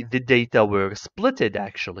see, the data were splitted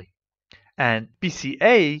actually. And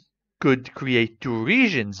PCA could create 2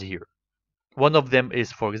 regions here. One of them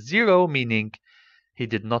is for 0, meaning he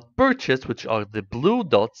did not purchase, which are the blue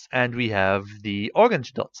dots, and we have the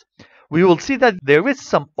orange dots. We will see that there is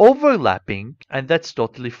some overlapping, and that's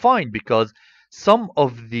totally fine because some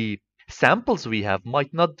of the samples we have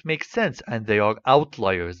might not make sense, and they are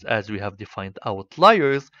outliers, as we have defined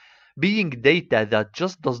outliers being data that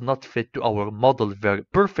just does not fit to our model very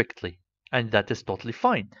perfectly, and that is totally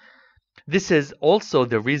fine. This is also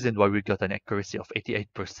the reason why we got an accuracy of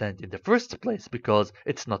 88% in the first place, because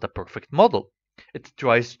it's not a perfect model. It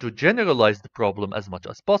tries to generalize the problem as much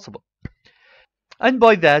as possible. And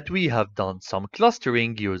by that, we have done some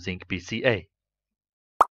clustering using PCA.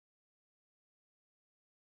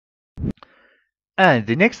 And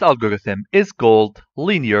the next algorithm is called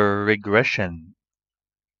linear regression.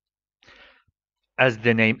 As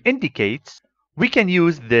the name indicates, we can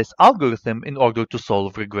use this algorithm in order to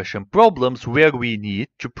solve regression problems where we need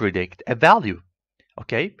to predict a value.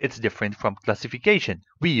 Okay, it's different from classification.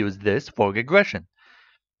 We use this for regression.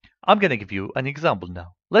 I'm going to give you an example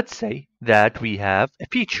now. Let's say that we have a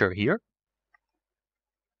feature here,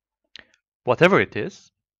 whatever it is,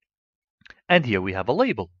 and here we have a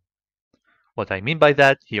label. What I mean by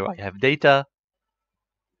that, here I have data,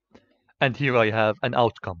 and here I have an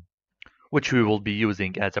outcome, which we will be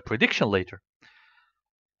using as a prediction later.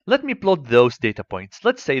 Let me plot those data points.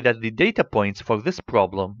 Let's say that the data points for this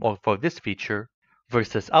problem or for this feature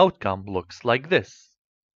versus outcome looks like this.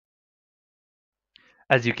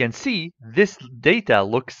 As you can see, this data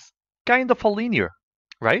looks kind of a linear,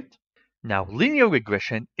 right? Now, linear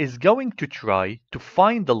regression is going to try to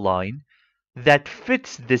find the line that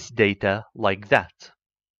fits this data like that.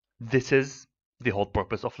 This is the whole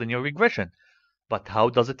purpose of linear regression. But how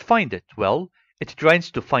does it find it? Well, it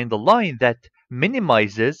tries to find the line that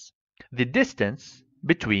minimizes the distance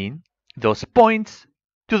between those points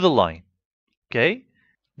to the line. Okay?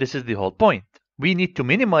 This is the whole point. We need to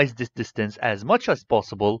minimize this distance as much as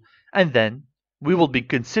possible, and then we will be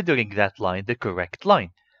considering that line the correct line.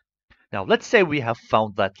 Now, let's say we have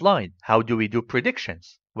found that line. How do we do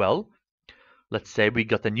predictions? Well, let's say we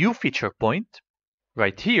got a new feature point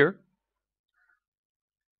right here.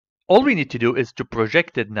 All we need to do is to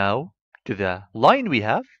project it now to the line we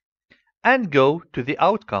have and go to the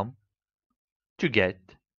outcome to get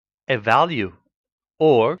a value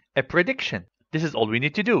or a prediction. This is all we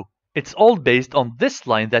need to do. It's all based on this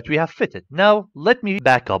line that we have fitted. Now, let me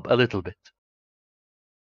back up a little bit.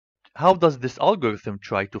 How does this algorithm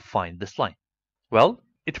try to find this line? Well,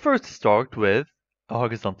 it first starts with a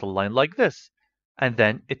horizontal line like this, and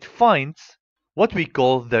then it finds what we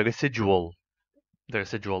call the residual. The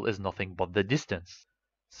residual is nothing but the distance.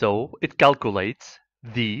 So it calculates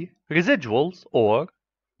the residuals or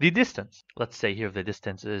the distance. Let's say here the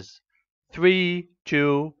distance is 3,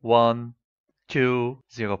 2, 1, 2,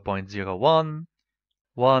 0.01,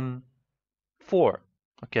 1, 4.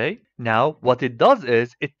 Okay? Now what it does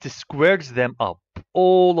is it squares them up,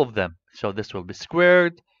 all of them. So this will be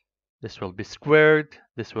squared, this will be squared,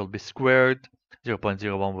 this will be squared,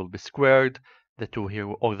 0.01 will be squared, the 2 here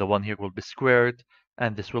or the 1 here will be squared,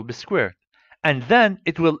 and this will be squared. And then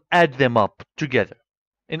it will add them up together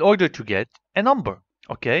in order to get a number.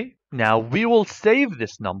 Okay? Now we will save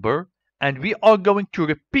this number and we are going to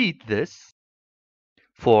repeat this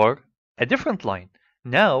for a different line.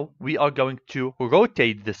 Now we are going to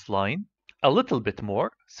rotate this line a little bit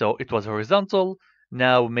more. So it was horizontal.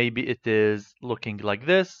 Now maybe it is looking like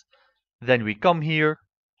this. Then we come here,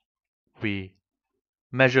 we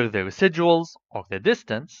measure the residuals or the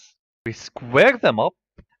distance, we square them up,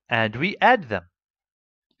 and we add them.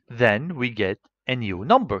 Then we get a new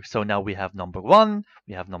number. So now we have number 1,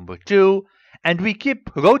 we have number 2, and we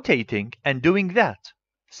keep rotating and doing that.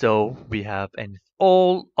 So we have an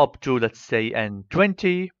all up to, let's say, n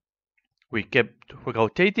 20. We kept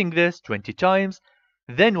rotating this 20 times.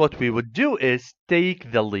 Then what we would do is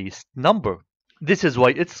take the least number. This is why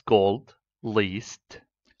it's called least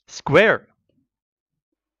square.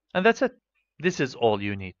 And that's it. This is all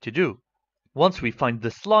you need to do. Once we find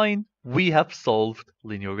this line, we have solved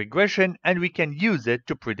linear regression and we can use it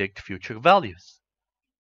to predict future values.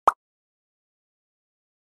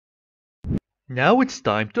 Now it's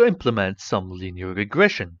time to implement some linear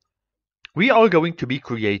regression. We are going to be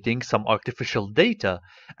creating some artificial data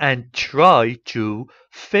and try to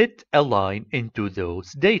fit a line into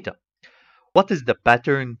those data. What is the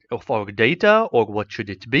pattern of our data, or what should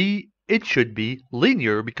it be? It should be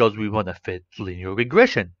linear because we want to fit linear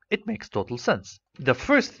regression. It makes total sense. The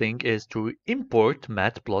first thing is to import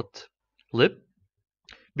matplotlib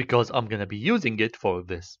because I'm going to be using it for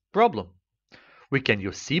this problem. We can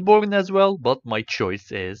use Seaborn as well, but my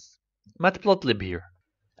choice is matplotlib here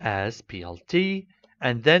as plt,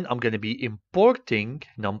 and then I'm going to be importing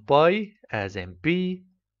numpy as mp,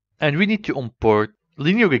 and we need to import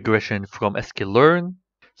linear regression from sklearn.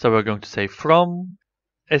 So we're going to say from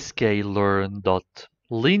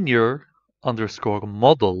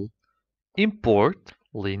sklearn.linear_model import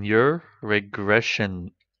linear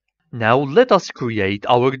regression. Now let us create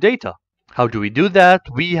our data. How do we do that?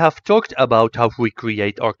 We have talked about how we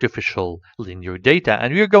create artificial linear data,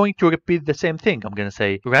 and we are going to repeat the same thing. I'm going to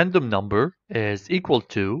say random number is equal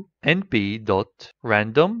to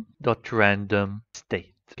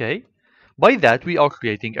np.random.randomState. Okay? By that, we are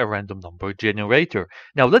creating a random number generator.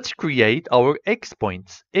 Now let's create our x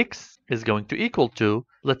points. X is going to equal to,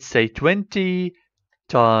 let's say, 20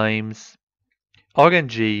 times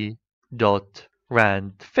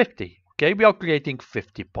RNG.rand50. Okay, we are creating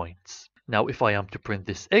 50 points. Now if I am to print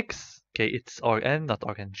this x, okay, it's Rn, not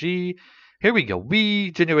RNG. Here we go. We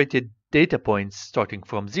generated data points starting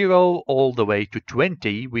from 0 all the way to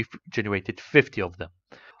 20. We've generated 50 of them.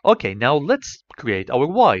 Okay, now let's create our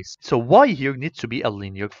y's. So y here needs to be a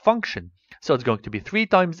linear function. So it's going to be 3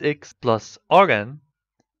 times x plus Rn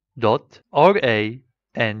dot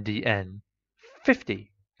RANDN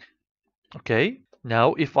 50. Okay,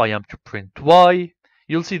 now if I am to print y,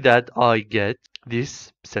 you'll see that I get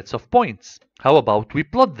these sets of points. How about we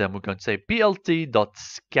plot them? We're going to say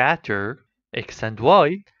plt.scatter x and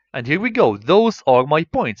y, and here we go. Those are my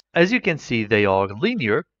points. As you can see, they are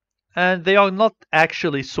linear, and they are not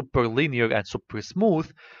actually super linear and super smooth.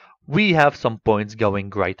 We have some points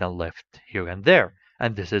going right and left here and there.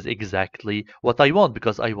 And this is exactly what I want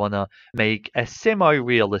because I want to make a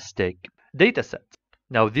semi-realistic data set.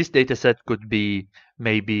 Now this data set could be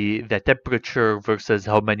maybe the temperature versus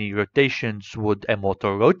how many rotations would a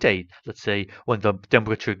motor rotate. Let's say when the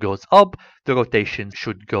temperature goes up, the rotation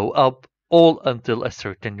should go up all until a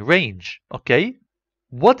certain range. Okay?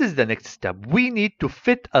 What is the next step? We need to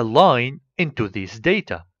fit a line into these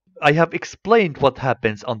data. I have explained what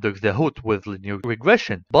happens under the hood with linear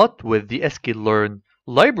regression, but with the sklearn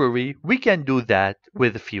library, we can do that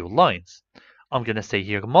with a few lines. I'm going to say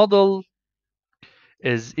here model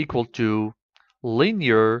is equal to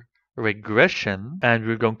linear regression, and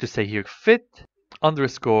we're going to say here fit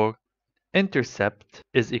underscore intercept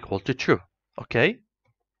is equal to true. Okay?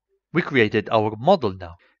 We created our model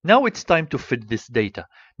now. Now it's time to fit this data.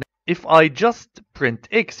 Now, if I just print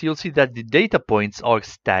x, you'll see that the data points are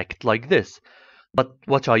stacked like this. But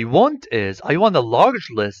what I want is, I want a large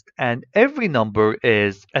list and every number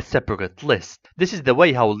is a separate list. This is the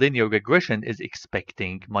way how linear regression is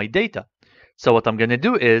expecting my data. So what I'm going to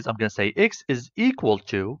do is I'm going to say x is equal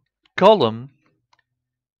to column,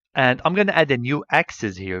 and I'm going to add a new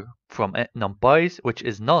axis here from numpys, which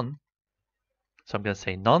is none. So I'm going to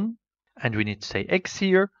say none, and we need to say x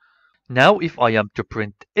here. Now if I am to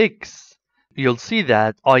print x, you'll see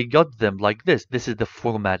that I got them like this. This is the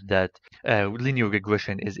format that linear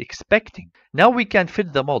regression is expecting. Now we can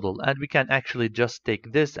fit the model, and we can actually just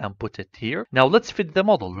take this and put it here. Now let's fit the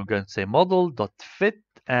model. We're going to say model.fit,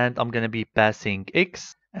 and I'm going to be passing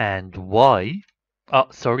x and y.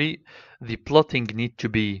 Sorry, the plotting need to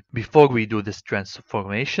be before we do this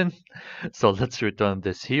transformation. So let's return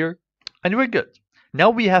this here, and we're good.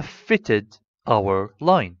 Now we have fitted our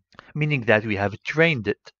line, meaning that we have trained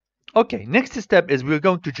it. Okay, next step is we're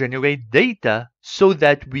going to generate data so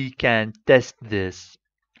that we can test this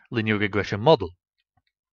linear regression model.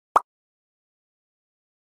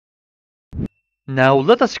 Now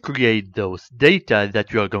let us create those data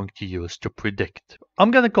that we are going to use to predict.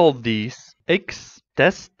 I'm going to call these x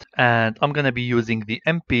test, and I'm going to be using the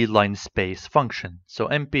mp line space function. So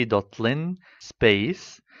mp.len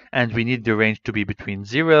space, and we need the range to be between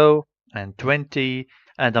 0 and 20,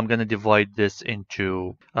 and I'm going to divide this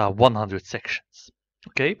into 100 sections.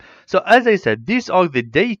 Okay, so as I said, these are the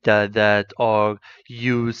data that are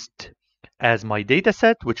used as my data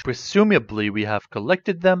set, which presumably we have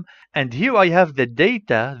collected them. And here I have the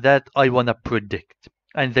data that I want to predict.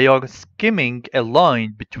 And they are skimming a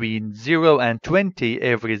line between 0 and 20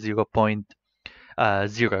 every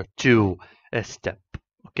 0.02 step.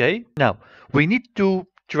 Okay, now we need to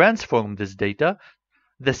transform this data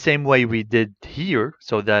the same way we did here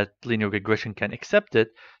so that linear regression can accept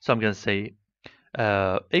it. So I'm going to say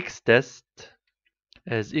x test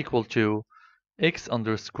is equal to x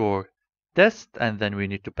underscore test, and then we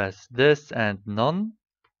need to pass this and none.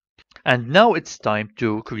 And now it's time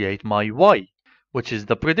to create my y, which is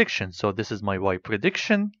the prediction. So this is my y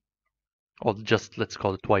prediction, or just let's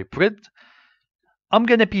call it y pred. I'm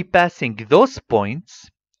going to be passing those points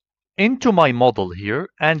into my model here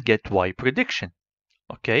and get y prediction.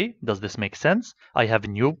 Okay, does this make sense? I have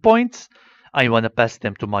new points. I want to pass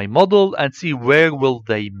them to my model and see where will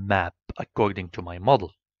they map according to my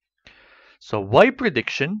model. So y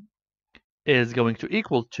prediction is going to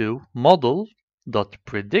equal to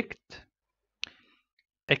model.predict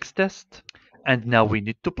xtest, and now we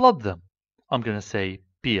need to plot them. I'm going to say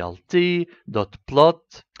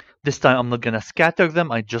plt.plot. This time I'm not going to scatter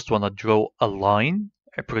them. I just want to draw a line,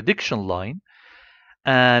 a prediction line,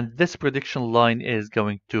 and this prediction line is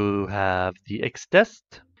going to have the xtest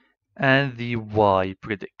and the y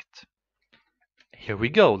predict. Here we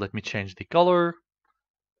go. Let me change the color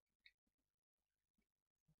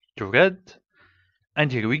to red.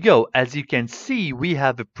 And here we go. As you can see, we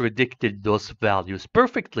have predicted those values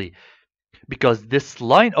perfectly because this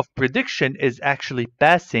line of prediction is actually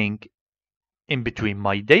passing in between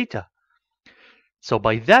my data. So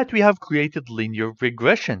by that, we have created linear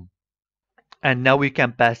regression. And now we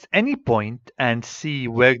can pass any point and see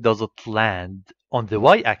where does it land on the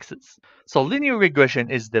y-axis. So linear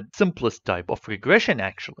regression is the simplest type of regression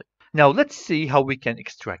actually. Now let's see how we can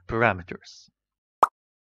extract parameters.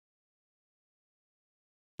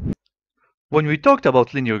 When we talked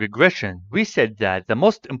about linear regression, we said that the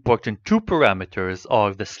most important two parameters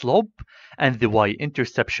are the slope and the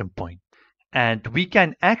y-interception point. And we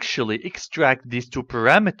can actually extract these two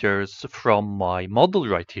parameters from my model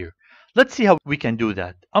right here. Let's see how we can do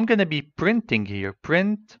that. I'm going to be printing here,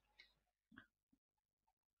 print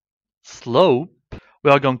slope.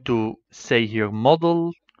 We are going to say here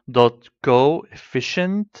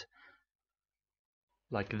model.coefficient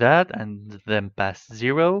like that, and then pass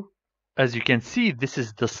 0. As you can see, this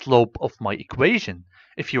is the slope of my equation.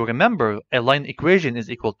 If you remember, a line equation is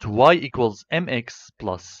equal to y equals mx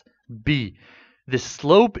plus b. The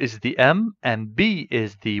slope is the m and b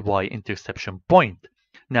is the y-interception point.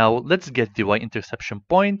 Now let's get the y-interception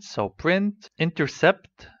point. So print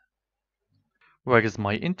intercept. Where is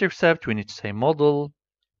my intercept? We need to say model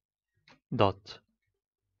dot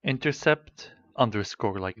intercept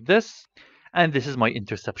underscore like this. And this is my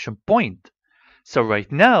interception point. So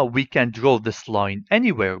right now we can draw this line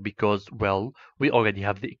anywhere because, well, we already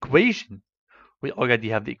have the equation. We already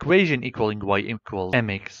have the equation equaling y equals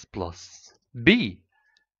mx plus b.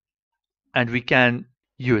 And we can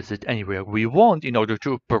use it anywhere we want in order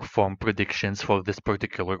to perform predictions for this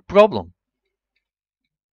particular problem.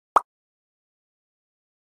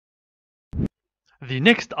 The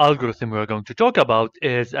next algorithm we're going to talk about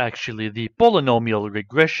is actually the polynomial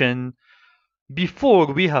regression. Before,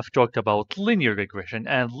 we have talked about linear regression,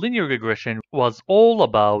 and linear regression was all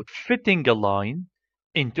about fitting a line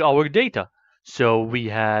into our data. So we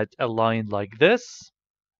had a line like this.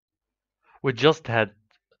 We just had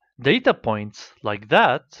data points like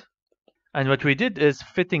that. And what we did is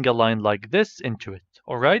fitting a line like this into it.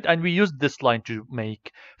 All right. And we used this line to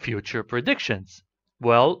make future predictions.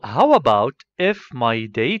 Well, how about if my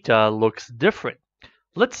data looks different?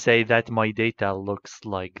 Let's say that my data looks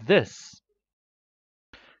like this.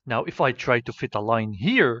 Now, if I try to fit a line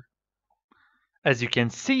here, as you can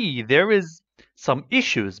see, there is some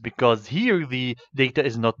issues because here the data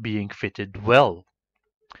is not being fitted well.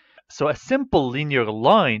 So a simple linear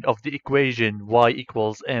line of the equation y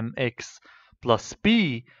equals mx plus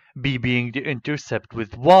b, b being the intercept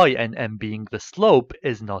with y and m being the slope,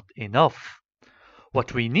 is not enough.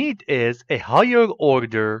 What we need is a higher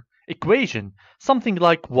order equation, something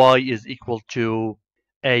like y is equal to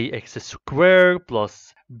ax squared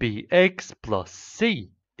plus bx plus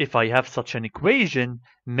c. If I have such an equation,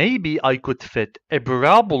 maybe I could fit a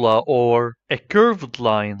parabola or a curved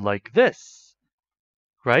line like this,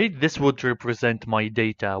 right? This would represent my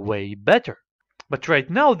data way better. But right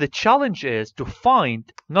now, the challenge is to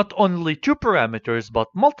find not only two parameters, but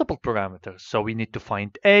multiple parameters. So we need to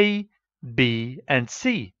find A, B, and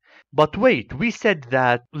C. But wait, we said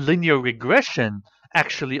that linear regression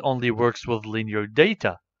actually only works with linear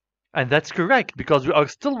data. And that's correct, because we are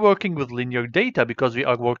still working with linear data because we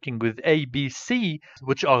are working with A, B, C,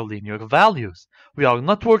 which are linear values. We are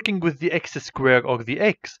not working with the x squared or the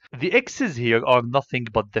x. The x's here are nothing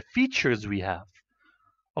but the features we have.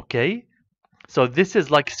 Okay? So this is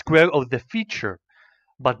like square of the feature,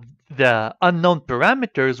 but the unknown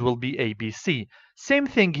parameters will be A, B, C. Same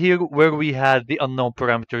thing here where we had the unknown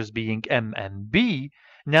parameters being M and B.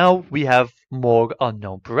 Now we have more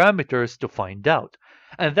unknown parameters to find out.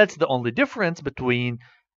 And that's the only difference between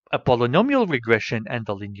a polynomial regression and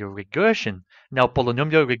a linear regression. Now,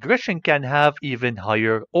 polynomial regression can have even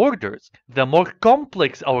higher orders. The more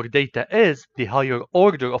complex our data is, the higher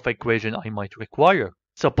order of equation I might require.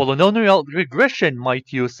 So polynomial regression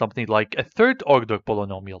might use something like a third order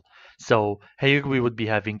polynomial. So here we would be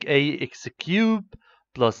having ax cubed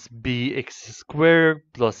plus bx squared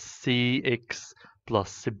plus cx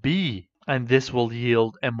plus b. And this will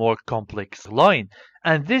yield a more complex line.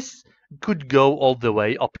 And this could go all the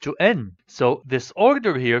way up to n. So this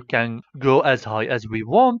order here can go as high as we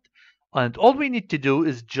want. And all we need to do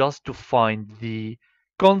is just to find the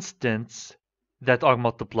constants that are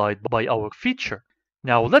multiplied by our feature.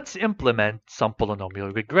 Now let's implement some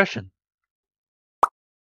polynomial regression.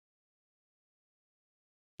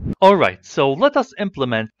 Alright, so let us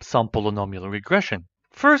implement some polynomial regression.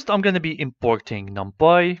 First, I'm going to be importing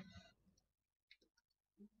NumPy.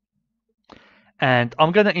 And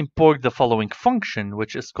I'm going to import the following function,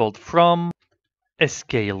 which is called from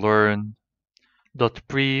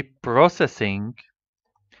sklearn.preprocessing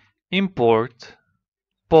import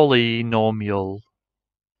polynomial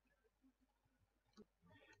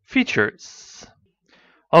features.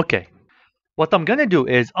 Okay, what I'm going to do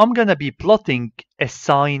is I'm going to be plotting a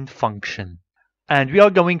sine function. And we are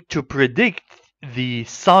going to predict the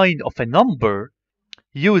sign of a number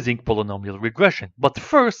using polynomial regression. But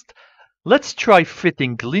first, let's try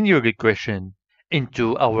fitting linear regression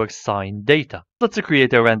into our sine data. Let's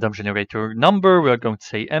create a random generator number. We're going to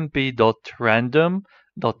say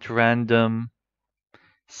mp.random.random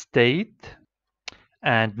state.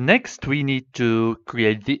 And next we need to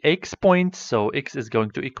create the x point. So x is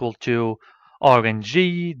going to equal to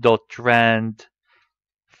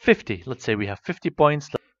rng.rand50. Let's say we have 50 points.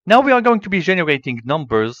 Now we are going to be generating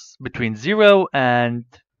numbers between 0 and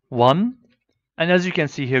 1. And as you can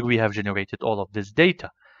see here, we have generated all of this data.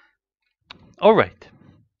 All right,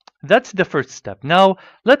 that's the first step. Now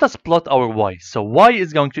let us plot our y. So y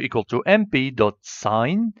is going to equal to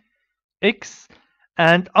mp.sine x.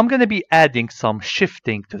 And I'm going to be adding some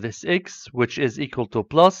shifting to this x, which is equal to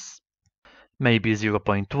plus maybe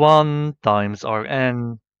 0.1 times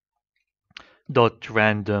rn dot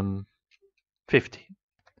random 50.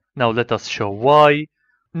 Now let us show y.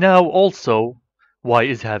 Now also y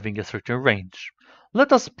is having a certain range.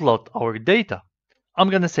 Let us plot our data. I'm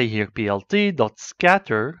going to say here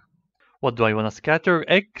plt.scatter. What do I want to scatter?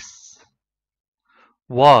 X,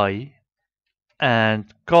 y,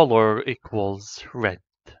 and color equals red.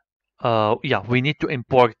 Yeah, we need to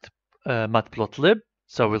import matplotlib.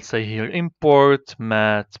 So we'll say here import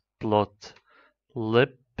matplotlib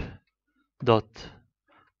dot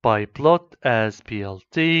pyplot as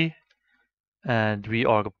plt, and we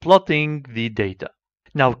are plotting the data.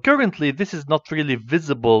 Now currently this is not really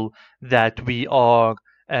visible that we are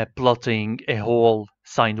plotting a whole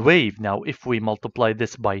sine wave. Now if we multiply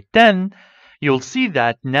this by 10, you'll see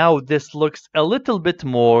that now this looks a little bit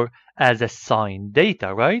more as a signed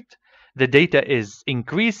data, right? The data is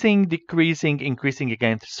increasing, decreasing, increasing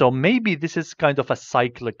again. So maybe this is kind of a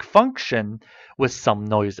cyclic function with some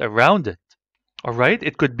noise around it. All right,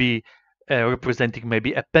 it could be representing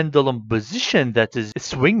maybe a pendulum position that is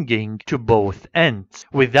swinging to both ends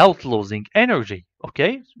without losing energy.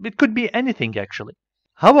 Okay, it could be anything actually.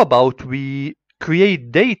 How about we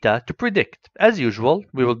create data to predict? As usual,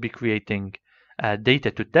 we will be creating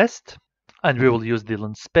data to test, and we will use the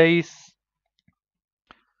len space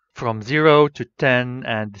from 0 to 10,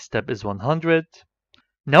 and the step is 100.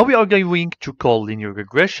 Now we are going to call linear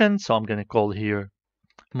regression, so I'm going to call here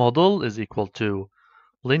model is equal to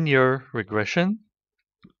linear regression.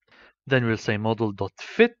 Then we'll say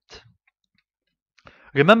model.fit.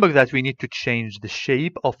 Remember that we need to change the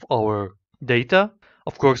shape of our data.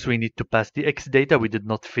 Of course, we need to pass the x data. We did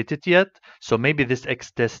not fit it yet. So maybe this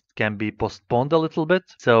x test can be postponed a little bit.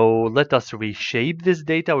 So let us reshape this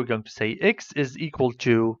data. We're going to say x is equal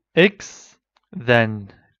to x, then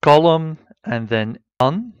column, and then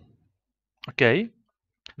none. Okay,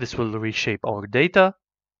 this will reshape our data.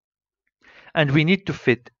 And we need to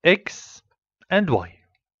fit x and y,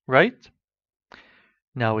 right?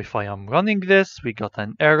 Now, if I am running this, we got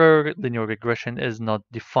an error. Linear regression is not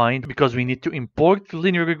defined because we need to import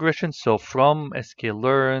linear regression. So from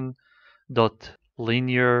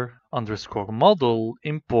sklearn.linear_model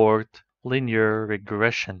import linear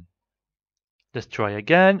regression. Let's try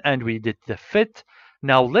again, and we did the fit.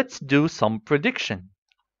 Now let's do some prediction.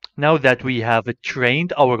 Now that we have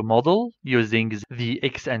trained our model using the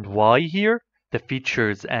x and y here, the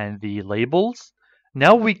features and the labels,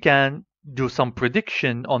 now we can do some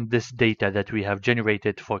prediction on this data that we have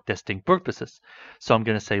generated for testing purposes. So I'm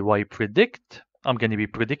going to say y predict. I'm going to be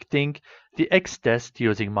predicting the x test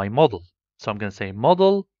using my model. So I'm going to say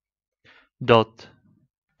model dot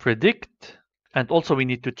predict. And also we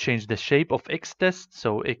need to change the shape of x test.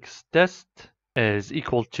 So x test is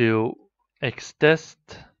equal to x test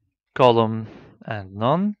column and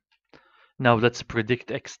none. Now let's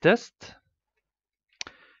predict x test.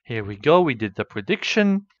 Here we go, we did the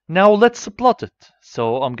prediction. Now let's plot it.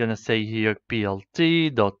 So I'm gonna say here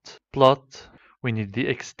plt.plot. We need the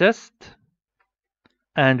x test,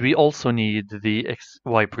 and we also need the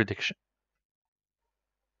xy prediction.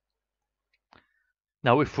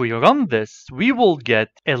 Now if we run this, we will get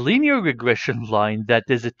a linear regression line that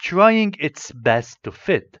is trying its best to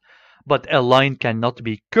fit. But a line cannot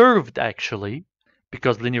be curved actually,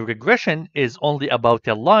 because linear regression is only about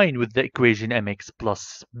a line with the equation mx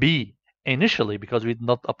plus b initially, because we did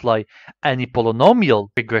not apply any polynomial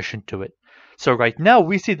regression to it. So right now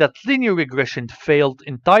we see that linear regression failed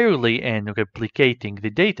entirely in replicating the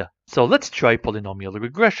data. So let's try polynomial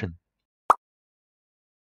regression.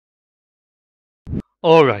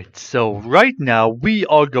 Alright, so right now we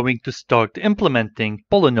are going to start implementing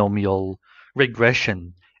polynomial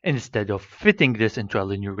regression instead of fitting this into a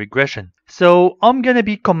linear regression. So I'm going to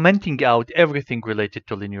be commenting out everything related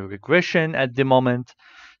to linear regression at the moment.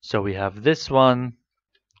 So we have this one.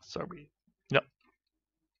 Sorry. No.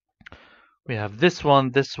 We have this one,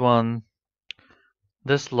 this line,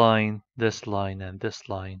 and this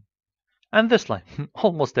line, and this line.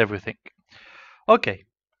 Almost everything. Okay.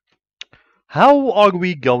 How are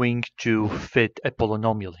we going to fit a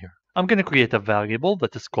polynomial here? I'm going to create a variable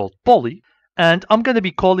that is called poly, and I'm going to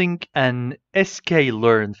be calling an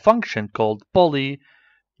sklearn function called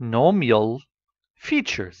polynomial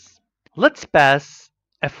features. Let's pass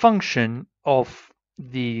a function of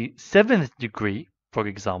the 7th degree, for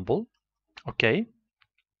example, okay?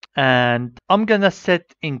 And I'm going to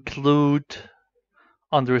set include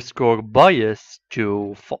underscore bias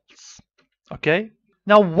to false, okay?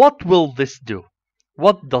 Now, what will this do?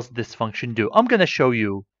 What does this function do? I'm going to show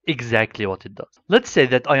you exactly what it does. Let's say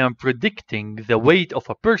that I am predicting the weight of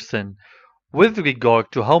a person with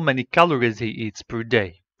regard to how many calories he eats per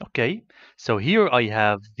day. Okay, so here I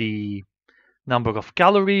have the number of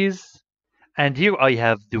calories, and here I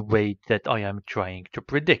have the weight that I am trying to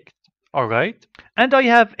predict. All right, and I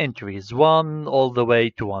have entries 1 all the way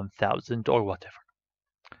to 1000 or whatever.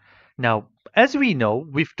 Now, as we know,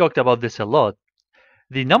 we've talked about this a lot.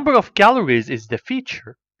 The number of calories is the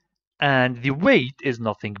feature, and the weight is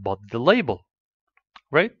nothing but the label,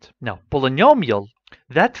 right? Now, polynomial,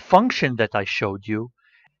 that function that I showed you,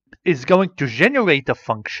 is going to generate a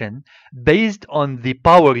function based on the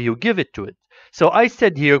power you give it to it. So I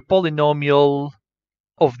said here polynomial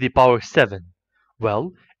of the power 7.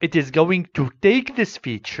 Well, it is going to take this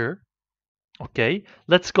feature, okay?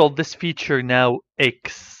 Let's call this feature now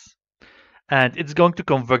x. And it's going to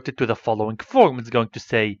convert it to the following form. It's going to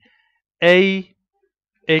say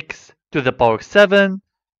ax to the power 7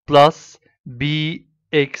 plus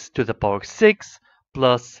bx to the power 6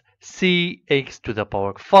 plus cx to the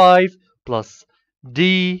power 5 plus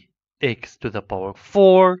dx to the power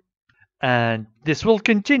 4, and this will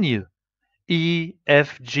continue E,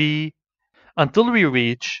 F, G until we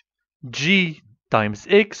reach G times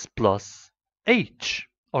X plus H.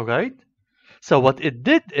 Alright? So what it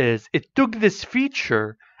did is it took this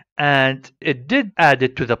feature and it did add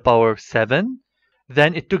it to the power 7.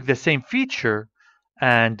 Then it took the same feature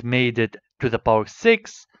and made it to the power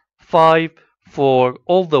 6, 5, 4,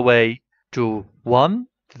 all the way to 1,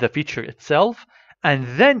 to the feature itself. And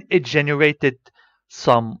then it generated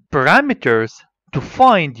some parameters to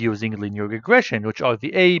find using linear regression, which are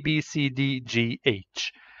the A, B, C, D, G,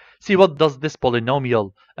 H. See, what does this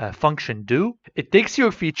polynomial function do? It takes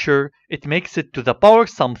your feature, it makes it to the power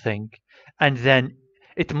something, and then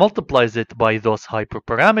it multiplies it by those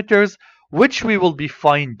hyperparameters, which we will be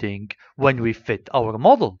finding when we fit our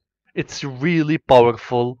model. It's a really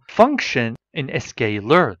powerful function in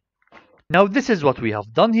sklearn. Now this is what we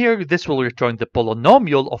have done here. This will return the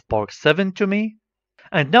polynomial of power 7 to me.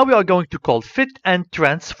 And now we are going to call fit and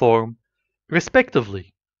transform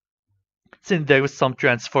respectively, since there is some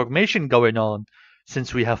transformation going on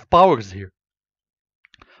since we have powers here.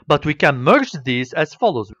 But we can merge these as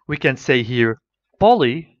follows. We can say here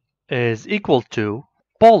poly is equal to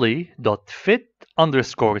poly.fit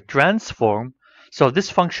underscore transform. So this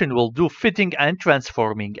function will do fitting and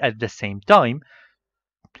transforming at the same time,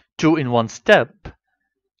 2 in one step,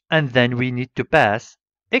 and then we need to pass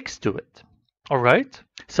x to it. Alright?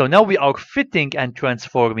 So now we are fitting and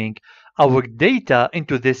transforming our data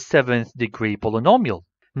into this 7th degree polynomial.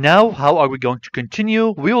 Now, how are we going to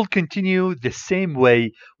continue? We will continue the same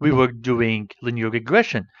way we were doing linear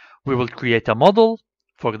regression. We will create a model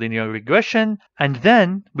for linear regression, and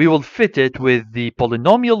then we will fit it with the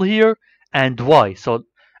polynomial here and y. So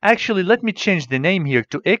actually, let me change the name here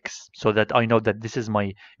to x so that I know that this is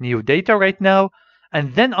my new data right now.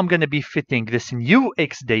 And then I'm going to be fitting this new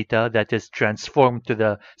x data that is transformed to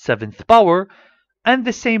the 7th power and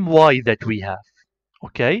the same y that we have.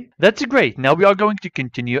 Okay, that's great. Now we are going to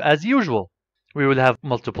continue as usual. We will have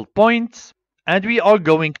multiple points and we are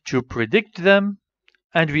going to predict them,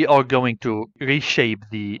 and we are going to reshape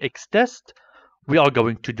the x test. We are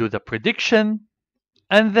going to do the prediction,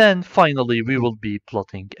 and then finally we will be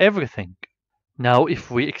plotting everything. Now if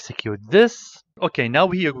we execute this, okay, now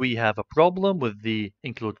here we have a problem with the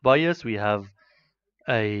include bias. We have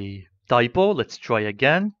a typo. Let's try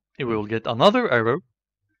again. We will get another error.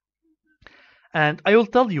 And I will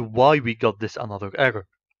tell you why we got this another error.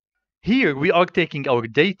 Here we are taking our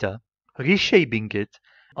data, reshaping it,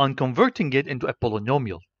 and converting it into a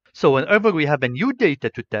polynomial. So whenever we have a new data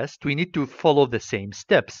to test, we need to follow the same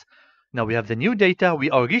steps. Now we have the new data, we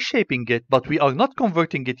are reshaping it, but we are not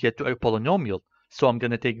converting it yet to a polynomial. So I'm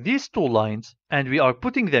going to take these two lines and we are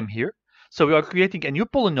putting them here. So we are creating a new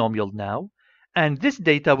polynomial now, and this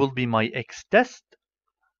data will be my x test,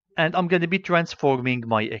 and I'm going to be transforming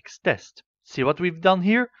my x test. See what we've done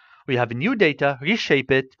here? We have new data,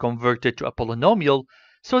 reshape it, convert it to a polynomial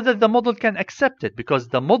so that the model can accept it, because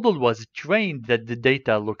the model was trained that the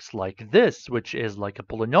data looks like this, which is like a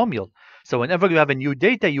polynomial. So whenever you have a new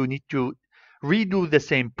data, you need to redo the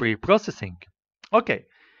same pre-processing. Okay,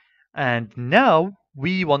 and now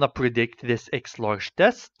we want to predict this x large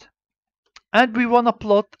test, and we want to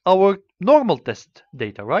plot our normal test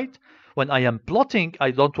data, right? When I am plotting,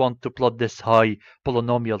 I don't want to plot this high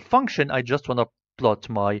polynomial function. I just want to plot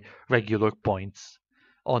my regular points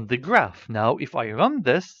on the graph. Now, if I run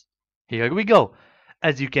this, here we go.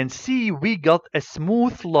 As you can see, we got a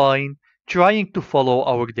smooth line trying to follow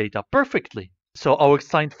our data perfectly. So our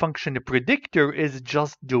signed function predictor is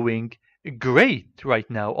just doing great right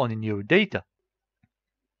now on new data.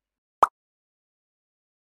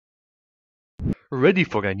 Ready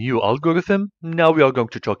for a new algorithm? Now we are going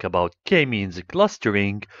to talk about k-means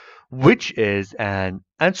clustering, which is an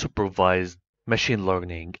unsupervised machine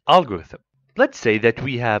learning algorithm. Let's say that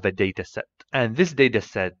we have a dataset, and this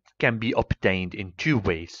dataset can be obtained in two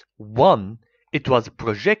ways. One, it was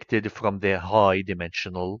projected from the high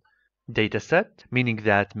dimensional dataset, meaning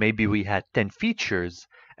that maybe we had 10 features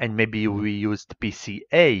and maybe we used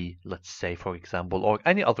PCA, let's say, for example, or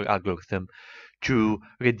any other algorithm to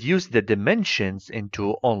reduce the dimensions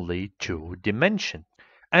into only 2 dimensions.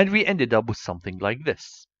 And we ended up with something like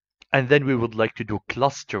this. And then we would like to do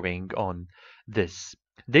clustering on this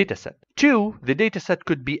dataset. 2, the dataset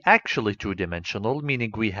could be actually 2-dimensional,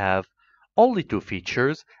 meaning we have only 2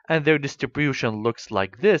 features and their distribution looks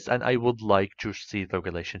like this, and I would like to see the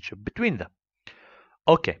relationship between them.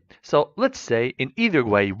 Okay, so let's say in either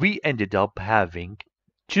way we ended up having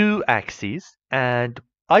two axes and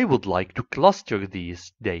I would like to cluster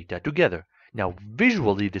these data together. Now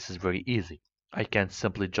visually this is very easy. I can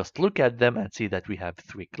simply just look at them and see that we have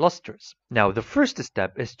three clusters. Now the first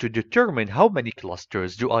step is to determine how many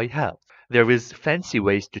clusters do I have. There is fancy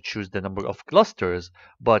ways to choose the number of clusters,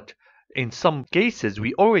 but in some cases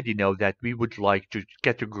we already know that we would like to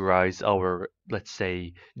categorize our, let's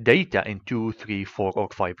say, data in 2, 3, 4, or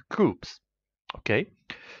 5 groups. Okay,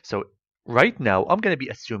 so right now I'm going to be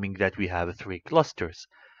assuming that we have three clusters.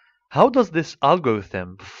 How does this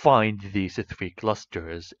algorithm find these three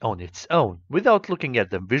clusters on its own without looking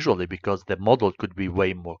at them visually, because the model could be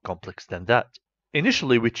way more complex than that?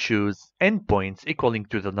 Initially, we choose endpoints equaling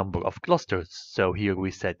to the number of clusters. So here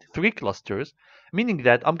we set three clusters, meaning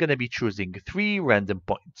that I'm going to be choosing three random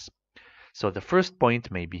points. So the first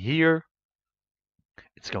point may be here.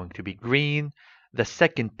 It's going to be green. The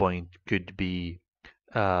second point could be,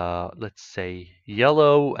 let's say,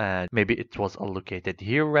 yellow, and maybe it was allocated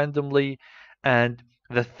here randomly. And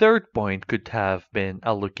the third point could have been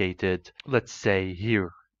allocated, let's say,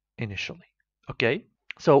 here initially. Okay?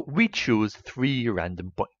 So we choose three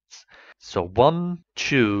random points. So one,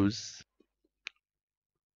 choose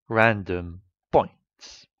random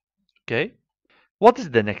points. Okay? What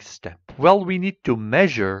is the next step? Well, we need to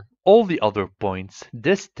measure all the other points'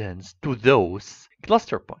 distance to those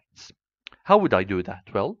cluster points. How would I do that?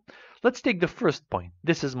 Well, let's take the first point.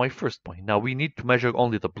 This is my first point. Now we need to measure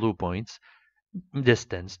only the blue points'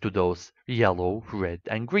 distance to those yellow, red,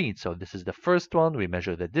 and green. So this is the first one. We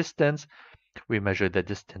measure the distance. We measure the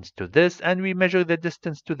distance to this, and we measure the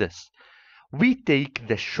distance to this. We take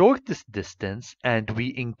the shortest distance and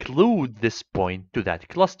we include this point to that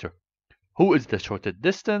cluster. Who is the shortest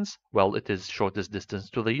distance? Well, it is shortest distance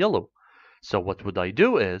to the yellow. So what would I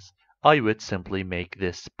do is, I would simply make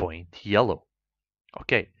this point yellow.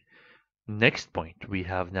 Okay, next point. We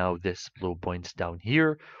have now this blue points down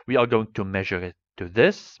here. We are going to measure it to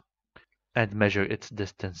this, and measure its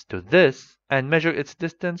distance to this, and measure its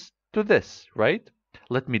distance to this, right?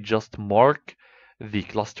 Let me just mark the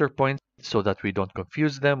cluster points so that we don't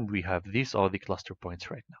confuse them. We have these are the cluster points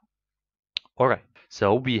right now. All right,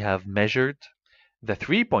 so we have measured the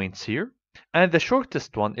 3 points here, and the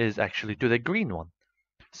shortest one is actually to the green one.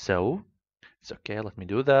 So it's okay, let me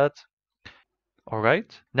do that. All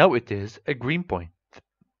right, now it is a green point.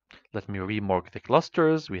 Let me remark the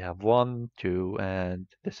clusters. We have 1, 2, and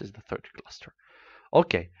this is the third cluster.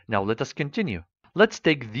 Okay, now let us continue. Let's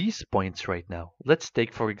take these points right now. Let's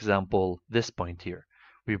take, for example, this point here.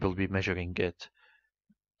 We will be measuring it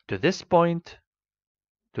to this point,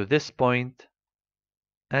 to this point,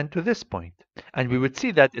 and to this point. And we would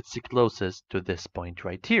see that it's closest to this point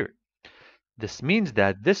right here. This means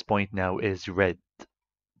that this point now is red,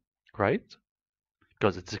 right?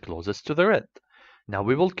 Because it's closest to the red. Now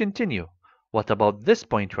we will continue. What about this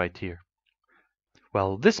point right here?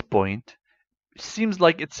 Well, this point seems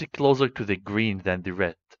like it's closer to the green than the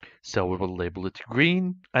red. So we will label it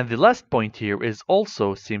green. And the last point here is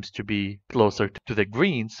also seems to be closer to the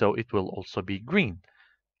green, so it will also be green.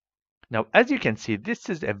 Now, as you can see, this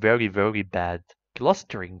is a very, very bad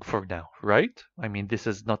clustering for now, right? I mean, this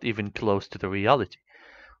is not even close to the reality.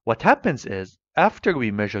 What happens is, after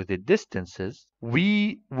we measure the distances,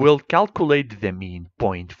 we will calculate the mean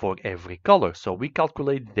point for every color. So we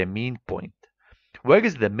calculate the mean point. Where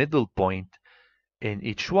is the middle point in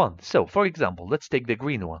each one? So, for example, let's take the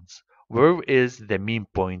green ones. Where is the mean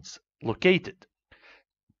points located?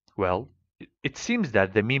 Well, it seems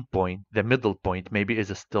that the mean point, the middle point, maybe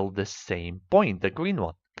is still the same point, the green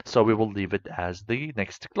one. So we will leave it as the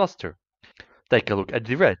next cluster. Take a look at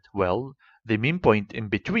the red. Well, the mean point in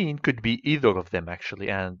between could be either of them actually,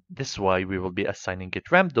 and this is why we will be assigning it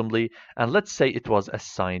randomly. And let's say it was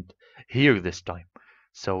assigned here this time.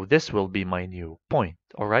 So this will be my new point,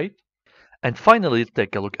 all right? And finally,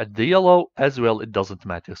 take a look at the yellow as well. It doesn't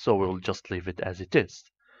matter, so we'll just leave it as it is.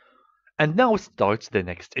 And now starts the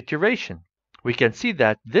next iteration. We can see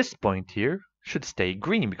that this point here should stay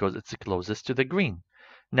green because it's closest to the green.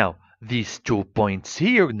 Now, these 2 points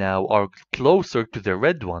here now are closer to the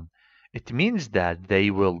red one. It means that they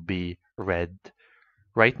will be red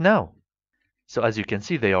right now. So as you can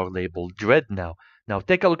see, they are labeled red now. Now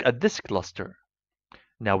take a look at this cluster.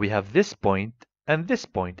 Now we have this point, and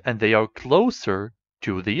they are closer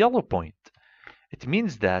to the yellow point. It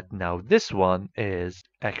means that now this one is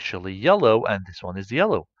actually yellow and this one is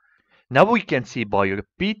yellow. Now we can see by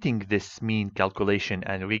repeating this mean calculation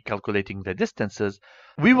and recalculating the distances,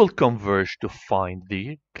 we will converge to find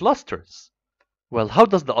the clusters. Well, how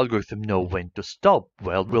does the algorithm know when to stop?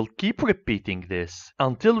 Well, we'll keep repeating this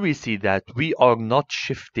until we see that we are not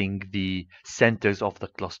shifting the centers of the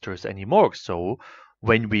clusters anymore. So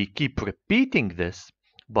when we keep repeating this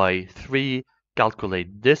by 3,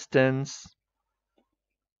 calculate distance,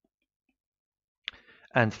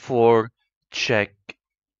 and 4, check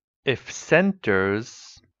if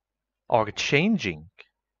centers are changing.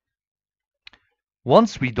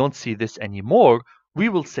 Once we don't see this anymore, we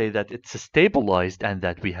will say that it's stabilized and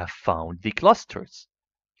that we have found the clusters,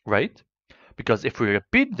 right? Because if we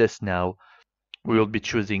repeat this now, we will be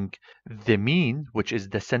choosing the mean, which is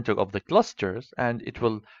the center of the clusters, and it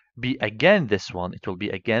will be again this one, it will be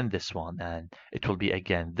again this one, and it will be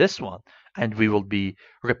again this one. And we will be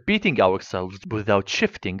repeating ourselves without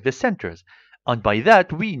shifting the centers. And by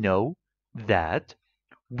that, we know that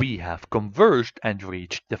we have converged and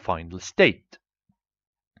reached the final state.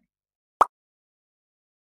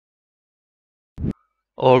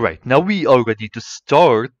 Alright, now we are ready to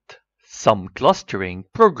start some clustering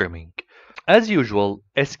programming. As usual,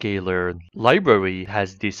 sklearn library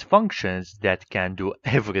has these functions that can do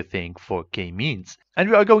everything for k-means, and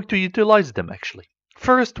we are going to utilize them actually.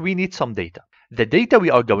 First, we need some data. The data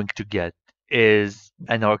we are going to get is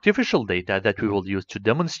an artificial data that we will use to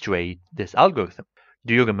demonstrate this algorithm.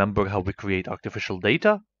 Do you remember how we create artificial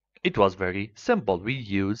data? It was very simple. We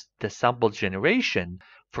used the sample generation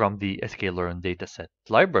from the sklearn dataset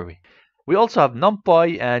library. We also have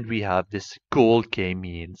numpy and we have this cool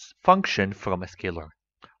k-means function from sklearn.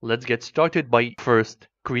 Let's get started by first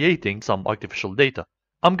creating some artificial data.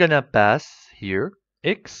 I'm gonna pass here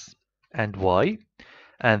x and y,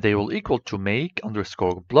 and they will equal to make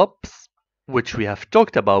underscore blobs, which we have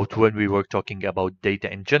talked about when we were talking about data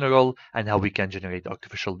in general and how we can generate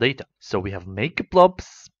artificial data. So we have make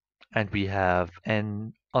blobs, and we have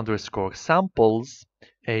n underscore samples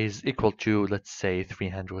is equal to, let's say,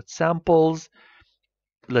 300 samples.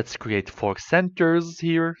 Let's create 4 centers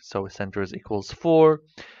here. So centers equals 4.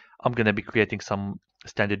 I'm going to be creating some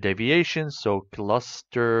standard deviations. So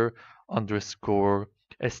cluster underscore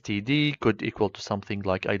std could equal to something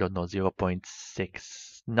like, I don't know,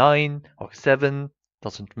 0.69 or 7.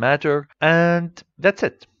 Doesn't matter. And that's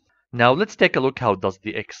it. Now let's take a look how does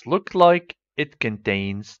the x look like. It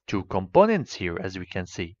contains 2 components here, as we can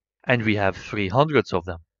see, and we have 300 of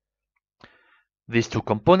them. These 2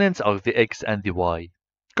 components are the x and the y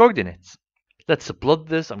coordinates. Let's plot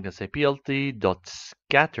this. I'm going to say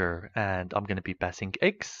plt.scatter, and I'm going to be passing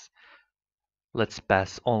x. Let's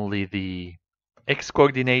pass only the x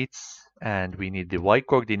coordinates, and we need the y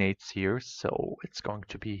coordinates here, so it's going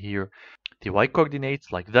to be here the y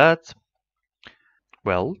coordinates like that.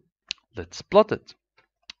 Well, let's plot it.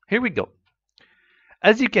 Here we go.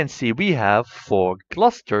 As you can see, we have 4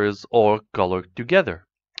 clusters all colored together.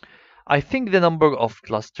 I think the number of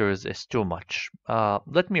clusters is too much.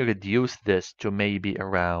 Let me reduce this to maybe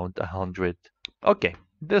around 100. Okay,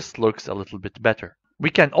 this looks a little bit better. We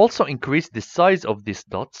can also increase the size of these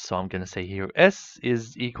dots. So I'm going to say here S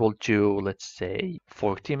is equal to, let's say,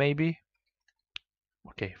 40 maybe.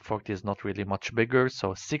 Okay, 40 is not really much bigger,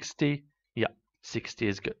 so 60. Yeah, 60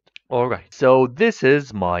 is good. All right, so this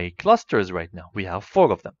is my clusters right now. We have 4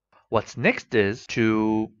 of them. What's next is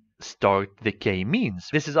to start the k-means.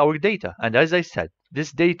 This is our data, and as I said,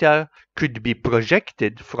 this data could be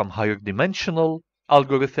projected from higher dimensional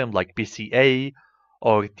algorithm like PCA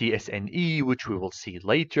or TSNE, which we will see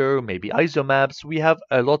later, maybe isomaps. We have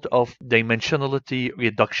a lot of dimensionality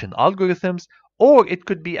reduction algorithms, or it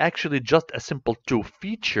could be actually just a simple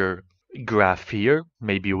 2-feature graph here.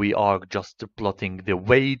 Maybe we are just plotting the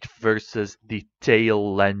weight versus the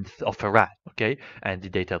tail length of a rat, okay? And the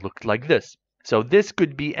data looked like this. So this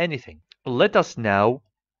could be anything. Let us now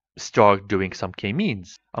start doing some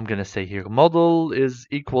k-means. I'm going to say here model is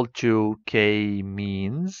equal to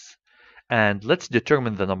k-means, and let's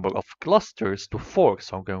determine the number of clusters to 4.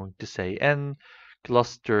 So I'm going to say n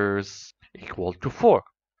clusters equal to 4.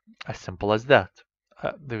 As simple as that.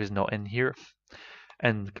 There is no n here.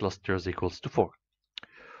 N clusters equals to 4.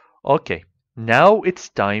 Okay, now it's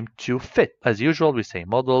time to fit. As usual, we say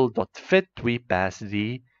model.fit, we pass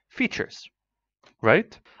the features,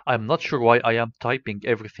 right? I'm not sure why I am typing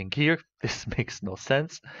everything here. This makes no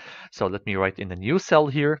sense. So let me write in a new cell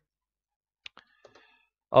here.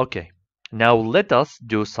 Okay, now let us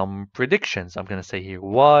do some predictions. I'm going to say here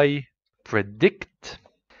y predict,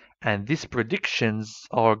 and these predictions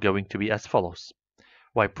are going to be as follows.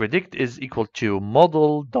 yPredict is equal to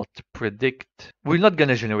model.predict. We're not going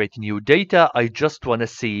to generate new data. I just want to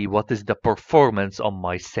see what is the performance on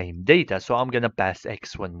my same data. So I'm going to pass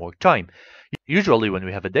x one more time. Usually when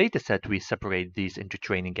we have a data set, we separate these into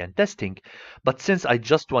training and testing. But since I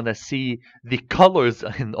just want to see the colors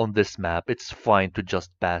on this map, it's fine to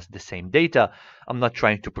just pass the same data. I'm not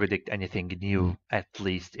trying to predict anything new, at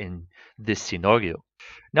least in this scenario.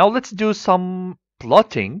 Now let's do some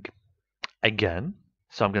plotting again.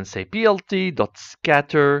 So I'm going to say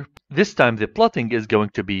plt.scatter. This time the plotting is going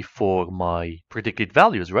to be for my predicted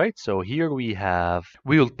values, right? So here we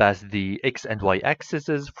will pass the x and y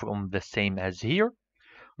axes from the same as here,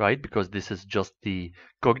 right? Because this is just the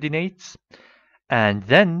coordinates. And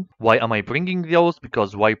then why am I bringing those?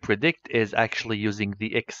 Because yPredict is actually using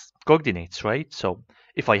the x coordinates, right? So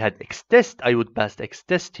if I had xtest, I would pass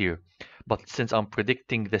xtest here. But since I'm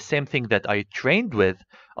predicting the same thing that I trained with,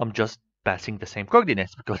 I'm just passing the same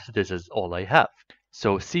coordinates because this is all I have.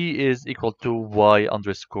 So c is equal to y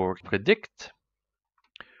underscore predict.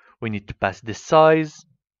 We need to pass this size.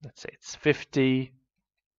 Let's say it's 50.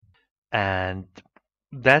 And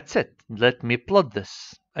that's it. Let me plot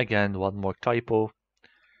this. Again, one more typo.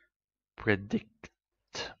 Predict.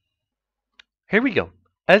 Here we go.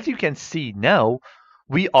 As you can see now,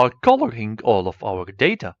 we are coloring all of our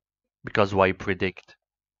data because yPredict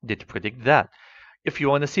did predict that. If you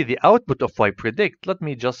want to see the output of yPredict, let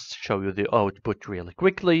me just show you the output really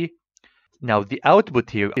quickly. Now the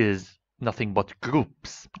output here is nothing but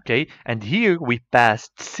groups, okay? And here we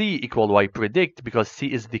passed C equal yPredict because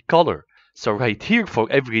C is the color. So right here for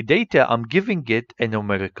every data, I'm giving it a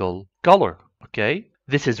numerical color, okay?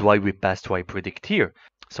 This is why we passed yPredict here.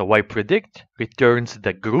 So yPredict returns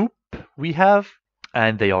the group we have,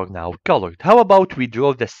 and they are now colored. How about we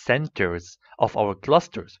draw the centers of our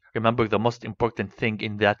clusters? Remember, the most important thing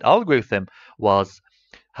in that algorithm was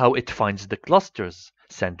how it finds the clusters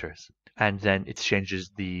centers. And then it changes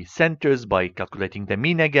the centers by calculating the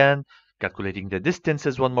mean again, calculating the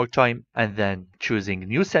distances one more time, and then choosing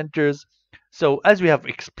new centers. So as we have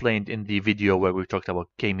explained in the video where we talked about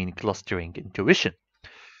k-mean clustering intuition.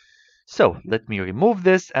 So let me remove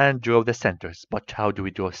this and draw the centers. But how do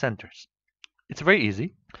we draw centers? It's very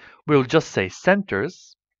easy. We'll just say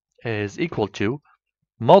centers is equal to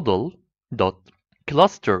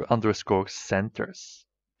model.cluster underscore centers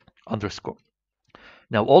underscore.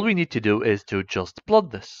 Now all we need to do is to just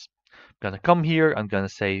plot this. I'm gonna come here, I'm gonna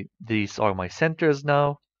say these are my centers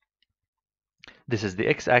now. This is the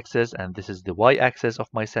x-axis and this is the y-axis of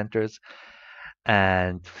my centers.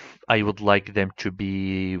 And I would like them to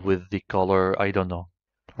be with the color, I don't know,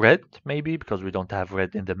 red maybe, because we don't have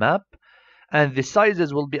red in the map. And the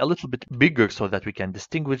sizes will be a little bit bigger so that we can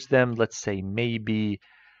distinguish them. Let's say maybe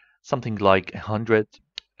something like 100.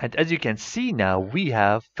 And as you can see now, we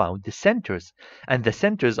have found the centers. And the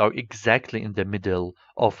centers are exactly in the middle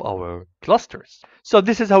of our clusters. So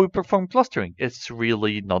this is how we perform clustering. It's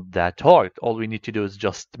really not that hard. All we need to do is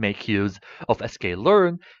just make use of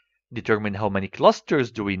sklearn, determine how many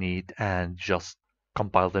clusters do we need, and just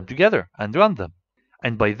compile them together and run them.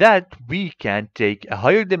 And by that, we can take a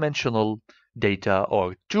higher dimensional data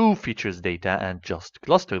or two features data and just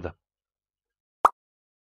cluster them.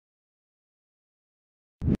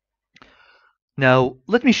 Now,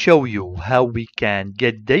 let me show you how we can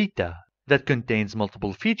get data that contains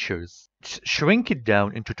multiple features, shrink it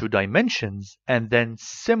down into 2 dimensions, and then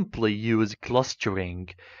simply use clustering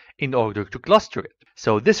in order to cluster it.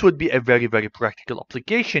 So this would be a very, very practical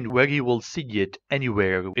application where you will see it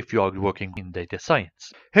anywhere if you are working in data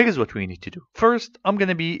science. Here's what we need to do. First, I'm going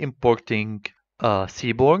to be importing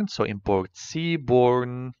Seaborn. So import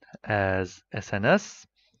Seaborn as SNS.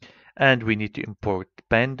 And we need to import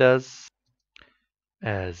pandas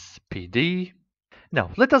as PD. Now,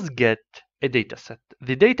 let us get a data set.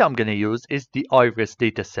 The data I'm going to use is the iris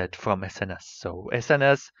data set from SNS. So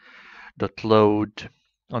sns.load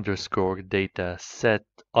underscore data set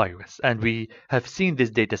iris. And we have seen this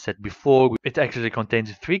data set before. It actually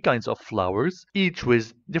contains 3 kinds of flowers, each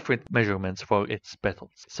with different measurements for its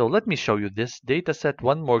petals. So let me show you this data set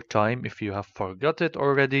one more time if you have forgot it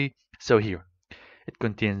already. So here, it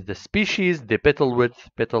contains the species, the petal width,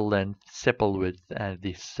 petal length, sepal width, and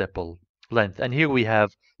the sepal length. And here we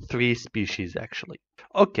have 3 species actually.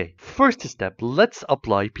 Okay, first step, let's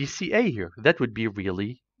apply PCA here. That would be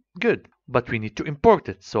really good. But we need to import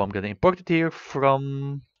it. So I'm going to import it here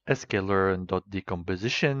from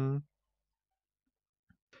sklearn.decomposition.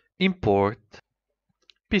 Import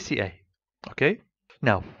PCA. Okay.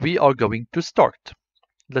 Now we are going to start.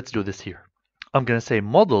 Let's do this here. I'm going to say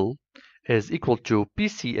model is equal to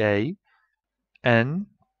PCA n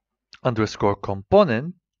underscore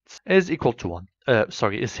component is equal to 1.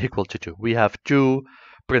 Is equal to 2. We have two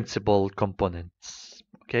principal components.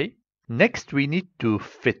 Okay. Next, we need to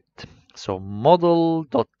fit. So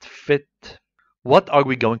model.fit. What are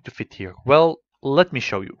we going to fit here? Well, let me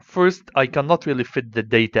show you. First, I cannot really fit the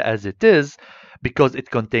data as it is because it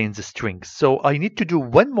contains strings. So I need to do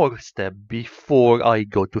one more step before I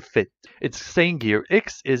go to fit. It's saying here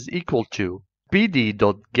x is equal to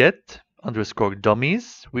pd.get underscore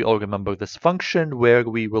dummies. We all remember this function where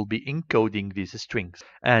we will be encoding these strings,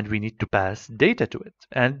 and we need to pass data to it,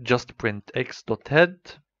 and just print x.head.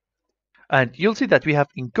 And you'll see that we have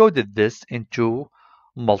encoded this into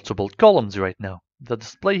multiple columns right now. The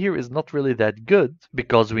display here is not really that good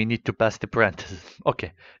because we need to pass the parentheses.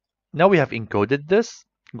 Okay, now we have encoded this.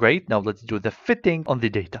 Great, now let's do the fitting on the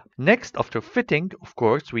data. Next, after fitting, of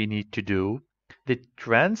course, we need to do the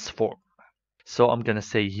transform. So I'm gonna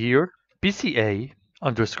say here, PCA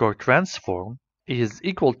underscore transform is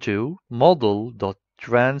equal to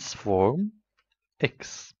model.transform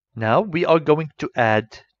x. Now we are going to add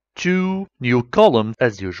two new columns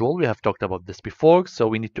as usual. We have talked about this before, so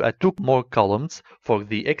we need to add two more columns for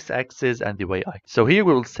the x-axis and the y-axis. So here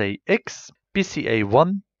we will say x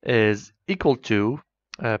PCA1 is equal to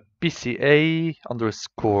PCA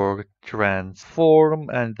underscore transform,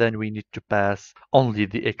 and then we need to pass only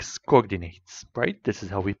the x coordinates, right? This is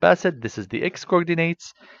how we pass it. This is the x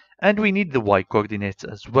coordinates, and we need the y coordinates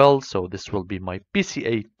as well. So this will be my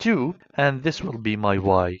PCA2, and this will be my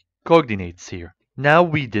y coordinates here. Now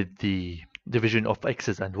we did the division of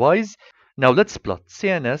x's and y's. Now let's plot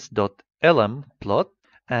cns.lm plot,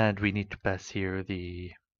 and we need to pass here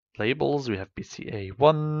the labels. We have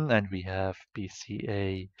PCA1 and we have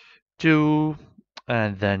PCA2,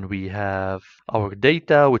 and then we have our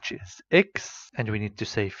data, which is x, and we need to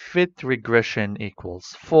say fit regression equals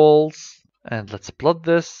false. And let's plot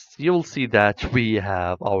this. You'll see that we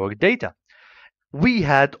have our data. We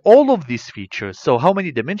had all of these features. So how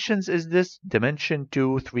many dimensions is this? Dimension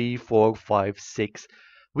 2, 3, 4, 5, 6.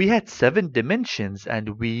 We had 7 dimensions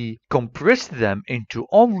and we compressed them into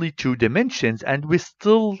only 2 dimensions, and we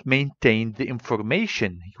still maintained the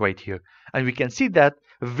information right here. And we can see that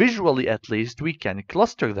visually, at least, we can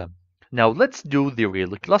cluster them. Now let's do the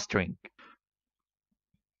real clustering.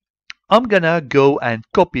 I'm gonna go and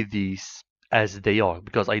copy these as they are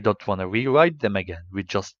because I don't want to rewrite them again. We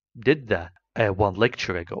just did that one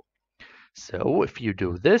lecture ago. So if you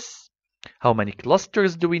do this, how many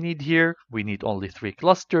clusters do we need here? We need only 3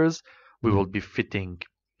 clusters. We will be fitting,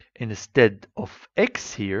 instead of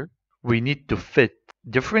x here, we need to fit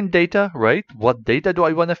different data, right? What data do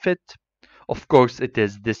I want to fit? Of course, it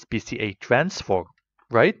is this PCA transform,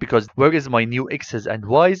 right? Because where is my new x's and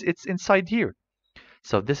y's? It's inside here.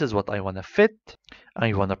 So this is what I want to fit.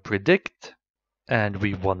 I want to predict, and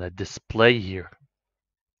we want to display here.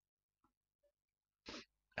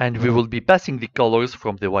 And we will be passing the colors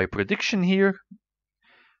from the Y prediction here.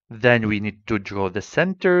 Then we need to draw the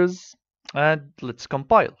centers, and let's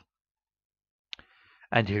compile.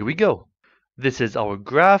 And here we go. This is our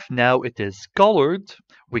graph. Now it is colored.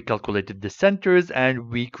 We calculated the centers and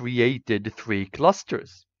we created 3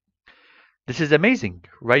 clusters. This is amazing.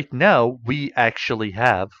 Right now, we actually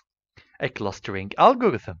have a clustering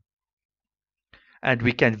algorithm. And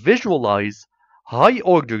we can visualize high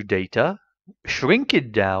order data, shrink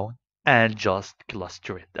it down, and just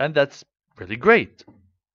cluster it. And that's really great.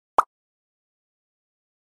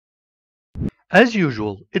 As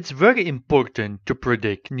usual, it's very important to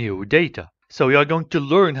predict new data. So we are going to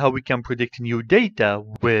learn how we can predict new data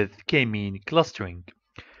with k-mean clustering.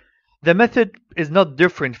 The method is not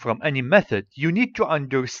different from any method. You need to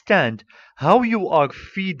understand how you are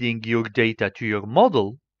feeding your data to your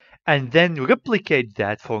model and then replicate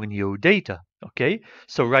that for new data. Okay,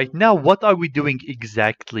 so right now, what are we doing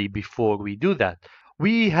exactly before we do that?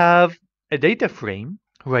 We have a data frame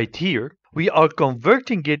right here. We are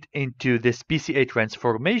converting it into this PCA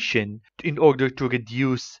transformation in order to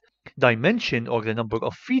reduce dimension or the number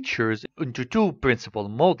of features into 2 principal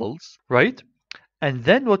models, right? And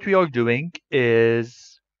then what we are doing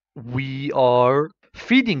is we are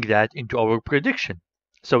feeding that into our prediction.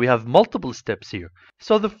 So we have multiple steps here.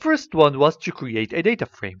 So the first one was to create a data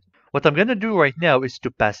frame. What I'm going to do right now is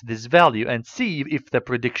to pass this value and see if the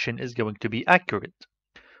prediction is going to be accurate.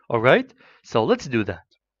 Alright, so let's do that.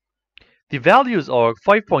 The values are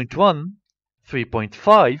 5.1,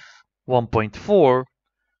 3.5, 1.4,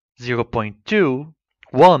 0.2,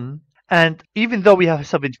 1, and even though we have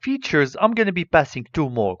 7 features, I'm going to be passing 2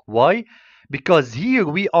 more. Why? Because here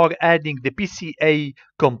we are adding the PCA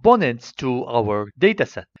components to our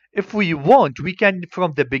dataset. If we want, we can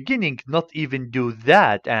from the beginning not even do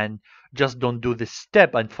that and just don't do this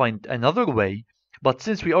step and find another way. But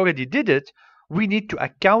since we already did it, we need to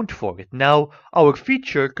account for it. Now, our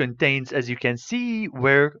feature contains, as you can see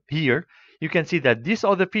here, you can see that these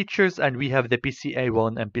are the features and we have the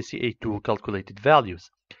PCA1 and PCA2 calculated values.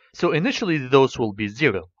 So initially those will be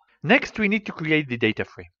 0. Next, we need to create the data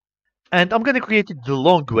frame. And I'm going to create it the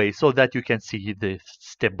long way so that you can see this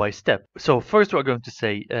step by step. So first we're going to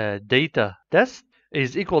say data test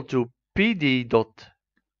is equal to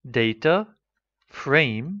pd.data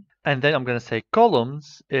frame, and then I'm going to say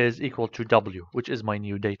columns is equal to w, which is my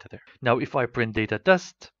new data there. Now if I print data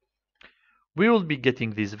test, we will be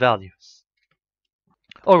getting these values.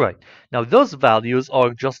 Alright, now those values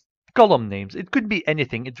are just column names. It could be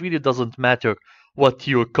anything. It really doesn't matter what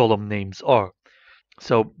your column names are.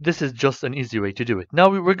 So this is just an easy way to do it. Now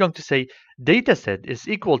we're going to say dataset is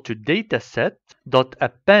equal to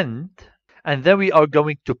dataset.append, and then we are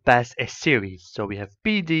going to pass a series. So we have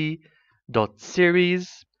pd.series.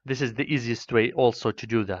 This is the easiest way also to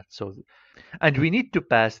do that. And we need to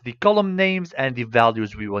pass the column names and the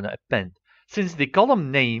values we want to append. Since the column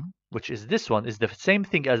name, which is this one, is the same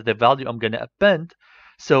thing as the value I'm going to append,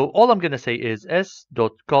 so all I'm going to say is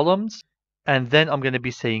s.columns, and then I'm going to be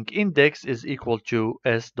saying index is equal to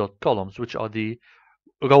s.columns, which are the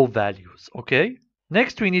row values, okay?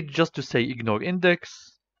 Next, we need just to say ignore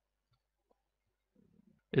index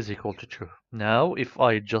is equal to true. Now, if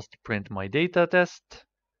I just print my data test,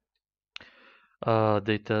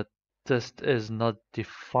 data test is not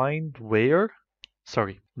defined where?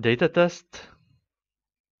 Sorry, data test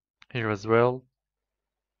here as well,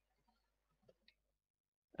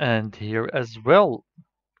 and here as well.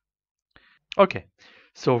 Okay,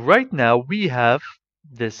 so right now we have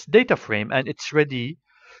this data frame and it's ready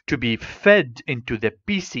to be fed into the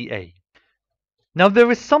PCA. Now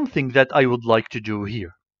there is something that I would like to do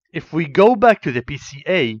here. If we go back to the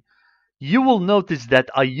PCA, you will notice that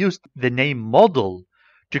I used the name model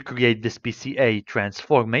to create this PCA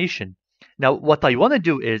transformation. Now what I want to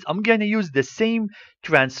do is I'm going to use the same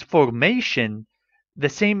transformation, the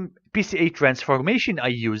same PCA transformation I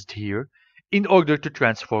used here in order to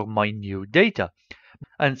transform my new data.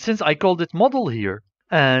 And since I called it model here,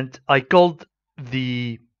 and I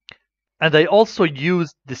also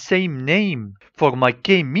used the same name for my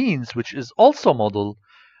k-means, which is also model,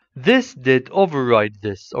 this did override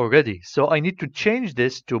this already. So I need to change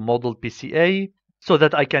this to model PCA so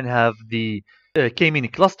that I can have the k-mean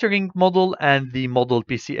clustering model and the model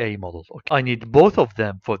PCA model. Okay. I need both of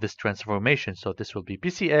them for this transformation. So this will be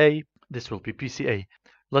PCA, this will be PCA.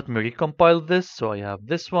 Let me recompile this. So I have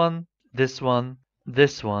this one, this one,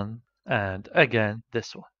 this one, and again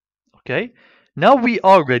this one. Okay. Now we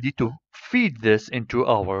are ready to feed this into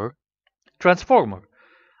our transformer.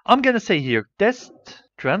 I'm going to say here test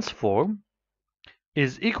transform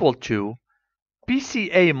is equal to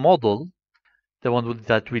PCA model, the one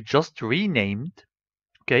that we just renamed.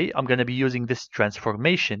 Okay, I'm going to be using this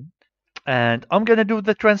transformation, and I'm going to do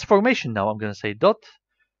the transformation now. I'm going to say dot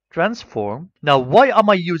transform. Now, why am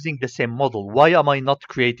I using the same model? Why am I not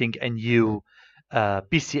creating a new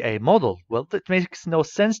PCA model? Well, it makes no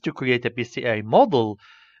sense to create a PCA model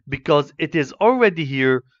because it is already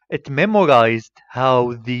here. It memorized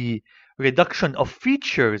how the reduction of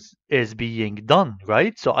features is being done,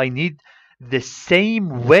 right? So I need the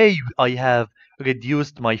same way I have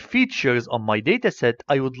reduced my features on my dataset,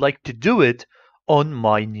 I would like to do it on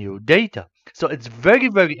my new data. So it's very,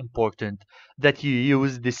 very important that you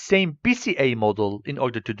use the same PCA model in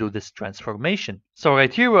order to do this transformation. So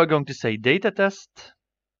right here, we're going to say data test.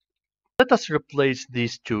 Let us replace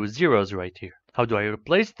these two zeros right here. How do I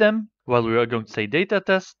replace them? Well, we are going to say data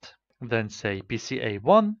test, then say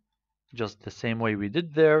PCA1, just the same way we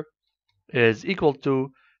did there, is equal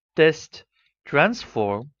to test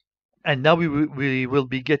transform. And now we will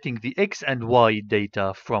be getting the X and Y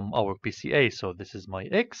data from our PCA. So this is my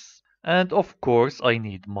X. And of course, I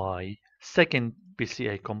need my second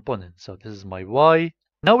PCA component. So this is my Y.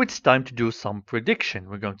 Now it's time to do some prediction.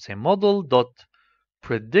 We're going to say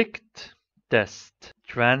model.predict test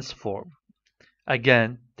transform.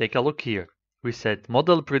 Again, take a look here. We said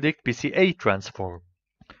model predict PCA transform,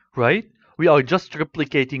 right? We are just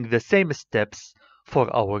replicating the same steps for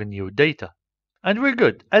our new data. And we're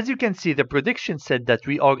good. As you can see, the prediction said that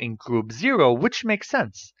we are in group 0, which makes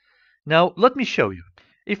sense. Now, let me show you.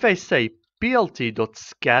 If I say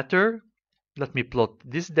plt.scatter, let me plot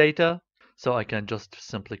this data. So I can just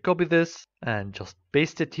simply copy this and just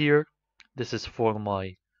paste it here. This is for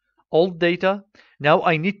my old data. Now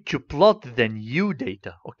I need to plot the new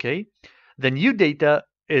data, okay? The new data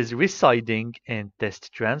is residing in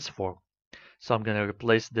test transform. So I'm going to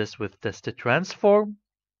replace this with test transform,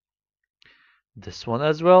 this one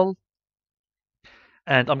as well.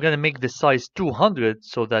 And I'm going to make the size 200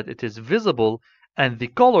 so that it is visible, and the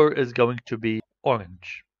color is going to be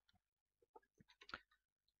orange.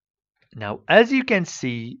 Now, as you can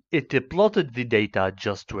see, it plotted the data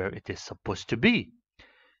just where it is supposed to be.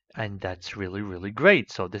 And that's really, really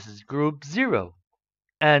great. So this is group 0.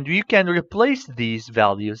 And you can replace these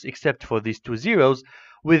values, except for these two zeros,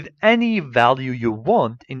 with any value you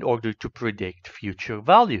want in order to predict future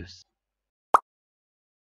values.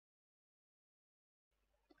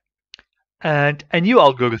 And a new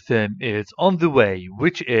algorithm is on the way,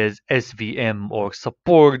 which is SVM, or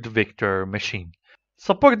Support Vector Machine.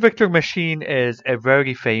 Support Vector Machine is a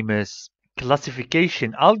very famous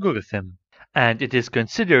classification algorithm, and it is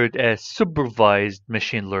considered a supervised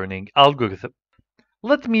machine learning algorithm.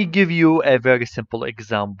 Let me give you a very simple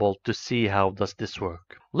example to see how does this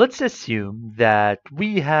work. Let's assume that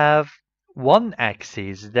we have one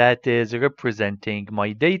axis that is representing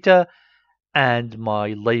my data and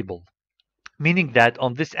my label, meaning that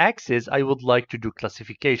on this axis I would like to do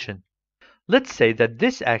classification. Let's say that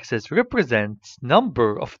this axis represents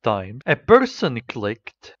number of times a person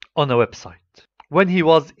clicked on a website when he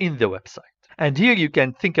was in the website. And here you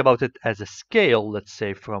can think about it as a scale, let's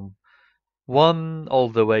say from 1 all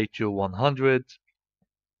the way to 100.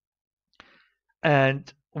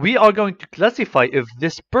 And we are going to classify if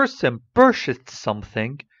this person purchased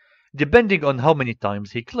something depending on how many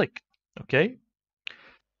times he clicked. Okay?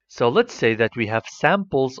 So let's say that we have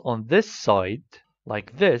samples on this side,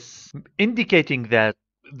 like this, indicating that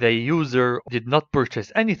the user did not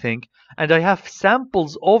purchase anything, and I have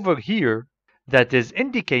samples over here that is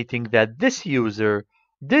indicating that this user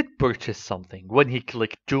did purchase something when he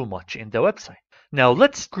clicked too much in the website. Now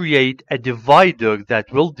let's create a divider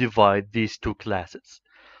that will divide these two classes.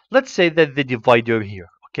 Let's say that the divider here,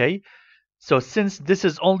 okay? So since this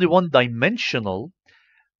is only one dimensional,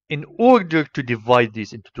 in order to divide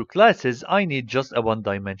these into two classes, I need just a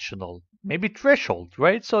one-dimensional, maybe threshold,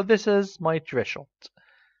 right? So this is my threshold.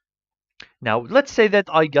 Now, let's say that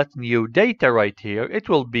I got new data right here. It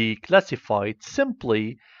will be classified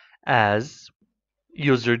simply as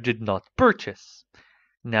user did not purchase.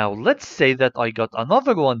 Now, let's say that I got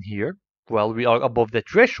another one here. Well, we are above the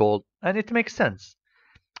threshold, and it makes sense.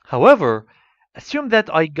 However, assume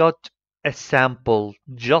that I got a sample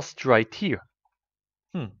just right here.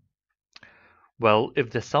 Well, if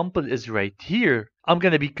the sample is right here, I'm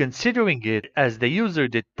going to be considering it as the user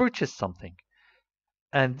did purchase something.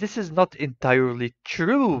 And this is not entirely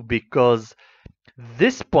true because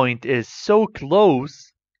this point is so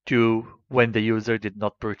close to when the user did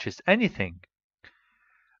not purchase anything.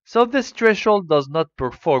 So this threshold does not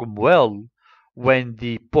perform well when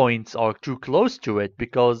the points are too close to it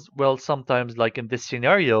because, well, sometimes like in this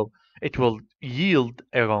scenario, it will yield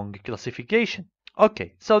a wrong classification.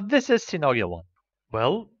 Okay, so this is scenario 1.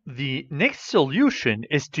 Well, the next solution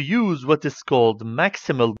is to use what is called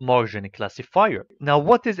maximal margin classifier. Now,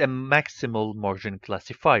 what is a maximal margin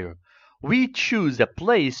classifier? We choose a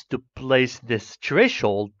place to place this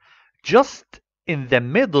threshold just in the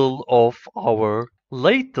middle of our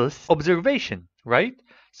latest observation, right?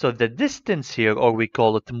 So the distance here, or we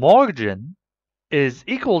call it margin, is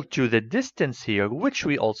equal to the distance here, which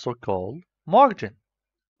we also call margin.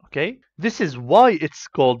 Okay, this is why it's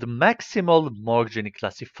called maximal margin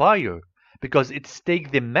classifier, because it's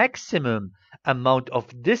take the maximum amount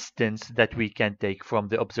of distance that we can take from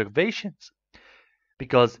the observations.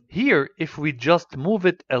 Because here, if we just move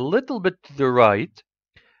it a little bit to the right,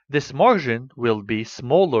 this margin will be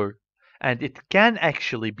smaller, and it can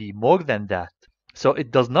actually be more than that. So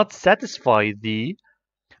it does not satisfy the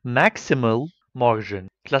maximal margin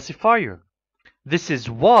classifier. This is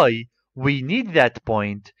why we need that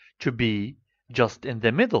point to be just in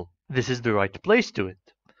the middle. This is the right place to it.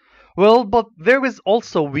 Well, but there is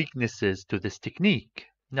also weaknesses to this technique.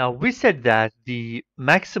 Now, we said that the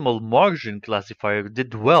maximal margin classifier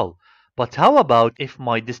did well, but how about if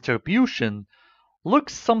my distribution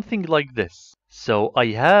looks something like this? So I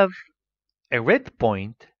have a red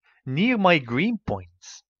point near my green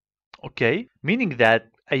points. Okay, meaning that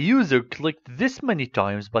a user clicked this many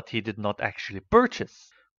times but he did not actually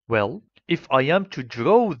purchase. Well, if I am to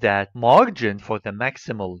draw that margin for the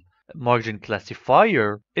maximal margin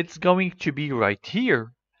classifier, it's going to be right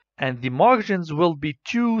here. And the margins will be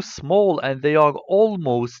too small and they are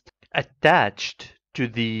almost attached to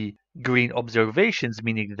the green observations,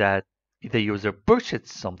 meaning that the user purchased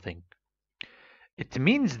something. It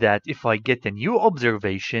means that if I get a new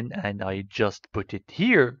observation and I just put it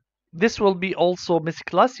here, this will be also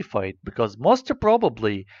misclassified because most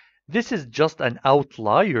probably this is just an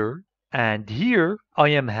outlier, and here I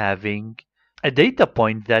am having a data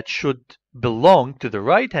point that should belong to the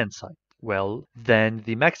right hand side. Well, then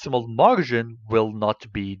the maximal margin will not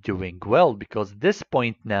be doing well because this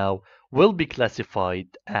point now will be classified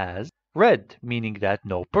as red, meaning that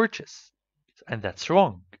no purchase. And that's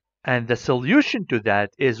wrong. And the solution to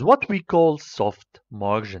that is what we call soft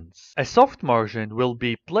margins. A soft margin will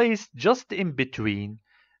be placed just in between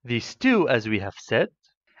these two, as we have said,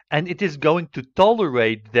 and it is going to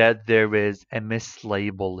tolerate that there is a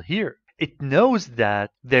mislabel here. It knows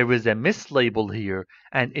that there is a mislabel here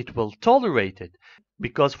and it will tolerate it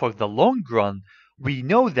because for the long run, we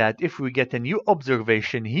know that if we get a new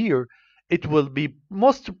observation here, it will be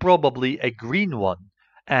most probably a green one.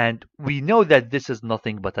 And we know that this is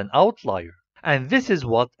nothing but an outlier. And this is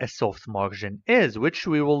what a soft margin is, which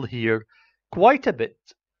we will hear quite a bit.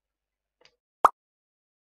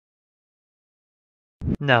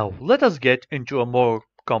 Now, let us get into a more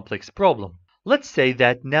complex problem. Let's say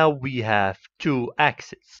that now we have two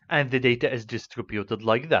axes and the data is distributed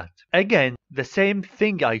like that. Again, the same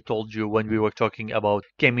thing I told you when we were talking about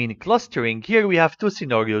k-mean clustering. Here we have two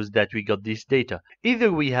scenarios that we got this data.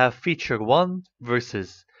 Either we have feature 1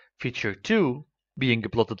 versus feature 2 being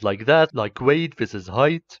plotted like that, like weight versus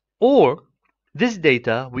height, or this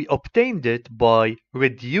data we obtained it by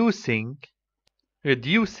reducing the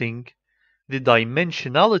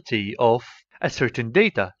dimensionality of a certain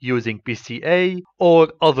data using PCA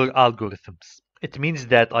or other algorithms. It means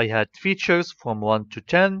that I had features from 1 to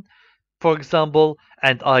 10, for example,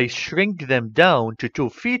 and I shrink them down to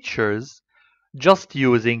 2 features just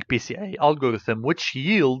using PCA algorithm, which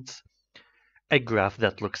yields a graph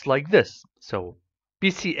that looks like this. So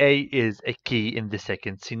PCA is a key in the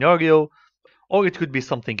second scenario, or it could be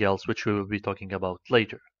something else which we will be talking about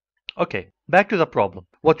later. Okay, back to the problem.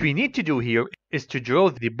 What we need to do here is to draw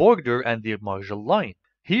the border and the marginal line.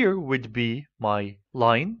 Here would be my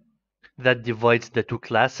line that divides the two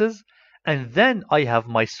classes, and then I have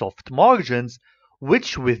my soft margins,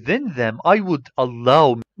 which within them I would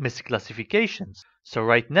allow misclassifications. So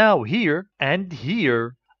right now here and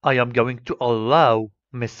here, I am going to allow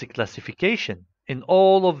misclassification in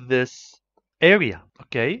all of this area,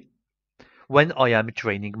 okay? When I am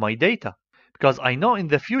training my data. Because I know in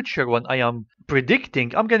the future when I am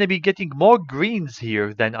predicting, I'm going to be getting more greens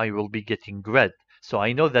here than I will be getting red. So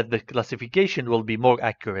I know that the classification will be more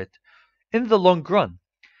accurate in the long run.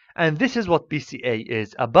 And this is what PCA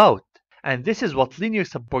is about. And this is what linear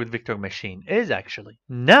support vector machine is actually.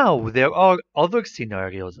 Now there are other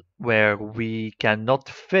scenarios where we cannot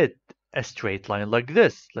fit a straight line like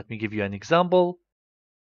this. Let me give you an example.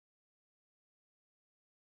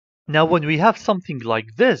 Now, when we have something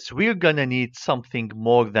like this, we're gonna need something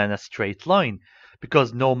more than a straight line,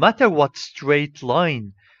 because no matter what straight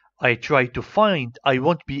line I try to find, I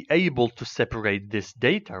won't be able to separate this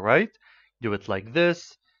data, right? Do it like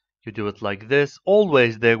this, you do it like this,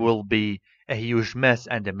 always there will be a huge mess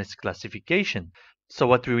and a misclassification. So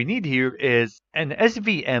what we need here is an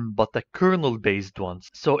SVM, but a kernel-based one.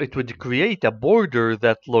 So it would create a border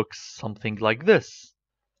that looks something like this.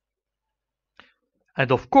 And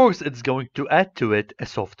of course, it's going to add to it a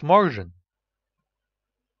soft margin.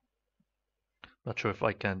 Not sure if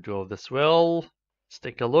I can draw this well. Let's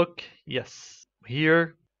take a look. Yes,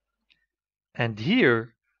 here and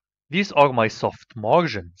here, these are my soft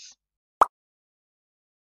margins.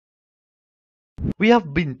 We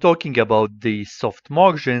have been talking about the soft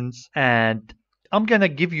margins, and I'm gonna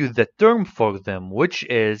give you the term for them, which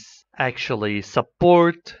is actually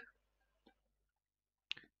support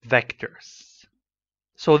vectors.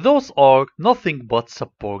 So those are nothing but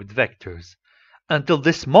support vectors. Until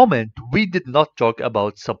this moment, we did not talk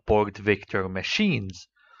about support vector machines,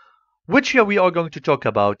 which we are going to talk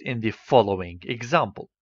about in the following example.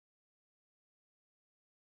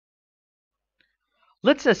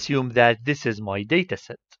 Let's assume that this is my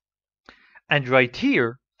dataset. And right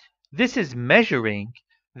here, this is measuring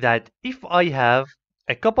that if I have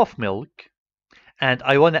a cup of milk and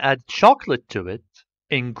I want to add chocolate to it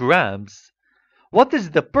in grams, what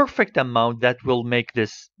is the perfect amount that will make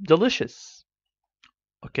this delicious?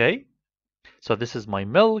 Okay, so this is my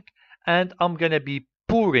milk, and I'm gonna be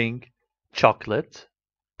pouring chocolate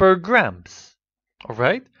per grams. All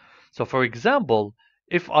right. So for example,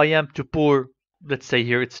 if I am to pour, let's say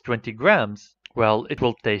here it's 20 grams, well, it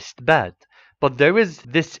will taste bad. But there is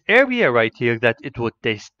this area right here that it would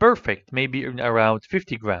taste perfect, maybe in around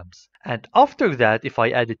 50 grams. And after that, if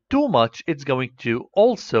I add it too much, it's going to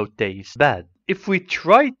also taste bad. If we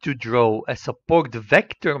try to draw a support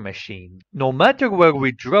vector machine, no matter where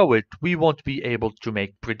we draw it, we won't be able to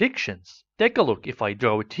make predictions. Take a look. If I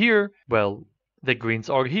draw it here, well, the greens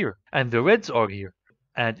are here and the reds are here.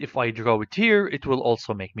 And if I draw it here, it will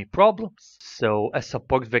also make me problems. So a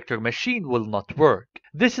support vector machine will not work.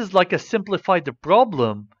 This is like a simplified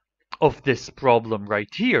problem of this problem right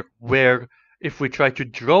here, where if we try to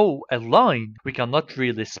draw a line, we cannot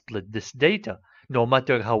really split this data, no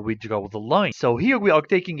matter how we draw the line. So here we are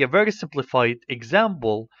taking a very simplified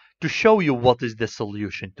example to show you what is the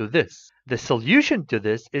solution to this. The solution to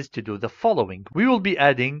this is to do the following. We will be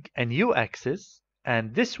adding a new axis,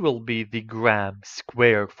 and this will be the gram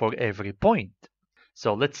square for every point.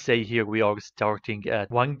 So let's say here we are starting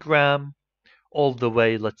at 1 gram all the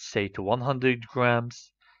way, let's say, to 100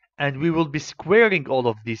 grams, and we will be squaring all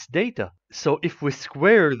of these data. So if we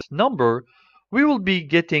square this number, we will be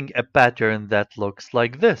getting a pattern that looks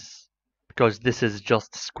like this, because this is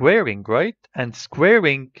just squaring, right? And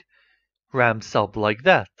squaring ramps up like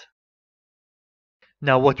that.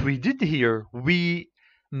 Now what we did here, we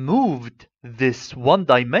moved this one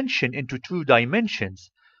dimension into two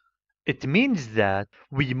dimensions. It means that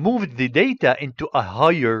we moved the data into a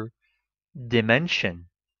higher dimension.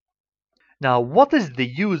 Now, what is the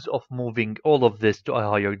use of moving all of this to a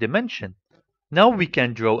higher dimension? Now we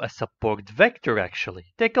can draw a support vector actually.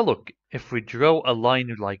 Take a look. If we draw a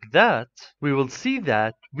line like that, we will see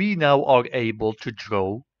that we now are able to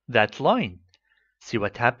draw that line. See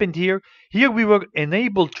what happened here? Here we were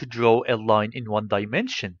unable to draw a line in one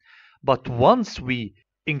dimension, but once we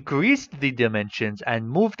increased the dimensions and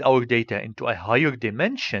moved our data into a higher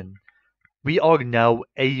dimension, we are now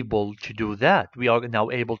able to do that. We are now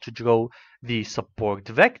able to draw the support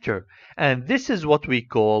vector. And this is what we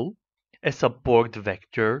call a support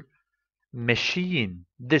vector machine.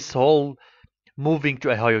 This whole moving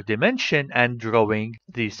to a higher dimension and drawing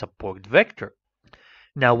the support vector.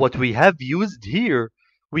 Now what we have used here,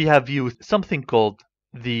 we have used something called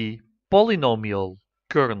the polynomial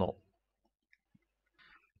kernel,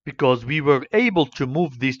 because we were able to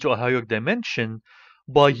move these to a higher dimension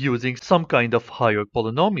by using some kind of higher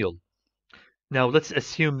polynomial. Now let's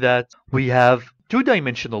assume that we have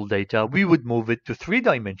two-dimensional data, we would move it to 3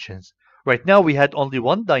 dimensions. Right now we had only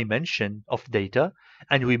 1 dimension of data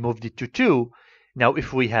and we moved it to 2. Now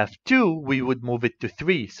if we have 2, we would move it to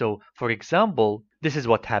 3. So for example, this is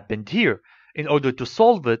what happened here. In order to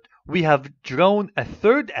solve it, we have drawn a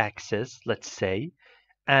third axis, let's say,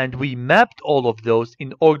 and we mapped all of those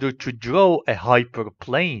in order to draw a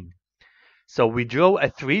hyperplane. So we draw a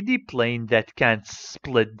 3D plane that can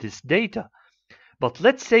split this data. But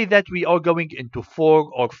let's say that we are going into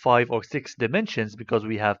 4 or 5 or 6 dimensions because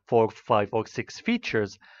we have 4, 5 or 6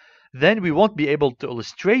 features. Then we won't be able to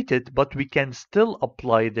illustrate it, but we can still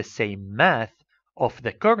apply the same math of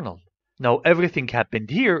the kernel. Now everything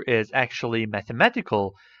happened here is actually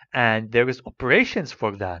mathematical, and there is operations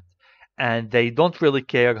for that. And they don't really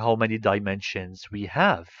care how many dimensions we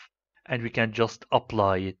have. And we can just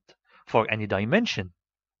apply it for any dimension.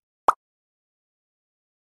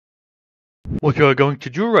 What we are going to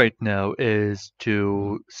do right now is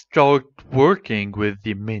to start working with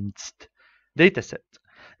the minced dataset.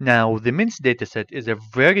 Now, the minced dataset is a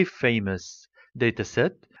very famous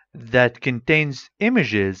dataset that contains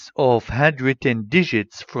images of handwritten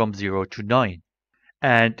digits from 0 to 9.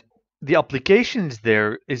 And the applications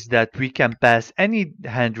there is that we can pass any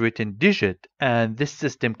handwritten digit and this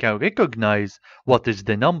system can recognize what is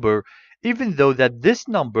the number, even though that this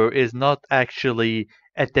number is not actually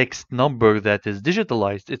a text number that is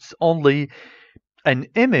digitalized. It's only an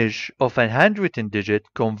image of a handwritten digit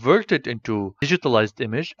converted into digitalized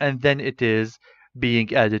image, and then it is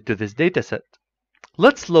being added to this dataset.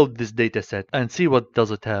 Let's load this dataset and see what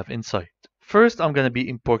does it have inside. First, I'm going to be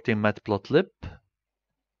importing matplotlib.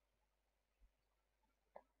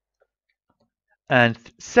 And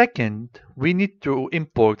second, we need to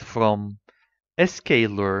import from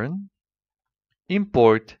sklearn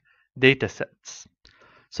import datasets.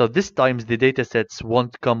 So this time the datasets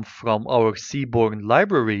won't come from our Seaborn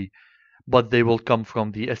library, but they will come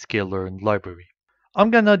from the sklearn library.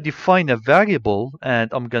 I'm gonna define a variable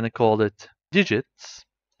and I'm gonna call it digits.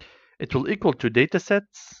 It will equal to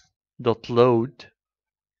datasets.load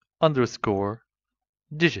underscore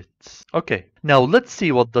digits. Okay, now let's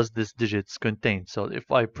see what does this digits contain. So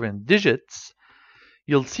if I print digits,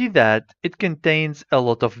 you'll see that it contains a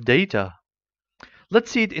lot of data.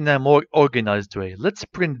 Let's see it in a more organized way. Let's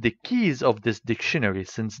print the keys of this dictionary,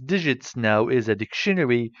 since digits now is a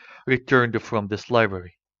dictionary returned from this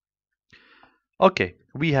library. Okay,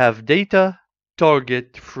 we have data,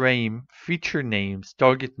 target, frame, feature names,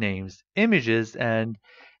 target names, images, and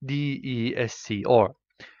DESCR.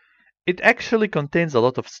 It actually contains a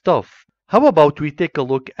lot of stuff. How about we take a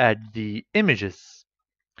look at the images?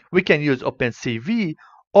 We can use OpenCV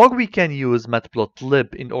or we can use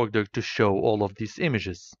Matplotlib in order to show all of these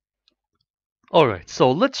images. Alright, so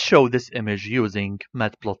let's show this image using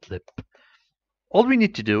Matplotlib. All we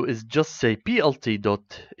need to do is just say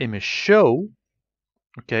plt.image_show,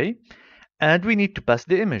 okay, and we need to pass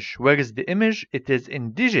the image. Where is the image? It is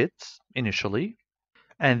in digits initially,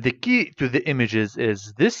 and the key to the images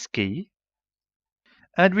is this key,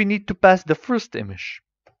 and we need to pass the first image,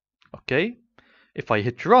 okay? If I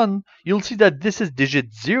hit run, you'll see that this is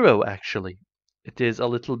digit 0 actually. It is a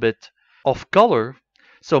little bit off color,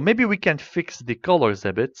 so maybe we can fix the colors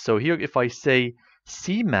a bit. So here if I say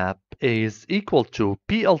cmap is equal to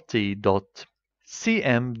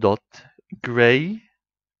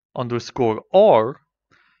plt.cm.gray_r,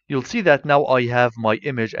 you'll see that now I have my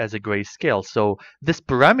image as a grayscale. So this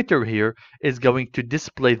parameter here is going to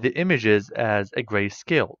display the images as a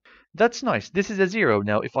grayscale. That's nice. This is a 0.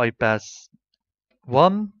 Now if I pass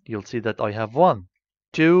 1, you'll see that I have 1.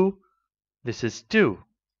 2, this is 2.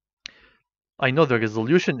 I know the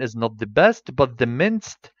resolution is not the best, but the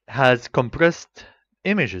minced has compressed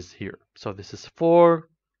images here. So this is 4.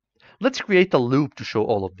 Let's create a loop to show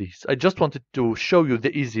all of these. I just wanted to show you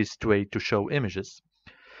the easiest way to show images.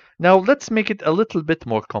 Now let's make it a little bit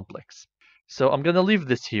more complex. So I'm going to leave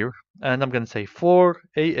this here, and I'm going to say for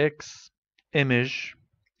AX image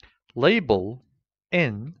label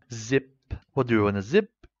in zip. What do we want to zip?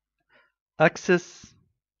 Axis.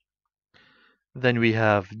 Then we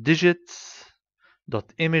have digits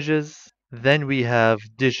dot images. Then we have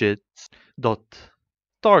digits dot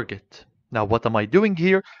target. Now what am I doing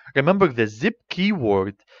here? Remember the zip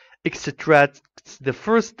keyword extracts the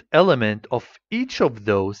first element of each of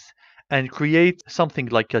those and creates something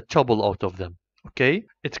like a tuple out of them. Okay,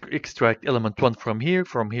 it extract element 1 from here,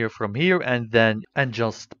 from here, from here, and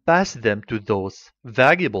just pass them to those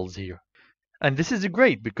variables here. And this is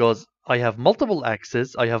great because I have multiple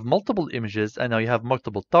axes, I have multiple images, and I have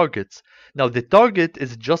multiple targets. Now the target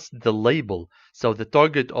is just the label. So the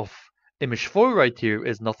target of image 4 right here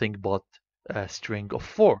is nothing but a string of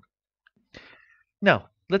 4.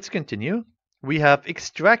 Now let's continue. We have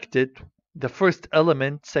extracted the first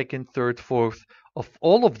element, second, third, fourth of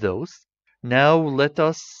all of those. Now let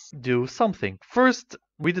us do something. First,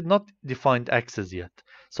 we did not define axes yet.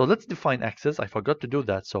 So let's define axes. I forgot to do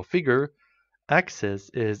that. So figure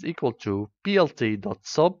axis is equal to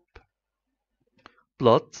plt.sub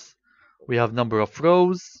plots. We have number of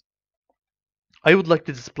rows. I would like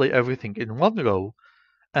to display everything in one row,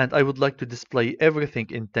 and I would like to display everything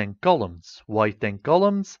in 10 columns. Why 10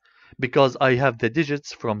 columns? Because I have the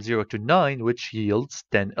digits from 0 to 9, which yields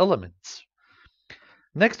 10 elements.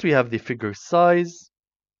 Next, we have the figure size.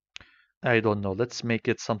 I don't know, let's make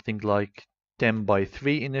it something like 10 by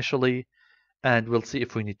 3 initially, and we'll see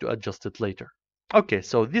if we need to adjust it later. Okay,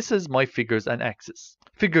 so this is my figures and axes.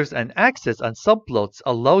 Figures and axes and subplots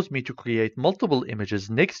allows me to create multiple images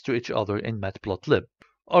next to each other in Matplotlib.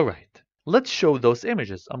 Alright, let's show those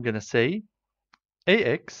images. I'm gonna say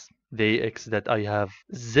AX, the AX that I have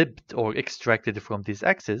zipped or extracted from these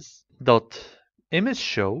axes, dot image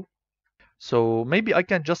show. So maybe I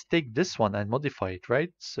can just take this one and modify it,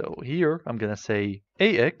 right? So here I'm gonna say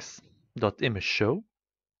ax.image_show.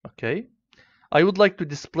 Okay. I would like to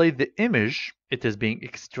display the image. It is being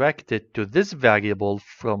extracted to this variable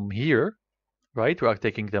from here, right? We are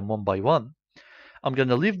taking them one by one. I'm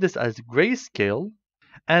gonna leave this as grayscale.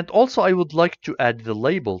 And also I would like to add the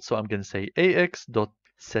label. So I'm gonna say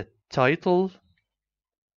ax.setTitle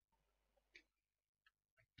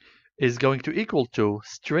is going to equal to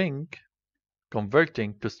string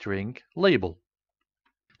converting to string label.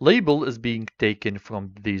 Label is being taken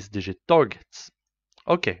from these digit targets.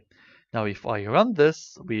 Okay, now if I run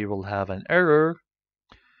this, we will have an error.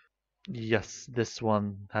 Yes, this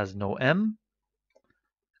one has no M.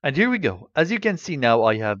 And here we go. As you can see now,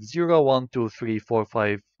 I have 0, 1, 2, 3, 4,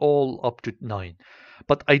 5, all up to 9.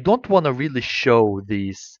 But I don't want to really show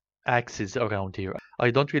these axes around here.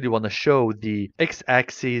 I don't really want to show the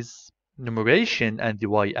x-axis numeration and the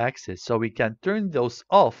y-axis. So we can turn those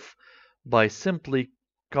off by simply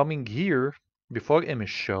coming here before image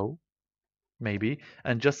show, maybe,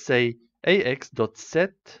 and just say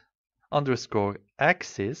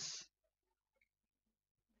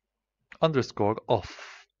ax.set_axis_off.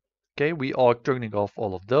 Okay, we are turning off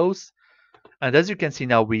all of those. And as you can see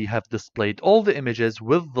now, we have displayed all the images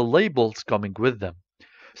with the labels coming with them.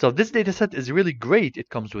 So this dataset is really great. It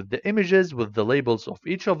comes with the images, with the labels of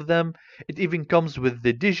each of them. It even comes with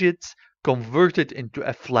the digits converted into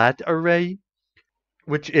a flat array,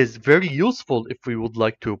 which is very useful if we would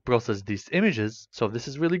like to process these images. So this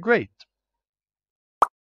is really great.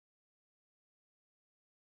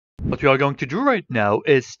 What we are going to do right now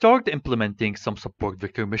is start implementing some support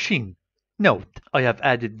vector machine. Note, I have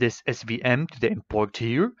added this SVM to the import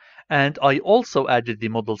here, and I also added the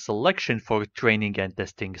model selection for training and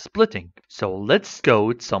testing splitting. So let's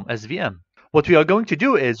code some SVM. What we are going to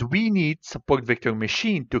do is we need support vector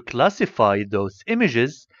machine to classify those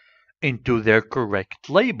images into their correct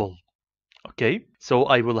label. Okay, so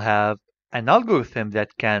I will have an algorithm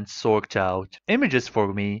that can sort out images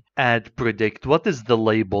for me and predict what is the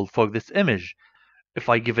label for this image. If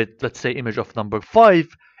I give it, let's say, image of number 5,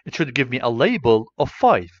 it should give me a label of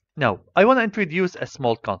 5. Now, I want to introduce a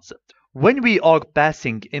small concept. When we are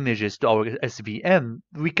passing images to our SVM,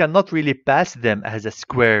 we cannot really pass them as a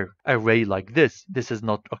square array like this. This is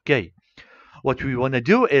not okay. What we want to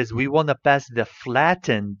do is we want to pass the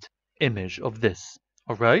flattened image of this.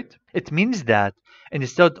 All right? It means that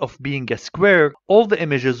instead of being a square, all the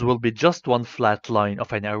images will be just one flat line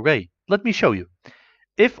of an array. Let me show you.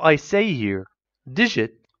 If I say here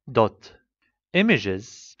digit dot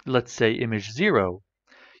images, let's say image 0,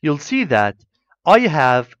 you'll see that I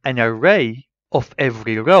have an array of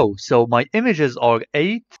every row. So my images are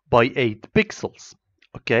 8 by 8 pixels.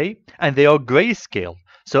 Okay? And they are grayscale.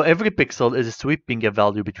 So every pixel is sweeping a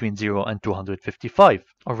value between 0 and 255.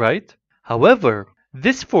 All right? However,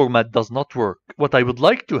 this format does not work. What I would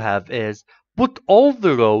like to have is put all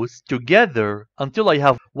the rows together until I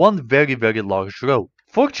have one very, very large row.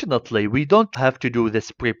 Fortunately, we don't have to do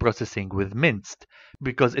this pre-processing with Minst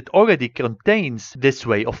because it already contains this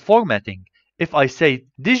way of formatting. If I say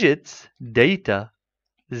digits data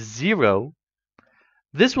 0,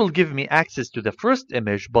 this will give me access to the first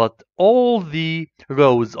image, but all the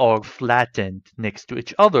rows are flattened next to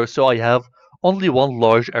each other, so I have only one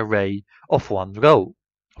large array of one row.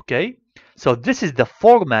 Okay? So this is the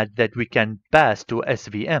format that we can pass to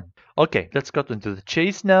SVM. Okay, let's cut into the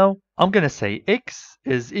chase now. I'm gonna say x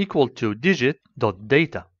is equal to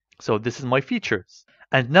digit.data. So this is my features.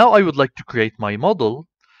 And now I would like to create my model.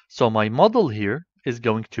 So my model here is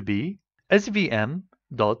going to be svm.svc.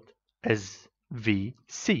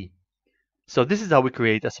 So this is how we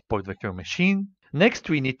create a support vector machine. Next,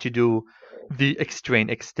 we need to do the xtrain,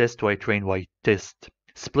 xtest, ytrain, ytest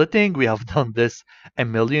splitting. We have done this a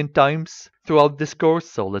million times throughout this course,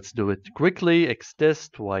 so let's do it quickly.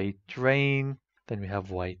 Xtest, ytrain, then we have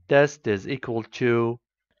ytest is equal to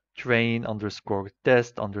train underscore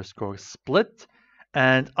test underscore split.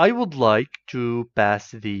 And I would like to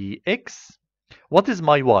pass the x. What is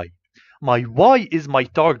my y? My y is my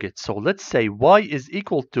target, so let's say y is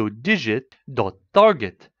equal to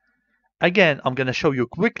digit.target. Again, I'm going to show you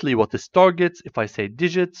quickly what is targets. If I say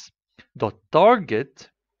digits.target,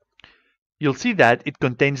 you'll see that it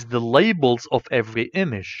contains the labels of every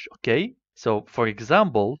image, okay? So for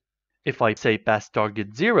example, if I say pass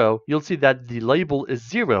target 0, you'll see that the label is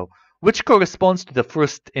 0, which corresponds to the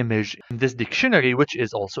first image in this dictionary, which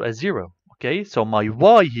is also a 0, okay? So my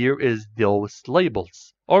y here is those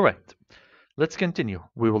labels. All right, let's continue.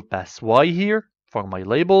 We will pass y here for my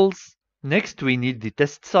labels. Next, we need the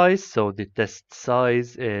test size. So the test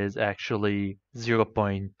size is actually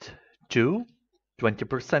 0.2.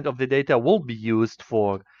 20% of the data will be used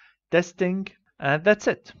for testing, and that's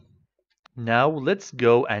it. Now let's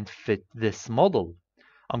go and fit this model.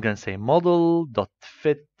 I'm going to say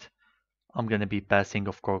model.fit. I'm going to be passing,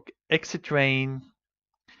 of course, xtrain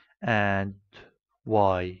and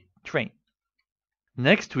ytrain.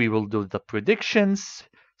 Next, we will do the predictions.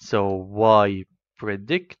 So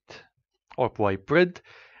yPredict or yPred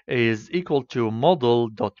is equal to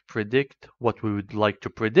model.predict. What we would like to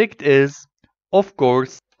predict is, of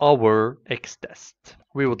course, our xtest.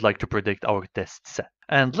 We would like to predict our test set.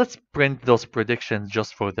 And let's print those predictions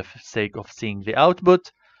just for the sake of seeing the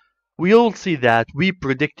output. We'll see that we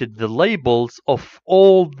predicted the labels of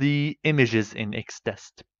all the images in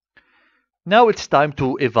xtest. Now it's time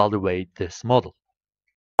to evaluate this model.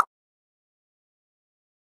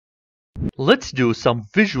 Let's do some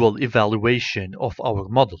visual evaluation of our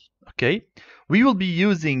model, okay? We will be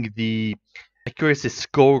using the accuracy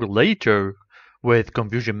score later with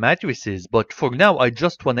confusion matrices, but for now I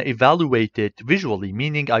just want to evaluate it visually,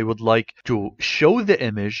 meaning I would like to show the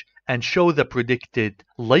image and show the predicted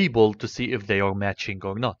label to see if they are matching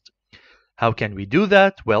or not. How can we do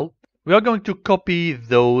that? Well, We are going to copy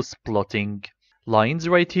those plotting lines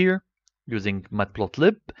right here using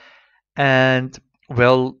matplotlib. And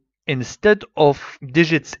well, instead of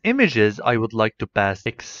digits images, I would like to pass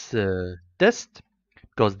xtest,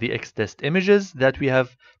 because the xtest images that we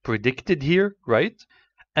have predicted here, right?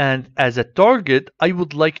 And as a target, I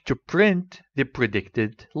would like to print the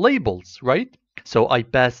predicted labels, right? So I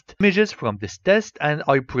passed images from this test and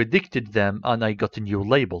I predicted them and I got new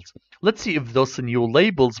labels. Let's see if those new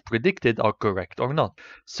labels predicted are correct or not.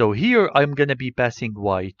 So here I'm going to be passing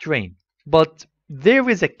yTrain. But there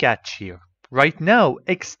is a catch here. Right now,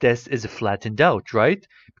 xtest is flattened out, right?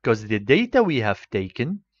 Because the data we have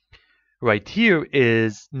taken right here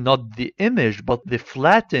is not the image, but the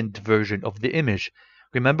flattened version of the image.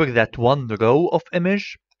 Remember that one row of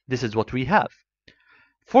image? This is what we have.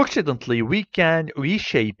 Fortunately, we can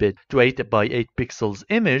reshape it to 8 by 8 pixels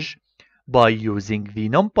image by using the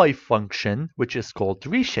numpy function, which is called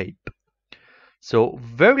reshape. So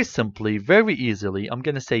very simply, very easily, I'm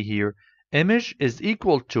going to say here, image is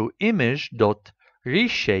equal to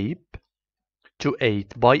image.reshape to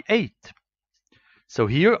 8 by 8. So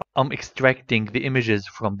here I'm extracting the images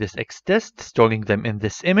from this xtest, storing them in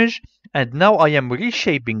this image, and now I am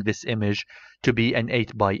reshaping this image to be an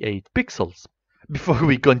 8 by 8 pixels. Before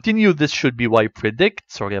we continue, this should be yPredict,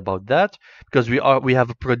 sorry about that, because we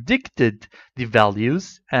have predicted the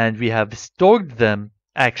values and we have stored them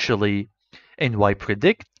actually in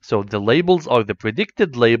yPredict. So the labels are the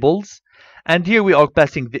predicted labels, and here we are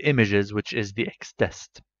passing the images, which is the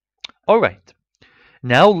xtest. All right,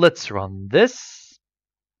 now let's run this.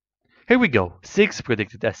 Here we go. 6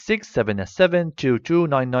 predicted as 6, 7 as 7, 2, 2,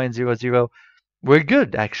 9, 9, 0, 0. We're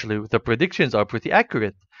good, actually. The predictions are pretty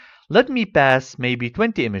accurate. Let me pass maybe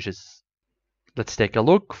 20 images. Let's take a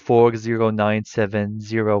look. 4, 0, 9, 7,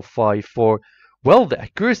 0, 5, 4. Well, the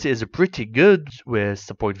accuracy is pretty good with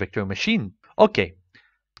support vector machine. Okay.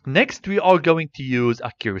 Next, we are going to use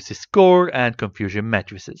accuracy score and confusion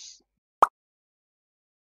matrices.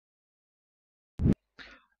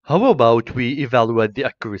 How about we evaluate the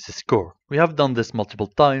accuracy score? We have done this multiple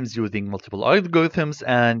times using multiple algorithms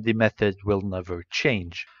and the method will never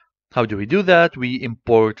change. How do we do that? We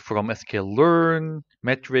import from sklearn,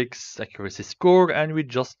 metrics, accuracy score, and we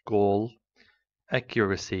just call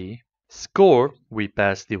accuracy score. We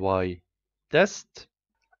pass the y test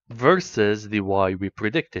versus the y we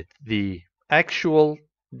predicted, the actual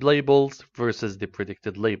labels versus the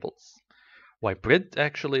predicted labels. yPrint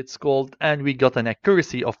actually it's called, and we got an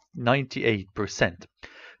accuracy of 98%.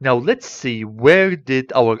 Now let's see where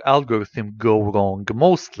did our algorithm go wrong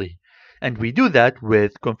mostly, and we do that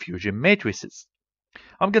with confusion matrices.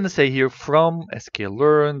 I'm going to say here from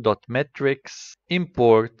sklearn.metrics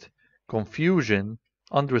import confusion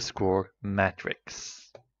underscore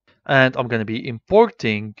matrix, and I'm going to be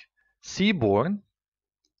importing Seaborn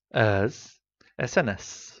as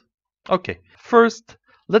SNS. Okay, first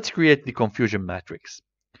let's create the confusion matrix.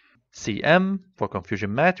 CM for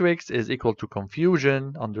confusion matrix is equal to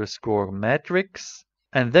confusion underscore matrix.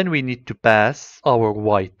 And then we need to pass our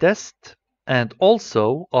y test and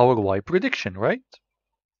also our y prediction, right?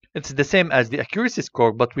 It's the same as the accuracy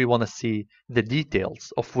score, but we want to see the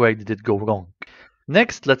details of where did it go wrong.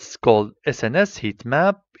 Next, let's call SNS heat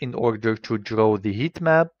map. In order to draw the heat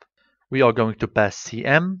map, we are going to pass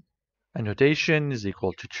CM. Annotation is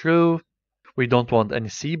equal to true. We don't want any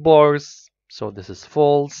C bars, so this is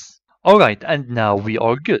false. All right, and now we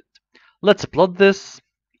are good. Let's plot this,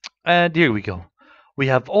 and here we go. We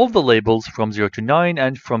have all the labels from 0 to 9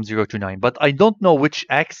 and from 0 to 9, but I don't know which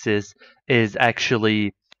axis is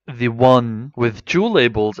actually the one with true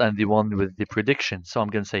labels and the one with the prediction. So I'm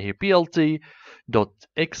going to say here plt.xlabel,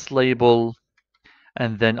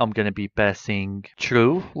 and then I'm going to be passing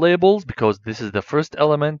true labels because this is the first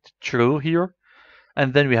element, true here.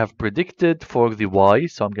 And then we have predicted for the y,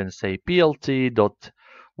 so I'm going to say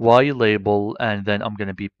plt.ylabel, and then I'm going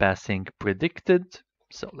to be passing predicted.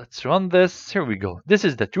 So let's run this. Here we go. This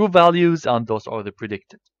is the true values, and those are the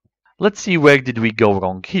predicted. Let's see where did we go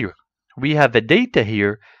wrong here. We have a data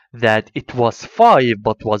here that it was 5,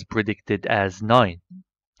 but was predicted as 9.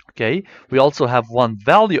 Okay, we also have one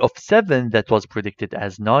value of 7 that was predicted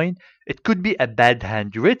as 9. It could be a bad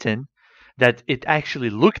handwritten, that it actually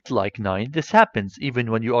looked like 9. This happens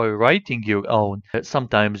even when you are writing your own.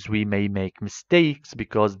 Sometimes we may make mistakes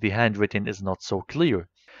because the handwritten is not so clear.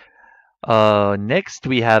 Next,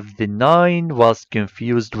 we have the 9 was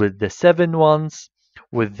confused with the 7 ones,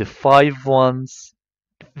 with the 5 ones.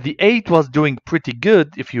 The 8 was doing pretty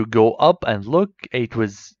good. If you go up and look, 8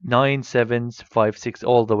 was 9, 7, 5, 6,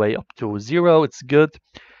 all the way up to 0. It's good.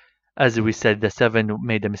 As we said, the 7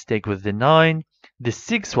 made a mistake with the 9. The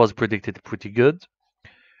 6 was predicted pretty good.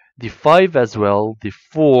 The 5 as well. The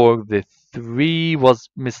 4, the 3 was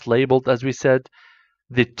mislabeled as we said.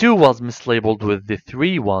 The 2 was mislabeled with the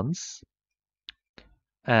 3 ones.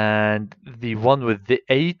 And the one with the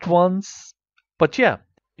 8 ones. But yeah,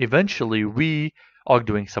 eventually we are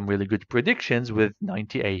doing some really good predictions with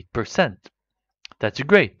 98%. That's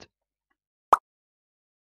great.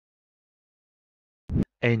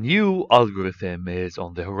 A new algorithm is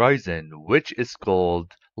on the horizon, which is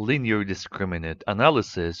called linear discriminant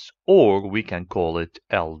analysis, or we can call it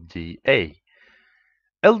LDA.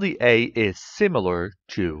 LDA is similar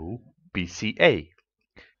to BCA,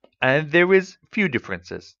 and there is few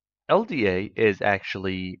differences. LDA is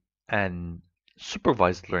actually an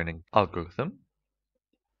supervised learning algorithm,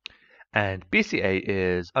 and BCA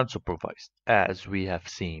is unsupervised, as we have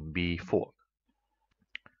seen before.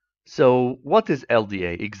 So what is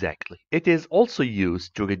LDA exactly? It is also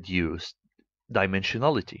used to reduce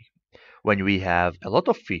dimensionality. When we have a lot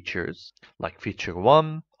of features, like feature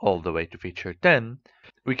 1 all the way to feature 10,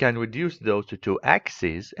 we can reduce those to two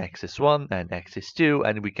axes, axis 1 and axis 2,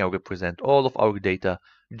 and we can represent all of our data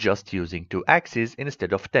just using two axes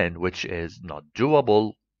instead of 10, which is not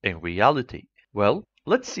doable in reality. Well,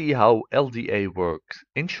 let's see how LDA works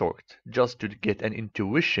in short, just to get an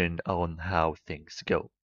intuition on how things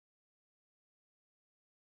go.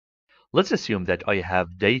 Let's assume that I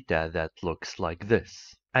have data that looks like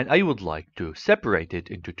this, and I would like to separate it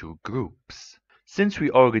into two groups. Since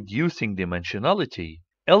we are reducing dimensionality,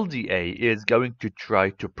 LDA is going to try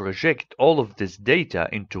to project all of this data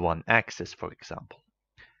into one axis, for example.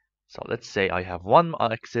 So let's say I have one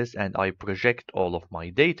axis and I project all of my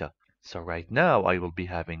data. So right now I will be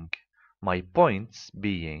having my points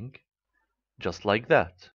being just like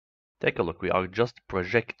that. Take a look, we are just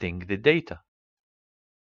projecting the data.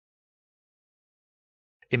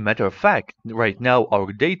 In matter of fact, right now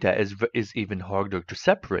our data is even harder to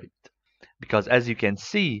separate. Because as you can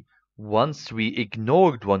see, once we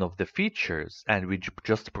ignored one of the features and we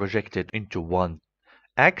just projected into one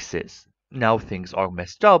axis, now things are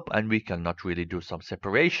messed up and we cannot really do some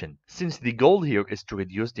separation. Since the goal here is to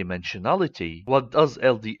reduce dimensionality, what does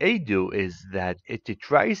LDA do is that it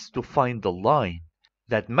tries to find the line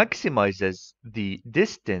that maximizes the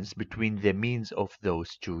distance between the means of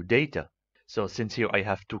those two data. So since here I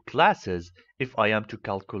have two classes, if I am to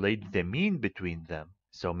calculate the mean between them,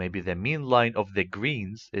 so maybe the mean line of the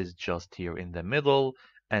greens is just here in the middle,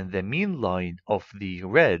 and the mean line of the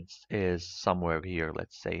reds is somewhere here,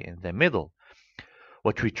 let's say in the middle.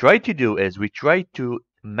 What we try to do is we try to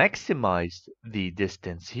maximize the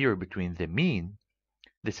distance here between the mean.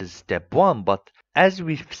 This is step 1, but as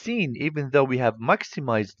we've seen, even though we have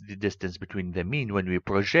maximized the distance between the mean, when we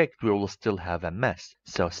project, we will still have a mess.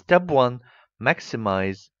 So step 1,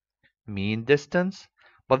 maximize mean distance.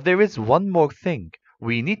 But there is one more thing.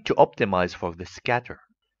 We need to optimize for the scatter,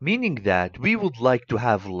 meaning that we would like to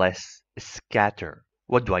have less scatter.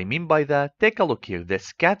 What do I mean by that? Take a look here. The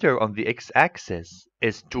scatter on the x-axis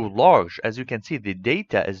is too large. As you can see, the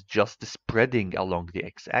data is just spreading along the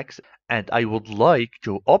x-axis. And I would like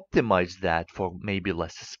to optimize that for maybe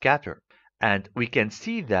less scatter. And we can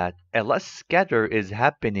see that a less scatter is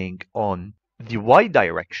happening on the y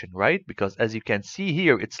direction, right? Because as you can see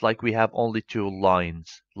here, it's like we have only two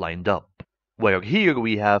lines lined up. Where here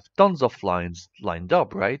we have tons of lines lined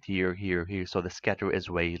up, right? Here, here, here. So the scatter is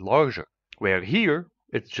way larger. Where here,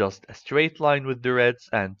 it's just a straight line with the reds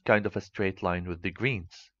and kind of a straight line with the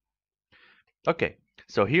greens. Okay,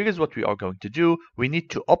 so here is what we are going to do. We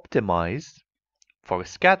need to optimize for a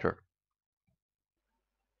scatter.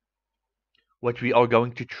 What we are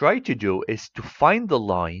going to try to do is to find the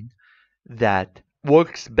line that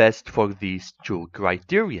works best for these two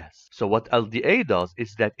criteria. So what LDA does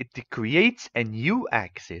is that it creates a new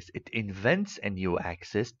axis, it invents a new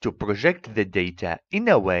axis to project the data in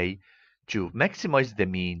a way to maximize the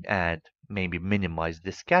mean and maybe minimize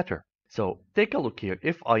the scatter. So take a look here.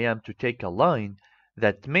 If I am to take a line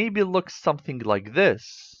that maybe looks something like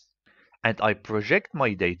this, and I project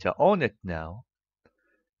my data on it now,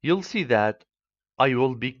 you'll see that I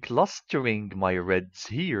will be clustering my reds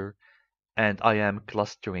here and I am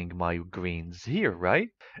clustering my greens here, right?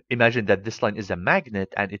 Imagine that this line is a magnet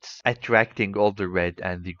and it's attracting all the red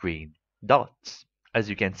and the green dots. As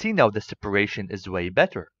you can see now, the separation is way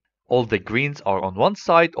better. All the greens are on one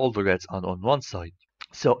side, all the reds are on one side.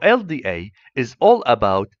 So LDA is all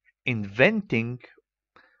about inventing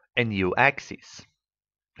a new axis.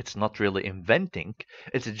 It's not really inventing,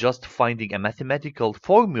 it's just finding a mathematical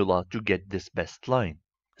formula to get this best line.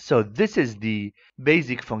 So this is the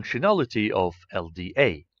basic functionality of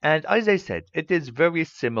LDA. And as I said, it is very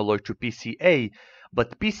similar to PCA,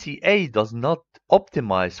 but PCA does not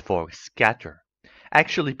optimize for scatter.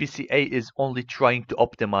 Actually, PCA is only trying to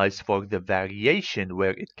optimize for the variation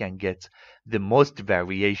where it can get the most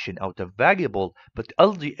variation out of variable, but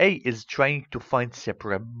LDA is trying to find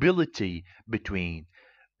separability between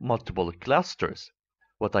multiple clusters.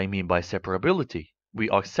 What I mean by separability, we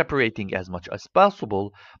are separating as much as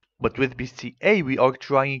possible, but with PCA we are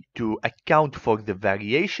trying to account for the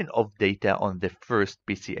variation of data on the first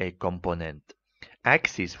PCA component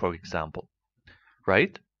axis, for example,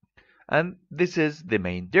 right? And this is the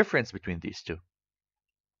main difference between these two.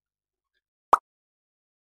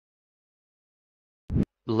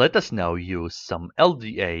 Let us now use some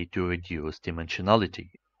LDA to reduce dimensionality.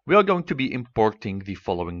 We are going to be importing the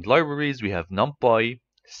following libraries. We have NumPy,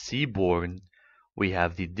 Seaborn, we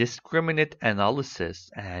have the discriminant analysis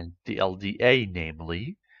and the LDA,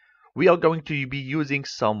 namely. We are going to be using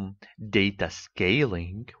some data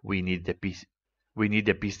scaling. We need the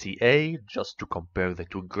PCA just to compare the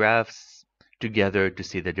two graphs together to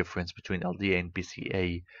see the difference between LDA and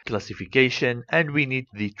PCA classification, and we need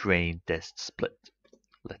the train test split.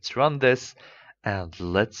 Let's run this and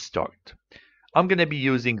let's start. I'm going to be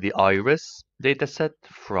using the iris dataset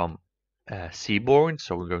from Seaborn.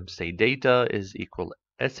 So we're going to say data is equal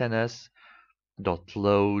sns.load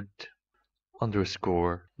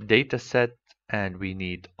underscore dataset, and we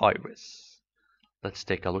need iris. Let's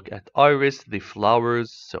take a look at iris, the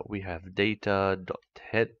flowers. So we have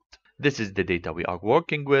data.head. This is the data we are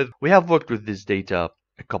working with. We have worked with this data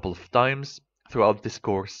a couple of times throughout this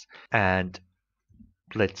course, and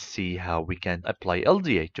let's see how we can apply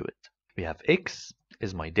LDA to it. We have X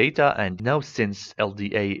is my data, and now since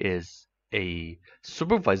LDA is a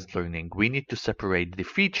supervised learning, we need to separate the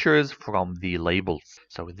features from the labels.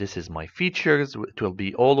 So this is my features. It will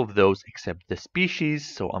be all of those except the species.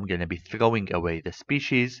 So I'm going to be throwing away the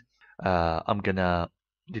species.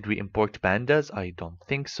 Did we import pandas? I don't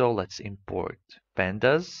think so. Let's import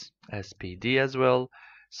pandas, SPD as well.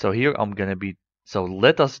 So here I'm going to be So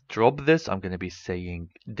let us drop this. I'm going to be saying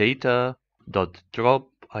data.drop.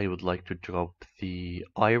 I would like to drop the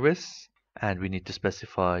iris, and we need to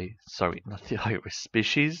specify, sorry, not the iris,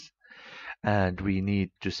 species, and we need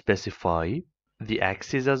to specify the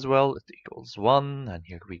axis as well. It equals 1, and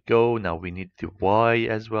here we go. Now we need the y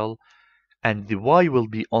as well, and the y will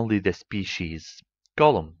be only the species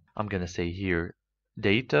column. I'm going to say here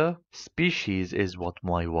data species is what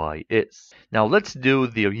my y is. Now let's do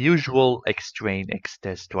the usual xtrain,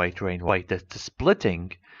 xtest, ytrain, ytest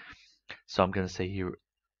splitting. So I'm going to say here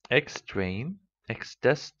xtrain,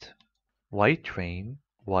 xtest, ytrain,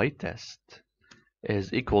 ytest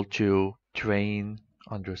is equal to train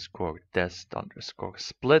underscore test underscore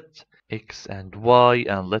split x and y,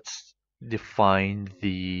 and let's define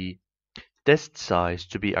the test size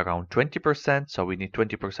to be around 20%. So we need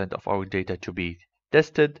 20% of our data to be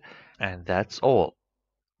tested, and that's all.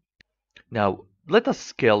 Now let us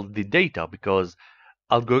scale the data, because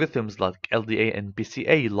algorithms like LDA and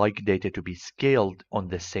PCA like data to be scaled on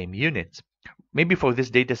the same units. Maybe for this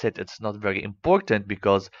dataset it's not very important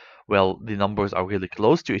because, well, the numbers are really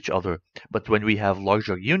close to each other. But when we have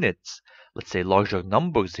larger units, let's say larger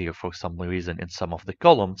numbers here for some reason in some of the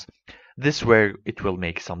columns, this is where it will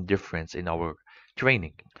make some difference in our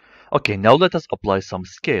training. Okay, now let us apply some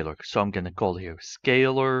scalar. So I'm going to call here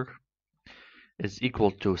scalar is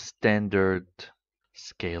equal to standard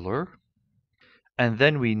scalar. And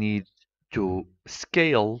then we need to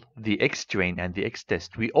scale the xtrain and the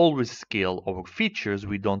xtest. We always scale our features,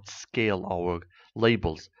 we don't scale our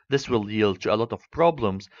labels. This will yield to a lot of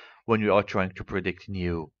problems when we are trying to predict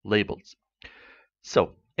new labels.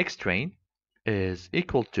 So xtrain is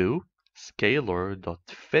equal to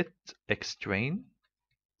scalar.fit xtrain,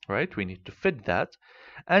 right? We need to fit that,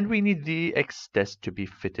 and we need the xtest to be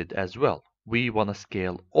fitted as well. We want to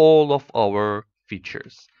scale all of our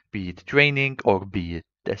features, be it training or be it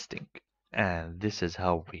testing. And this is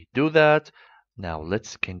how we do that. Now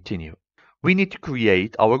let's continue. We need to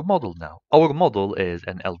create our model now. Our model is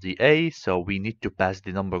an LDA, so we need to pass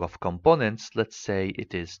the number of components. Let's say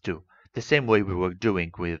it is 2, the same way we were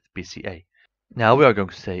doing with PCA. Now we are going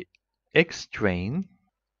to say xtrain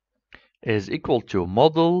is equal to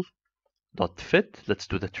model.fit. Let's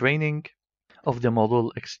do the training of the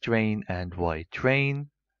model xtrain and ytrain.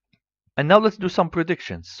 And now let's do some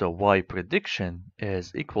predictions. So y prediction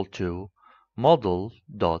is equal to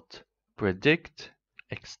model.predict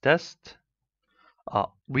xtest.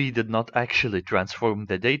 We did not actually transform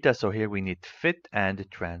the data, so here we need fit and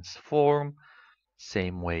transform.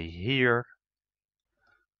 Same way here.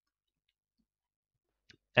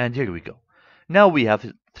 And here we go. Now we have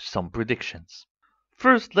some predictions.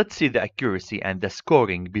 First, let's see the accuracy and the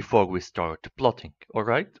scoring before we start plotting,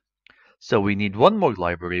 alright? So we need one more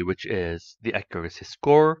library, which is the accuracy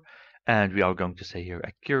score, and we are going to say here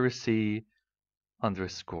accuracy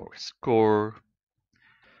underscore score.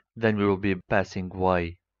 Then we will be passing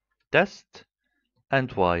y test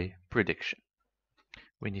and y prediction.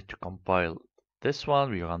 We need to compile this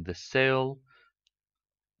one. We run the cell.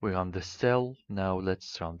 We run the cell. Now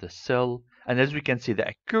let's run the cell. And as we can see, the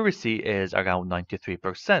accuracy is around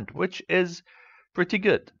 93%, which is pretty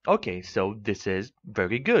good. Okay, so this is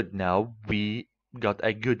very good. Now we got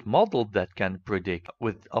a good model that can predict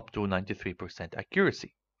with up to 93%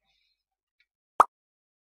 accuracy.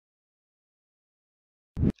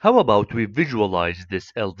 How about we visualize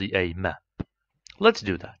this LDA map? Let's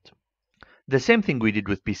do that. The same thing we did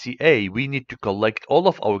with PCA, we need to collect all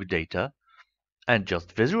of our data and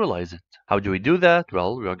just visualize it. How do we do that?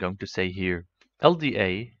 Well, we are going to say here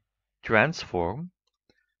LDA transform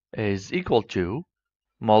is equal to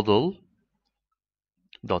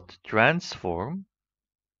model.transform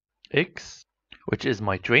x, which is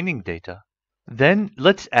my training data. Then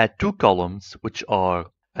let's add two columns, which are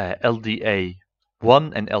LDA1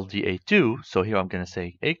 and LDA2. So here I'm going to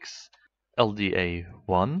say x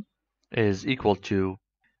LDA1 is equal to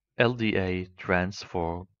LDA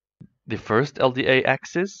transform the first LDA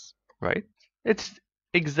axis, right? It's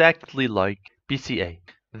exactly like PCA.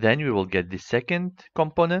 Then we will get the second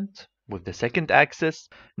component with the second axis.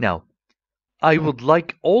 Now, I would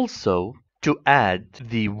like also to add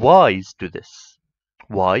the y's to this.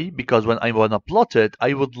 Why? Because when I want to plot it,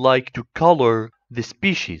 I would like to color the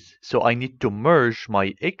species. So I need to merge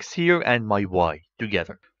my x here and my y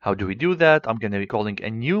together. How do we do that? I'm going to be calling a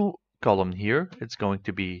new column here. It's going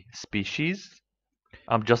to be species.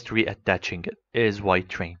 I'm just reattaching it is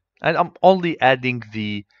yTrain. And I'm only adding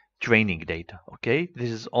the training data, okay? This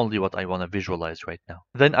is only what I want to visualize right now.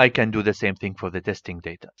 Then I can do the same thing for the testing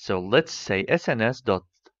data. So let's say sns.lmplot.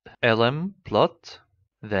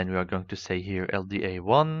 Then we are going to say here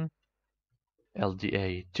LDA1,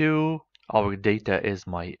 LDA2. Our data is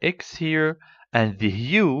my X here. And the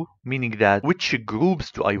hue, meaning that which groups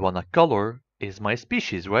do I want to color, is my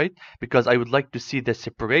species, right? Because I would like to see the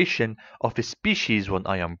separation of a species when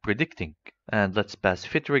I am predicting. And let's pass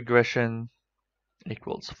fit regression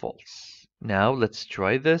equals false. Now let's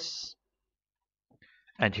try this.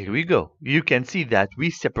 And here we go. You can see that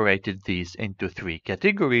we separated these into three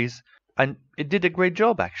categories, and it did a great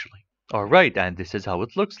job actually. All right, and this is how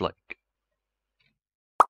it looks like.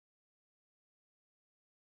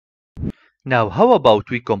 Now, how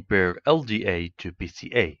about we compare LDA to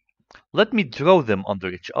PCA? Let me draw them under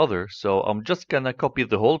each other, so I'm just gonna copy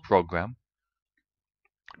the whole program.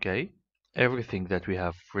 Okay, everything that we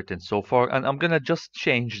have written so far, and I'm gonna just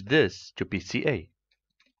change this to PCA,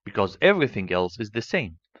 because everything else is the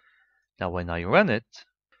same. Now when I run it,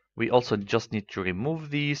 we also just need to remove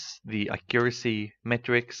the accuracy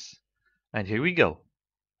metrics, and here we go.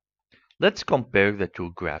 Let's compare the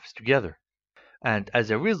two graphs together. And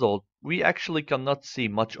as a result, we actually cannot see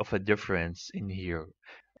much of a difference in here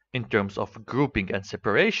in terms of grouping and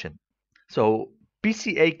separation. So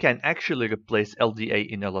PCA can actually replace LDA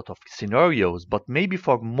in a lot of scenarios, but maybe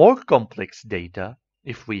for more complex data,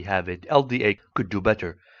 if we have it, LDA could do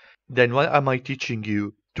better. Then why am I teaching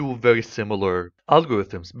you two very similar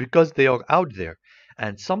algorithms? Because they are out there.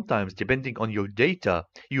 And sometimes, depending on your data,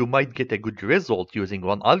 you might get a good result using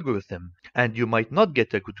one algorithm, and you might not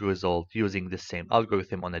get a good result using the same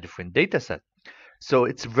algorithm on a different data set. So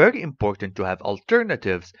it's very important to have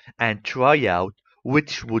alternatives and try out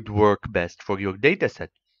which would work best for your dataset.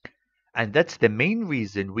 And that's the main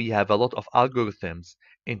reason we have a lot of algorithms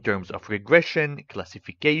in terms of regression,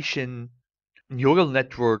 classification, neural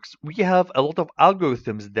networks. We have a lot of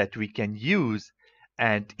algorithms that we can use,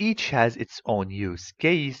 and each has its own use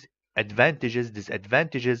case, advantages,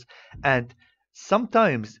 disadvantages, and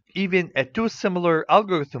sometimes even two similar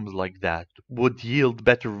algorithms like that would yield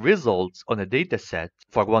better results on a data set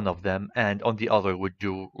for one of them, and on the other would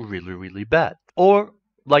do really, really bad. Or,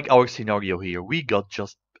 like our scenario here, we got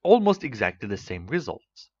just almost exactly the same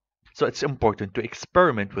results. So it's important to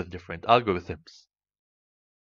experiment with different algorithms.